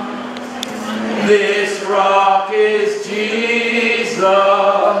 This rock is Jesus, the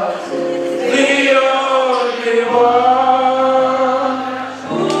only one.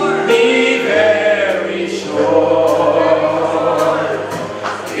 Be very sure.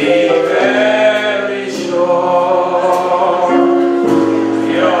 Be very sure.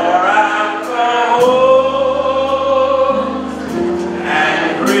 Your anchor holds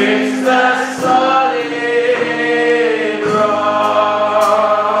and grips the solid rock.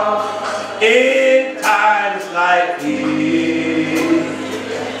 In times like these,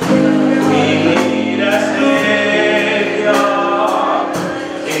 we need a Savior.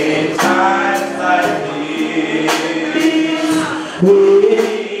 In times like these, we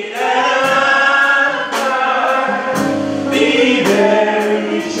need an anchor. Be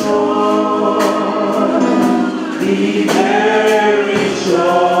very sure. Be very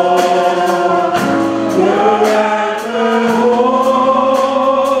sure. Your anchor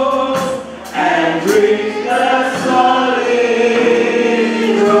holds and grips the solid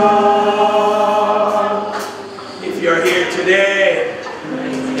rock. If you're here today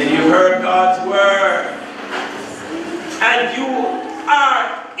and you've heard God's word and you are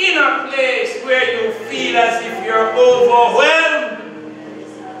in a place where you feel as if you're overwhelmed,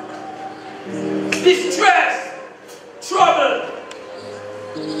 distressed, troubled,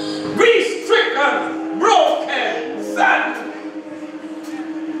 grief-stricken, broken, saddened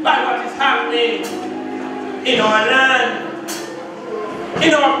by what is happening in our land,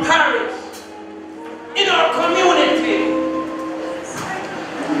 in our parish, in our community,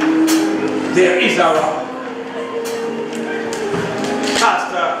 there is a rock.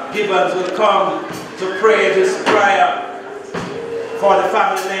 Pastor Gibbons will come to pray this prayer for the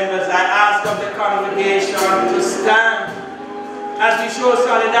family members. I ask of the congregation to stand as we show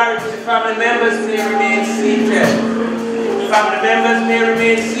solidarity. The family members may remain seated. Family members may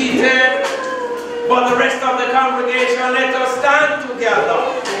remain seated, but the rest of the congregation, let us stand together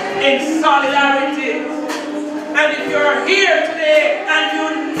in solidarity. And if you're here today and you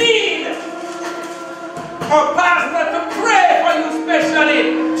need a pastor to pray for you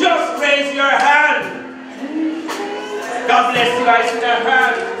specially, just raise your hand. God bless you, I see that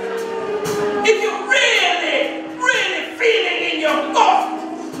hand. If you really, really feeling in your gut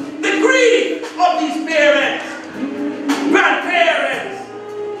the grief of these parents, grandparents,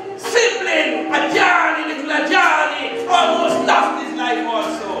 sibling, Ajani, little Ajani, almost lost his life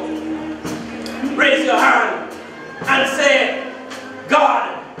also, raise your hand and say,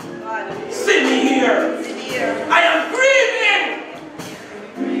 God, send me here. I am grieving.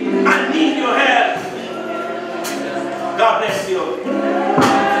 I need your help. God bless you.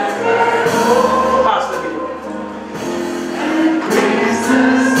 Pastor Gibbons.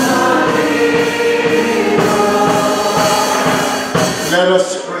 Let us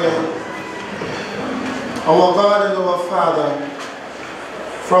pray. Our God and our Father,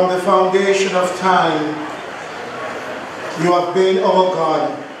 from the foundation of time, you have been our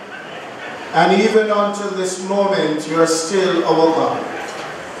God. And even until this moment, you are still our God.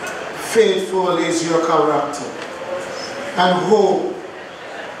 Faithful is your character. And hope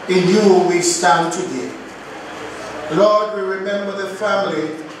in you we stand today. Lord, we remember the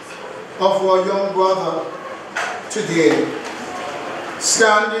family of our young brother today,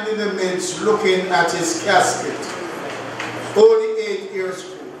 standing in the midst looking at his casket, only 8 years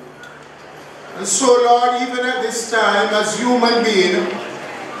old. And so, Lord, even at this time, as human beings,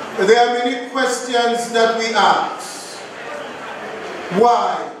 there are many questions that we ask.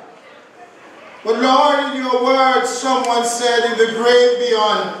 Why? But Lord, in your word, someone said, in the grave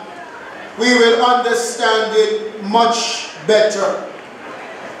beyond, we will understand it much better.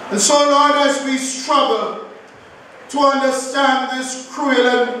 And so, Lord, as we struggle to understand this cruel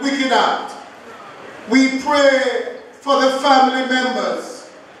and wicked act, we pray for the family members,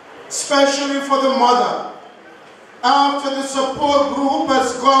 especially for the mother, after the support group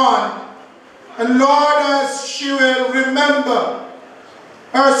has gone. And Lord, as she will remember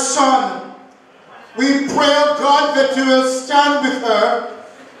her son, we pray, God, that you will stand with her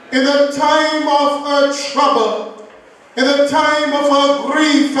in the time of her trouble, in the time of her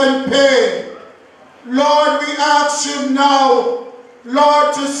grief and pain. Lord, we ask you now,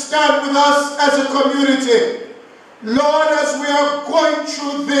 Lord, to stand with us as a community. Lord, as we are going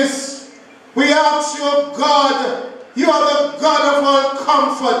through this, we ask you, God, you are the God of all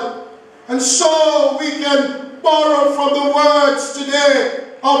comfort. And so we can borrow from the words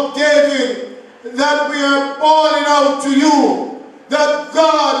today of David, that we are calling out to you, that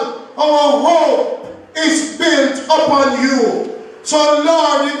God, our hope is built upon you. So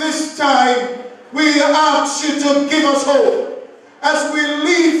Lord, in this time, we ask you to give us hope. As we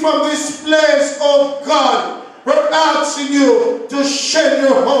leave from this place, oh God, we're asking you to shed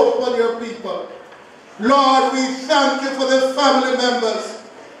your hope on your people. Lord, we thank you for the family members,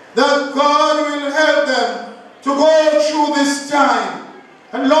 that God will help them to go through this time.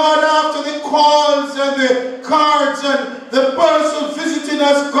 And Lord, after the calls and the cards and the person visiting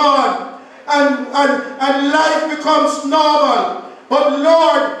has gone, and life becomes normal, but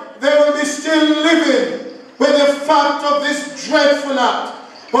Lord, they will be still living with the fact of this dreadful act.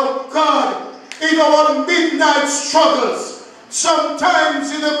 But God, in our midnight struggles,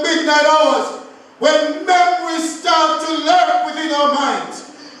 sometimes in the midnight hours, when memories start to lurk within our minds,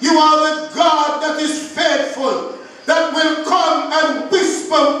 you are the God that is faithful, that will come and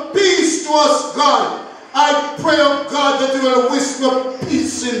whisper peace to us, God. I pray, oh God, that you will whisper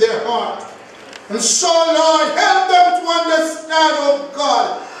peace in their heart. And so, Lord, help them to understand, oh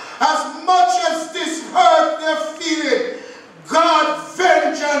God, as much as this hurt they're feeling, God,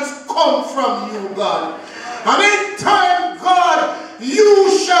 vengeance come from you, God. And in time, God,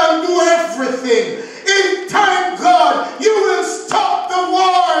 you shall do everything. In time, God, you will stop the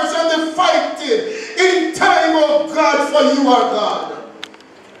wars and the fighting. In time, oh God, for you are God.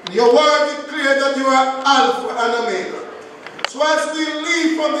 Your word declares that you are Alpha and Omega. So as we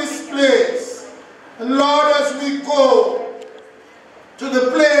leave from this place, and Lord, as we go to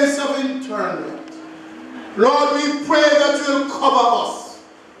the place of internment, Lord, we pray that you will cover us.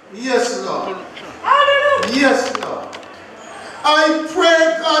 Yes, Lord. Yes, Lord. I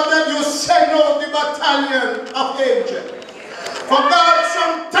pray, God, that you send out the battalion of angels. For God,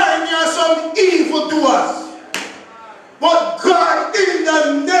 sometimes there are some evildoers. But God, in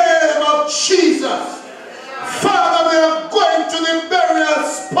the name of Jesus, Father, we are going to the burial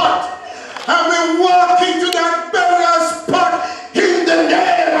spot. And we walk into that burial spot in the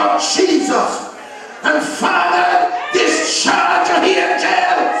name of Jesus. And Father, discharge your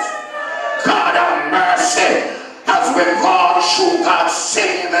angels. God of mercy, as we go through, God,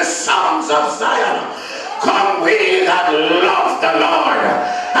 singing the songs of Zion. Come we that love the Lord,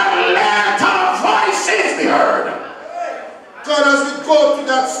 and let our voices be heard. God, as we go to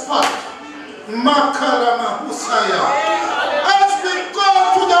that spot, Makalama Husaya, as we go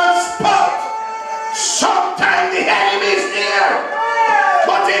to that spot, sometimes the enemy is there,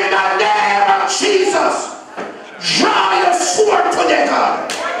 but in the name of Jesus, draw your sword today, God.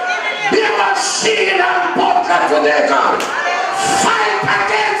 Be a shield and buckler today, God. Fight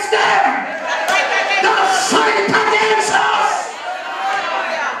against them. Don't fight against us.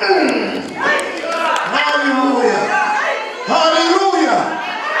 Hallelujah. Hallelujah.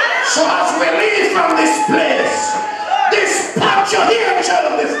 So as we leave from this place, dispatch your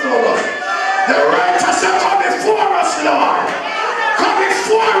angel before us. The righteous shall come before us, Lord. Come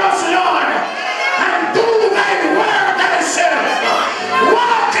before us, Lord, and do thy word thyself.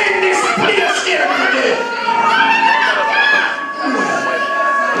 Walk in this place here today.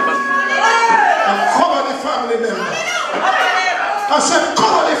 And cover the family members. I said,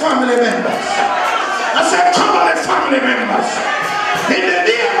 cover the family members. I said, cover the family members. In the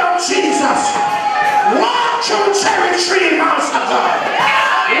name of Jesus. Walk through territory, Master God.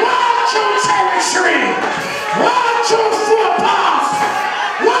 Walk through territory. Walk through footpaths.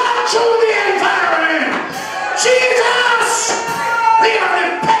 Walk through the environment. Jesus, we are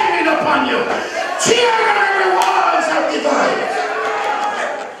depending upon you. Tear down every walls of divide.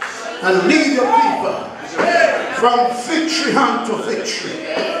 And lead your people from victory unto victory.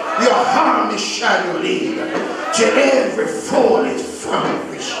 Your army shall you lead, till every foe is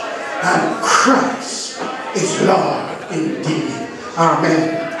vanquished, and Christ is Lord indeed.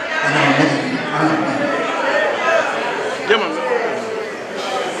 Amen and amen and amen.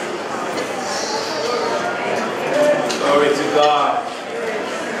 Glory to God.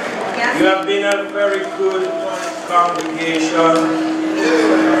 You have been a very good congregation.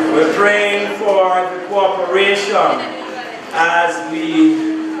 We're praying for the cooperation as we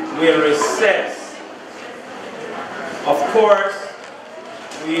will recess. Of course,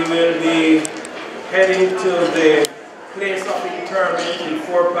 we will be heading to the place of interment in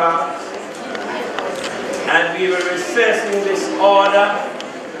Pappa, and we will recess in this order.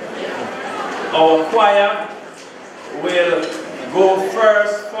 Our choir will go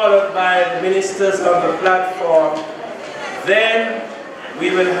first, followed by the ministers on the platform. Then we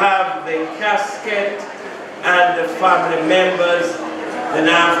will have the casket and the family members. Then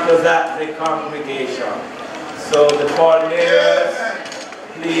after that, the congregation. So the pallbearers,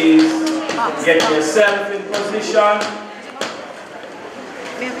 please get yourself in position.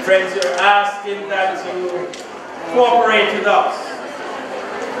 Friends, you're asking that you cooperate with us.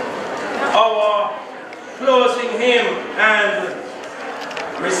 Our closing hymn and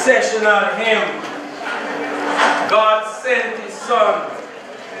recessional hymn, God sent his son.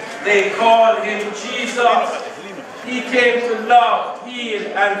 They call him Jesus. He came to love, heal,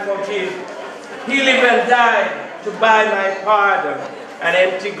 and forgive. He lived and died to buy my pardon. An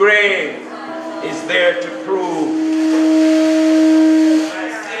empty grave is there to prove my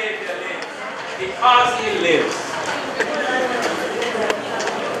Savior lives, because he lives.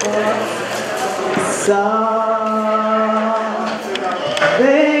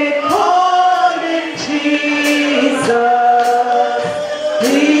 They call him Jesus.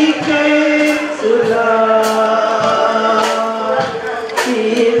 He came to love,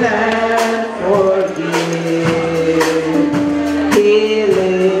 heal, and forgive. He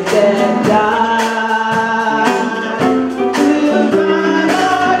lived and died to buy my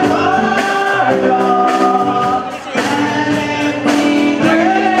pardon. An empty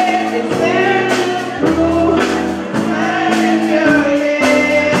grave is there to prove my Savior lives.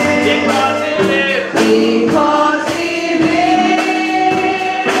 Because he lives,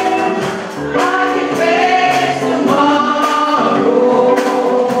 I can face tomorrow.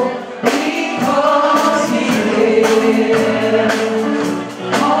 Because he lives,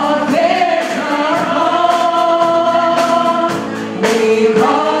 all fears are gone.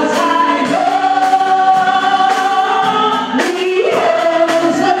 Because I know he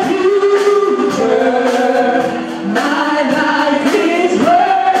has a future. My life is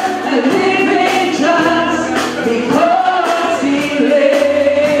worth living just because he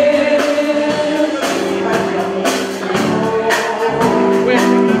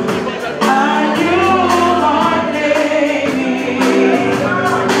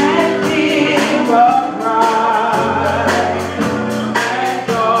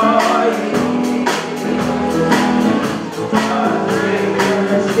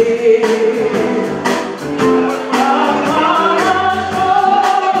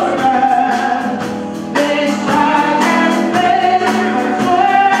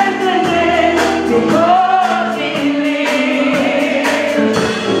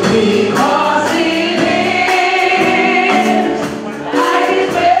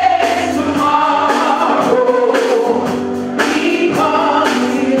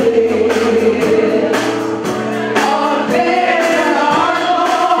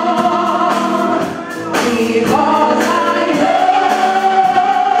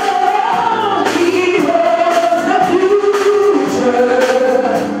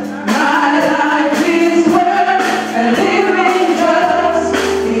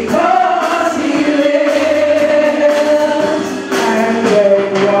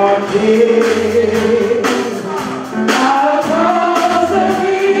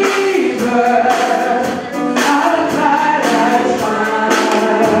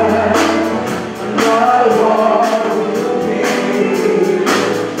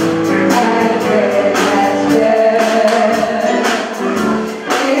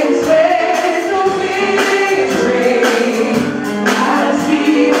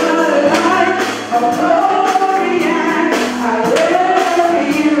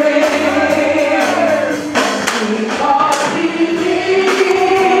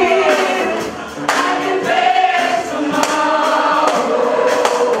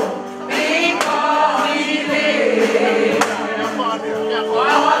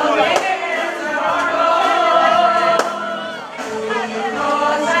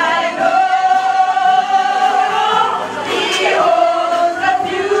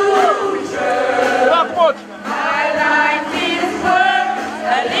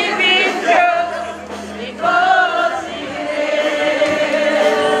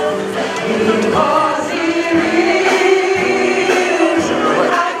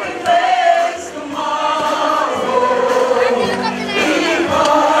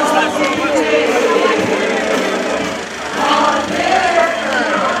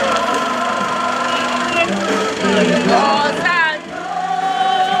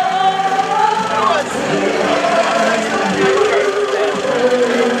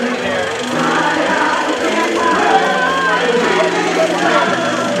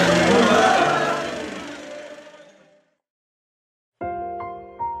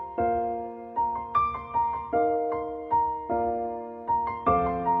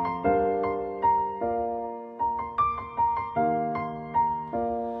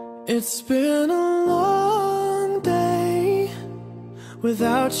It's been a long day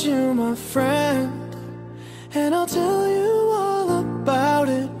without you, my friend, and I'll tell you all about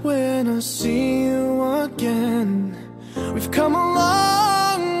it when I see you again. We've come a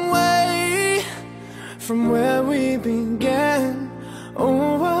long way from where we began.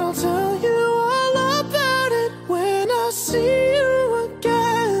 Oh, I'll tell you all about it when I see you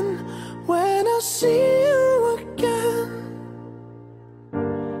again. When I see you again.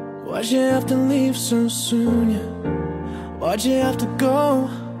 Why'd you have to leave so soon, yeah? Why'd you have to go?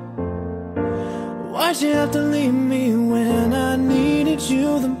 Why'd you have to leave me when I needed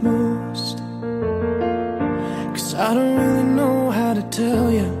you the most? 'Cause I don't really know how to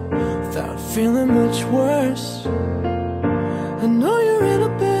tell you without feeling much worse. I know you're in a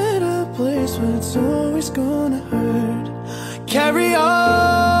better place, but it's always gonna hurt. Carry on.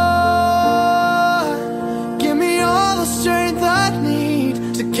 Give me all the strength I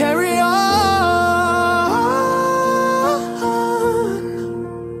need to carry on.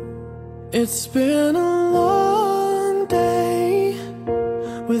 It's been a long day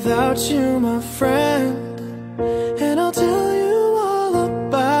without you, my friend, and I'll tell you all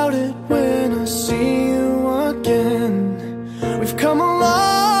about it when I see you again. We've come a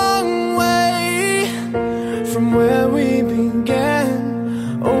long way from where we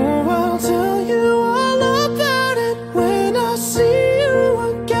began. Oh, I'll tell you all about it when I see you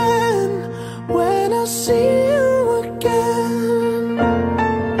again. When I see you again.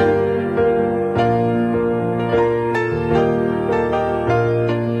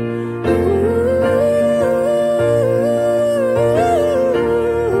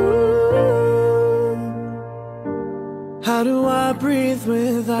 How do I breathe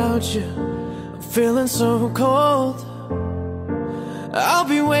without you? I'm feeling so cold. I'll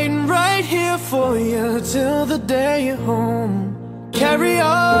be waiting right here for you till the day you're home. Carry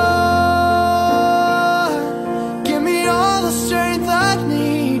on. Give me all the strength I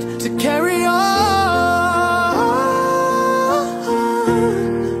need to carry on.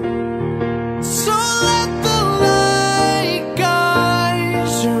 So let the light guide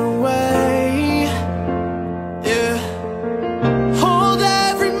your way. Yeah. Hold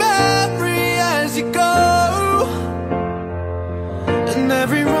every memory as you go, and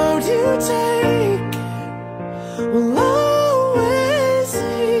every road you take will always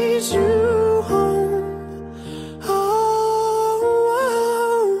lead you home. Oh,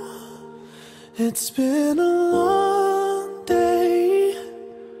 it's been a long day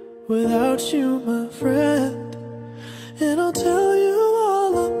without you, my friend, and I'll tell you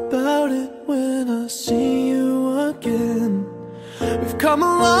all about it when I see you again. We've come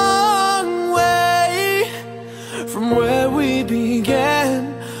a long way from where we began.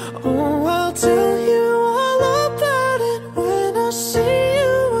 Oh, I'll tell you all about it when I see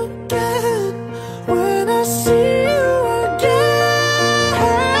you again. When I see you again.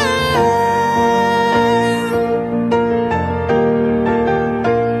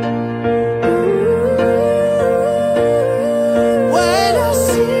 When I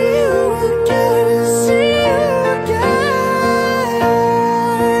see you again, see you again.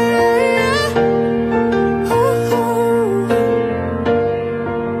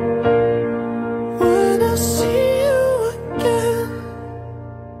 When I see you again.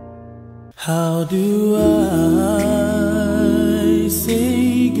 How do I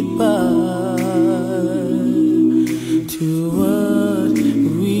say goodbye to what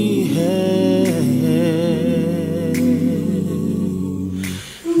we had?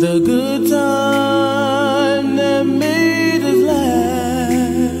 The good time that made us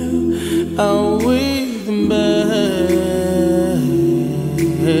laugh, outweigh the bad.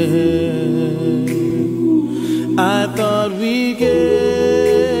 I thought we'd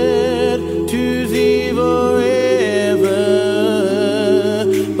get to see forever,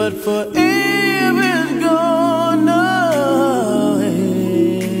 but forever's gone away.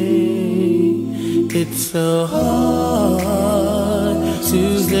 It's so hard to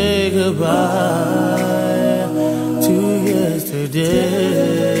say goodbye to yesterday.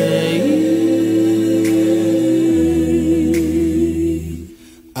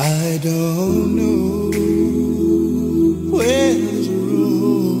 I don't know where this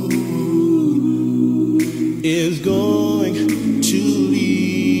road is going to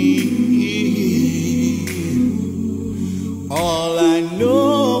lead. All I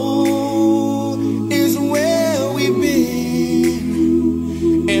know is where we've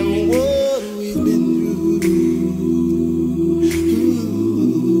been and what we've been through.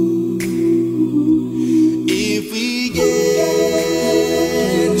 If we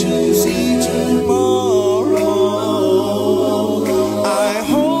get to see tomorrow, I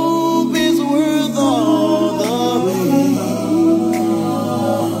hope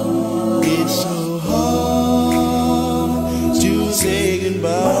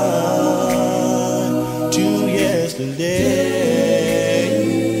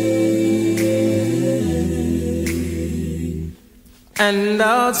and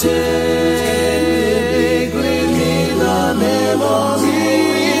I'll take with me the memories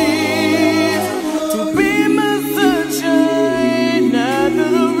to be my sunshine after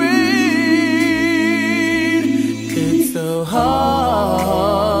the rain. It's so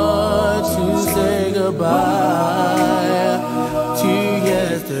hard to say goodbye to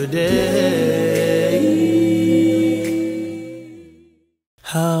yesterday.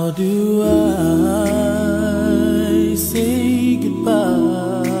 How do I say goodbye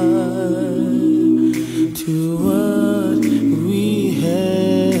to what we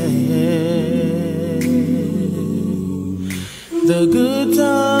had? The good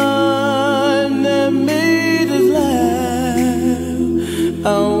time that made us laugh,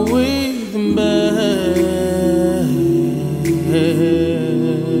 I'll wait them back.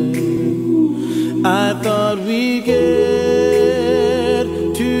 I thought we'd get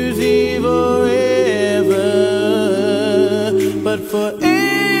to see forever, but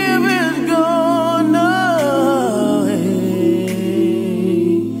forever's gone away.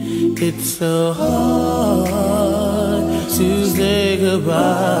 It's so hard to say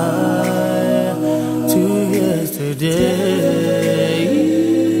goodbye to yesterday.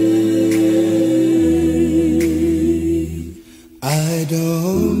 I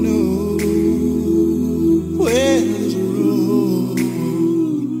don't know where this road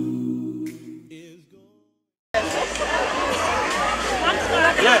is going.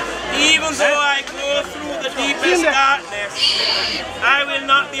 Even though I go through the deepest darkness, I will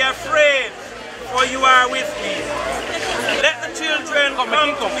not be afraid, for you are with me. Let the children come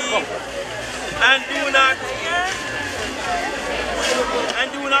to me and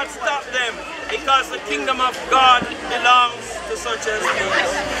do not stop them, because the kingdom of God belongs to such as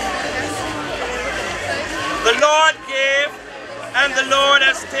these. The Lord gave, and the Lord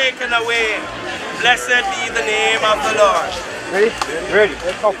has taken away. Blessed be the name of the Lord. Ready? Ready.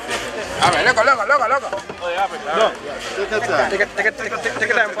 All right, look. Oh, yeah, take it time.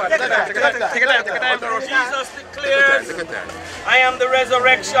 Jesus declares, I am the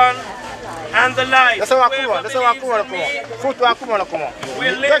resurrection and the life. That's how I come on. Foot to come on.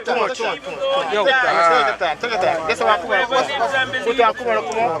 We'll live too much. Take your time. That's how I come on. Foot to come on.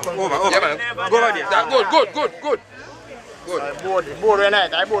 Over. Go over there. Good. I board when I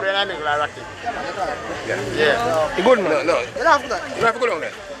make like rocket. Yeah. You good, man? No. You have to go down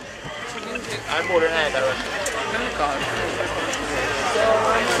there. I board when I make rocket.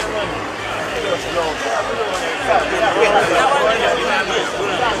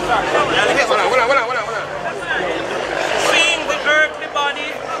 Seeing the earthly body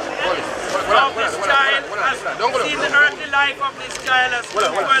of this child, seeing the earthly life of this child as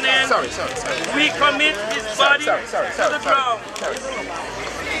given in, we commit his body to the ground.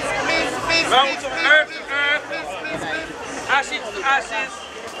 Ground to earth, ashes to ashes,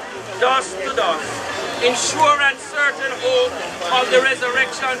 dust to dust. In sure and certain hope of the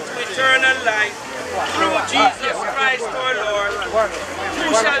resurrection to eternal life through Jesus Christ our Lord,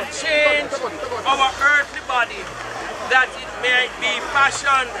 who shall change our earthly body, that it may be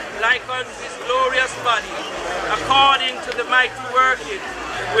fashioned like unto his glorious body, according to the mighty working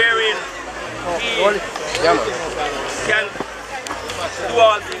wherein he can do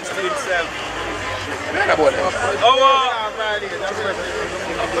all things to himself.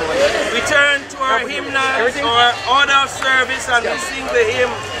 We turn to our hymnals, our order of service, and we sing the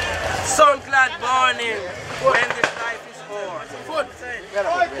hymn, Some Glad Morning, When This Life is O'er.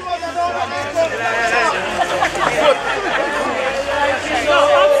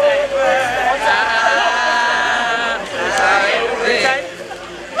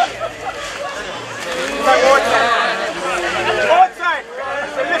 Outside.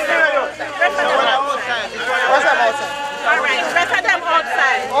 What's up outside? Alright, better them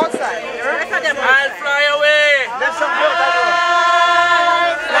outside. Outside. Better them outside. I'll fly away. Let's support that.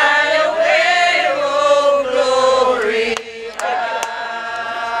 Fly away, oh glory.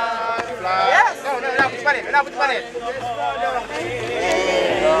 Yes. No, put money.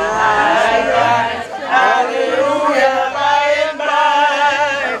 Hallelujah, by and by.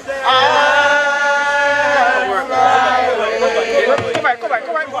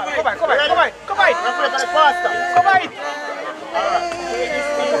 Come on.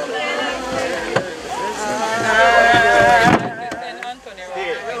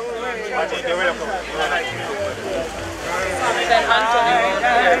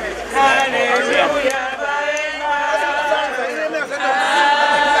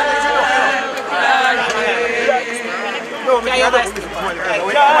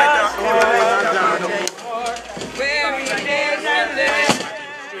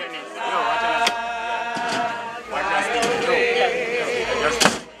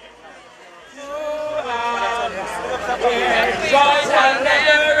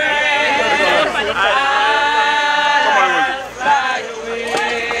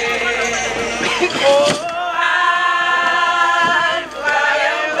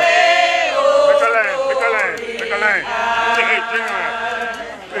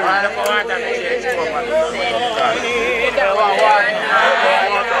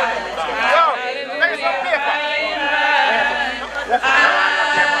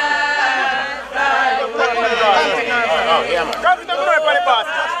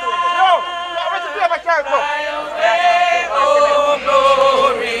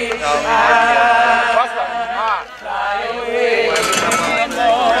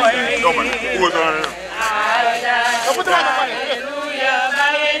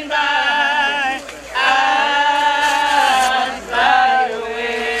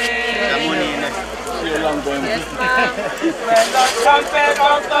 When the trumpet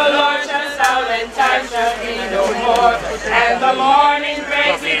of the Lord shall sound, and time shall be no more, and the morning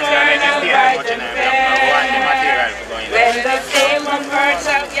breaks eternal, bright and fair. When the same of earth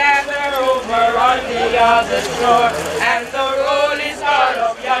shall gather over on the other shore, and the roll is called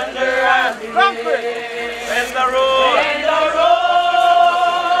up yonder, I'll be there. When the roll is called up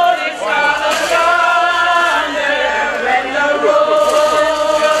yonder, when the roll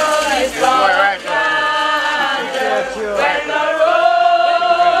is called up yonder. When the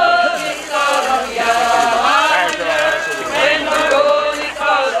road is called up yonder, when the road is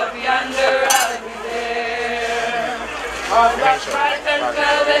called up yonder, I'll be there. On the bright and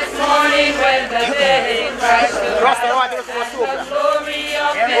fell this morning when the dead in Christ will rise, and the glory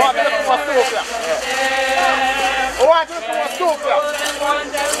of heaven will one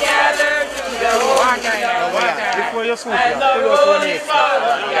shall gather to the Lord, and the road is called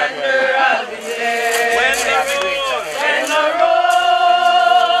up yonder, I'll be there. When the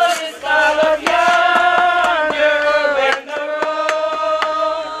road is called up yonder, when the road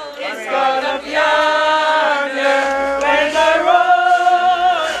is called up yonder, when the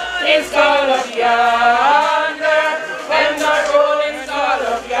road is called up yonder, when the road is called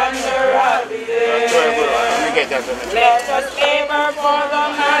up yonder, I'll be there. Let us labor for the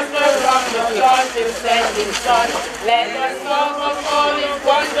Master from the dawn till setting sun. Let us talk of all His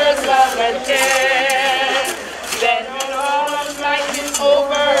wonders, love and care. Then when all of life is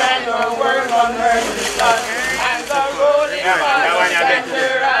over and our work on earth is done, and the road is called up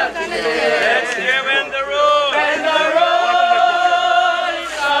yonder, I'll be there. Let's hear when the road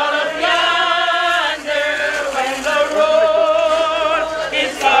is called up yonder, when the road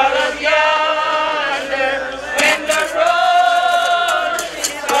is called up yonder, when the road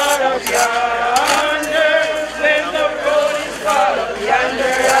is called up yonder, when the road is called up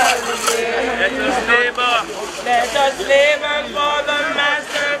yonder, I'll be there. Let us labor for the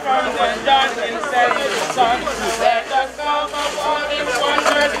Master from the dawn till setting sun. Let us talk of all His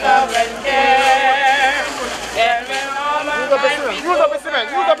wonders, love and care. And when all our life is over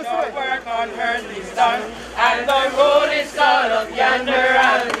and our work on earth is done, and the road is called up yonder,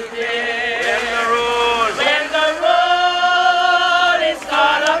 I'll be there. When the road is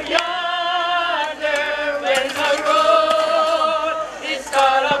called up yonder, when the road is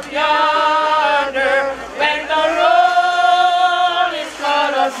called up yonder, when the road is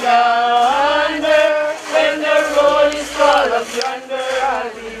called up yonder, when the road is called up yonder, I'll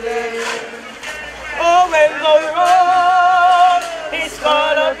be there. Oh, when the road is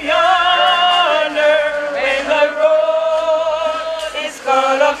called up yonder, when the road is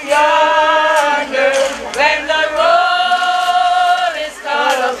called up yonder, when the road is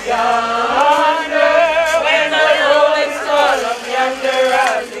called up yonder, when the road is called up yonder,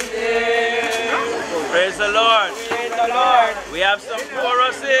 I'll be there. Praise the Lord. Praise the Lord. We have some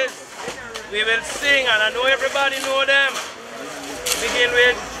choruses. We will sing, and I know everybody know them. Begin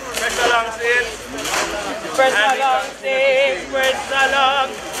with Press Along Saints. Press along, saints, press along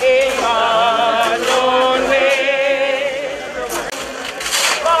in God's own way.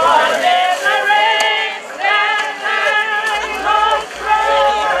 For there's a race that I must run.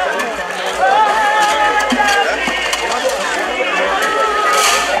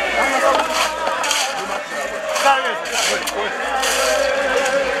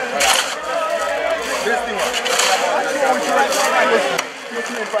 This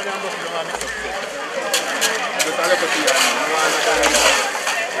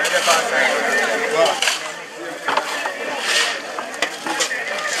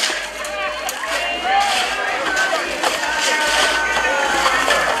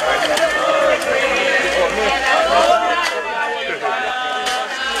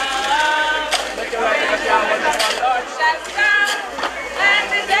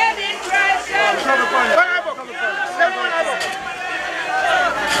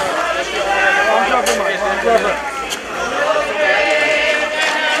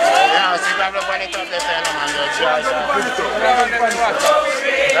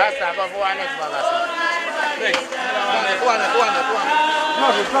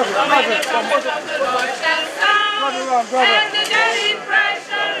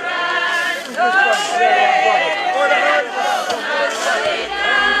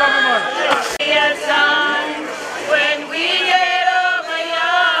When we get over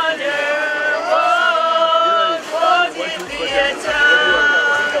yonder, won't it be a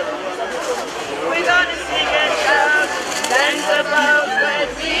time? We're gonna sing and shout, dance about when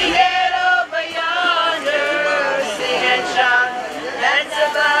we get over yonder. Sing and shout, dance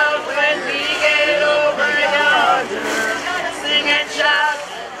about when we get over yonder. Sing and shout,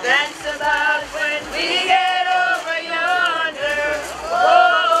 dance about when we get over yonder.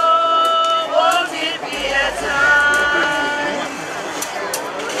 Won't it be a time?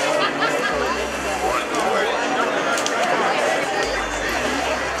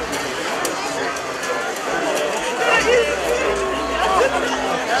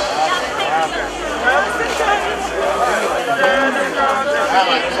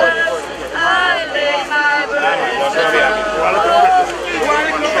 I lay my burden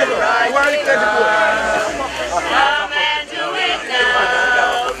come and do it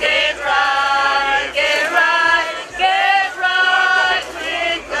now. Get right, get right, get right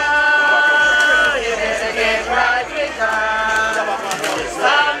with God. You better get right with God.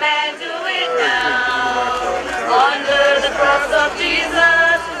 Come and do it now. Under the cross of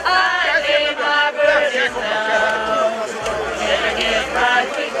Jesus, I lay my burden down. Better get right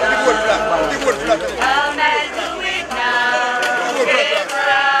with God. Come and do it now. Get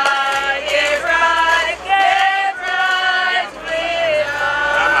right, get right, get right with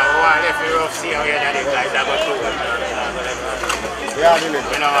God. If you're off, see how you're like that, go through.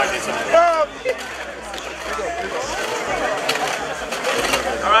 We know how this is.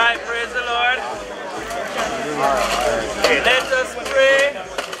 All right, praise the Lord. Let us pray.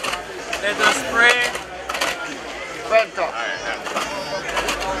 Let us pray.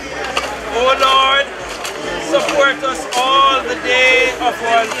 Oh Lord, support us all the day of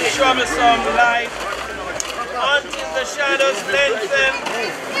our troublesome life until the shadows lengthen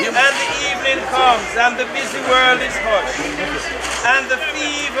and the evening comes and the busy world is hushed and the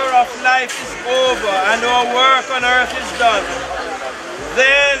fever of life is over and our work on earth is done.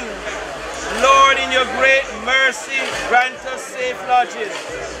 Then, Lord, in your great mercy, grant us safe lodging,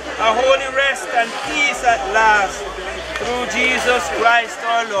 a holy rest and peace at last, through Jesus Christ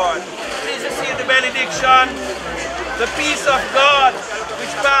our Lord. Please receive the benediction. The peace of God,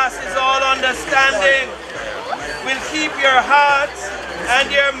 which passes all understanding, will keep your hearts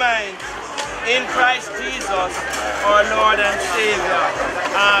and your minds in Christ Jesus, our Lord and Savior.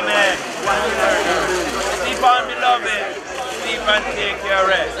 Amen. Sleep on, beloved. Sleep and take your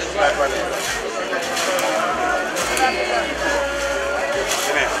rest.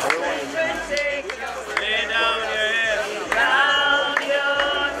 Lay down your head. Down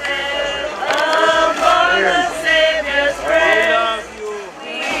your head upon the Savior's breast. We love you.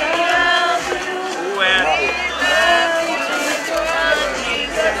 We love you.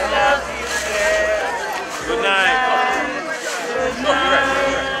 Jesus loves you. Good night.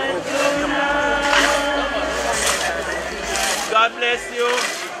 God bless you.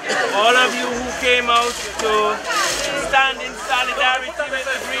 All of you who came out to stand in solidarity with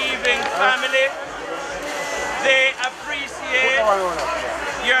the grieving family. They appreciate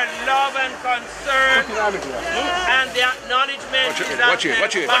your love and concern and the acknowledgement that the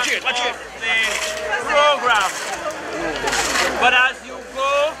program. But as you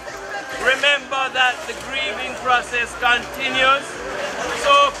go, remember that the grieving process continues.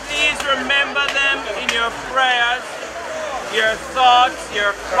 So please remember them in your prayers, your thoughts,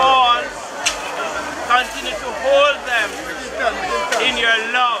 your calls. Continue to hold them in your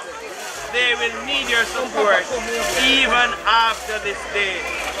love. They will need your support even after this day.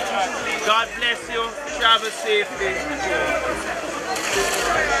 God bless you. Travel safely.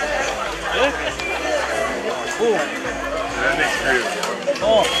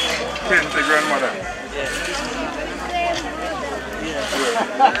 Oh, Kente grandmother.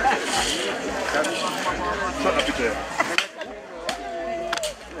 Shut up there.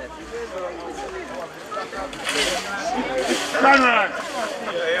 Run.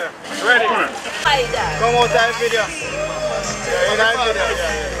 Ready? Come out that video. Yeah, that video.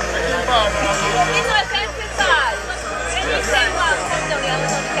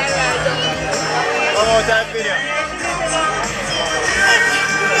 Come out that video.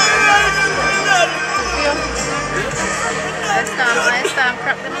 Let's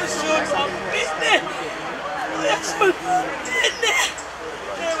crap them.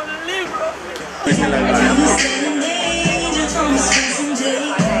 Never live.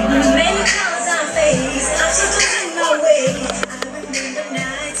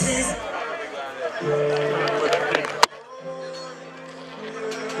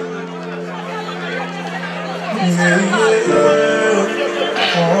 If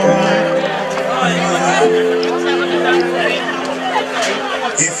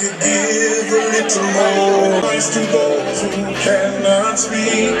you give a little more voice to those who cannot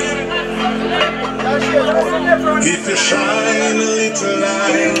speak, if you shine a little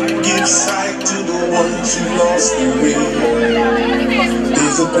light, give sight to the ones who lost their way,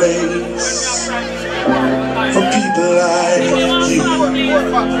 there's a place for people like you.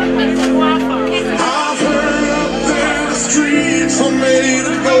 I've heard up there the streets are made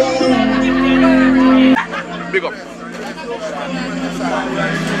of gold. Big up.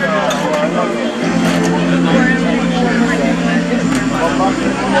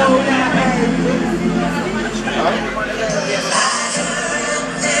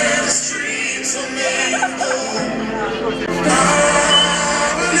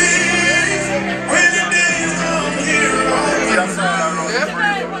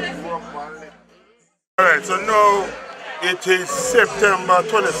 Alright, so now it is September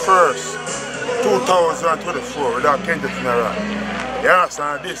 21st, 2024, without Kente funeral. You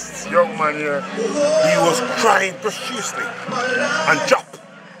understand, this young man here, he was crying profusely and dropped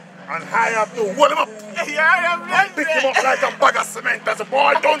and high up to hold him up and pick him up like a bag of cement. That's a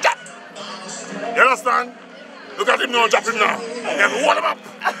boy, don't drop. You understand? Look at him now, drop him now. Then hold him up.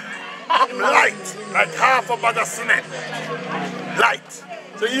 Him light, like half a bag of cement. Light.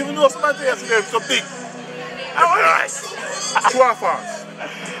 So even though somebody yesterday is so big, it's light. True or false?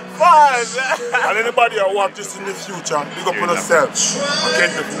 And anybody who watch this in the future, big up on yourself. I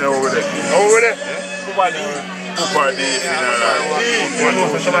can't get in over there. Over there? Pappa, you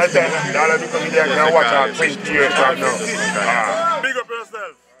know, some of the time, all of you come in there and watch our 20 years from now. Big up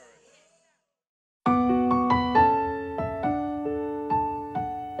yourself.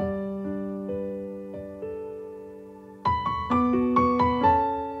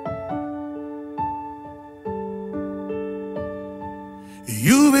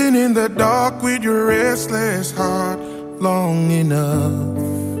 You've been in the dark with your restless heart long enough,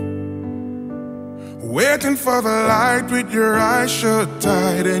 waiting for the light with your eyes shut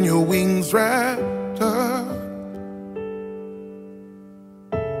tight and your wings wrapped up.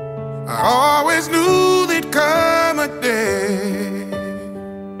 I always knew there'd come a day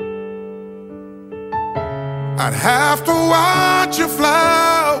I'd have to watch you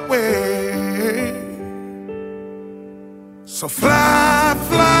fly away. So fly,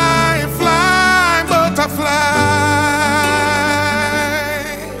 fly, fly, butterfly.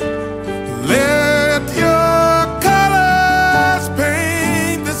 Let your colors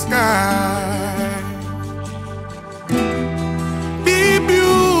paint the sky. Be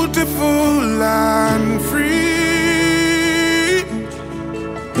beautiful and free,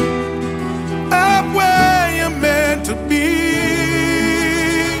 up where you're meant to be.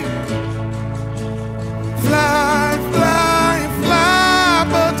 Fly, fly.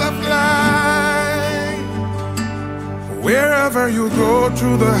 Wherever you go,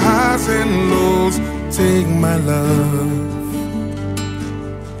 through the highs and lows, take my love.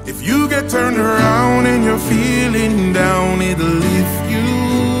 If you get turned around and you're feeling down, it'll lift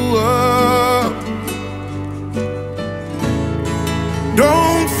you up.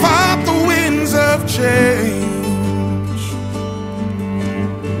 Don't fight the winds of change.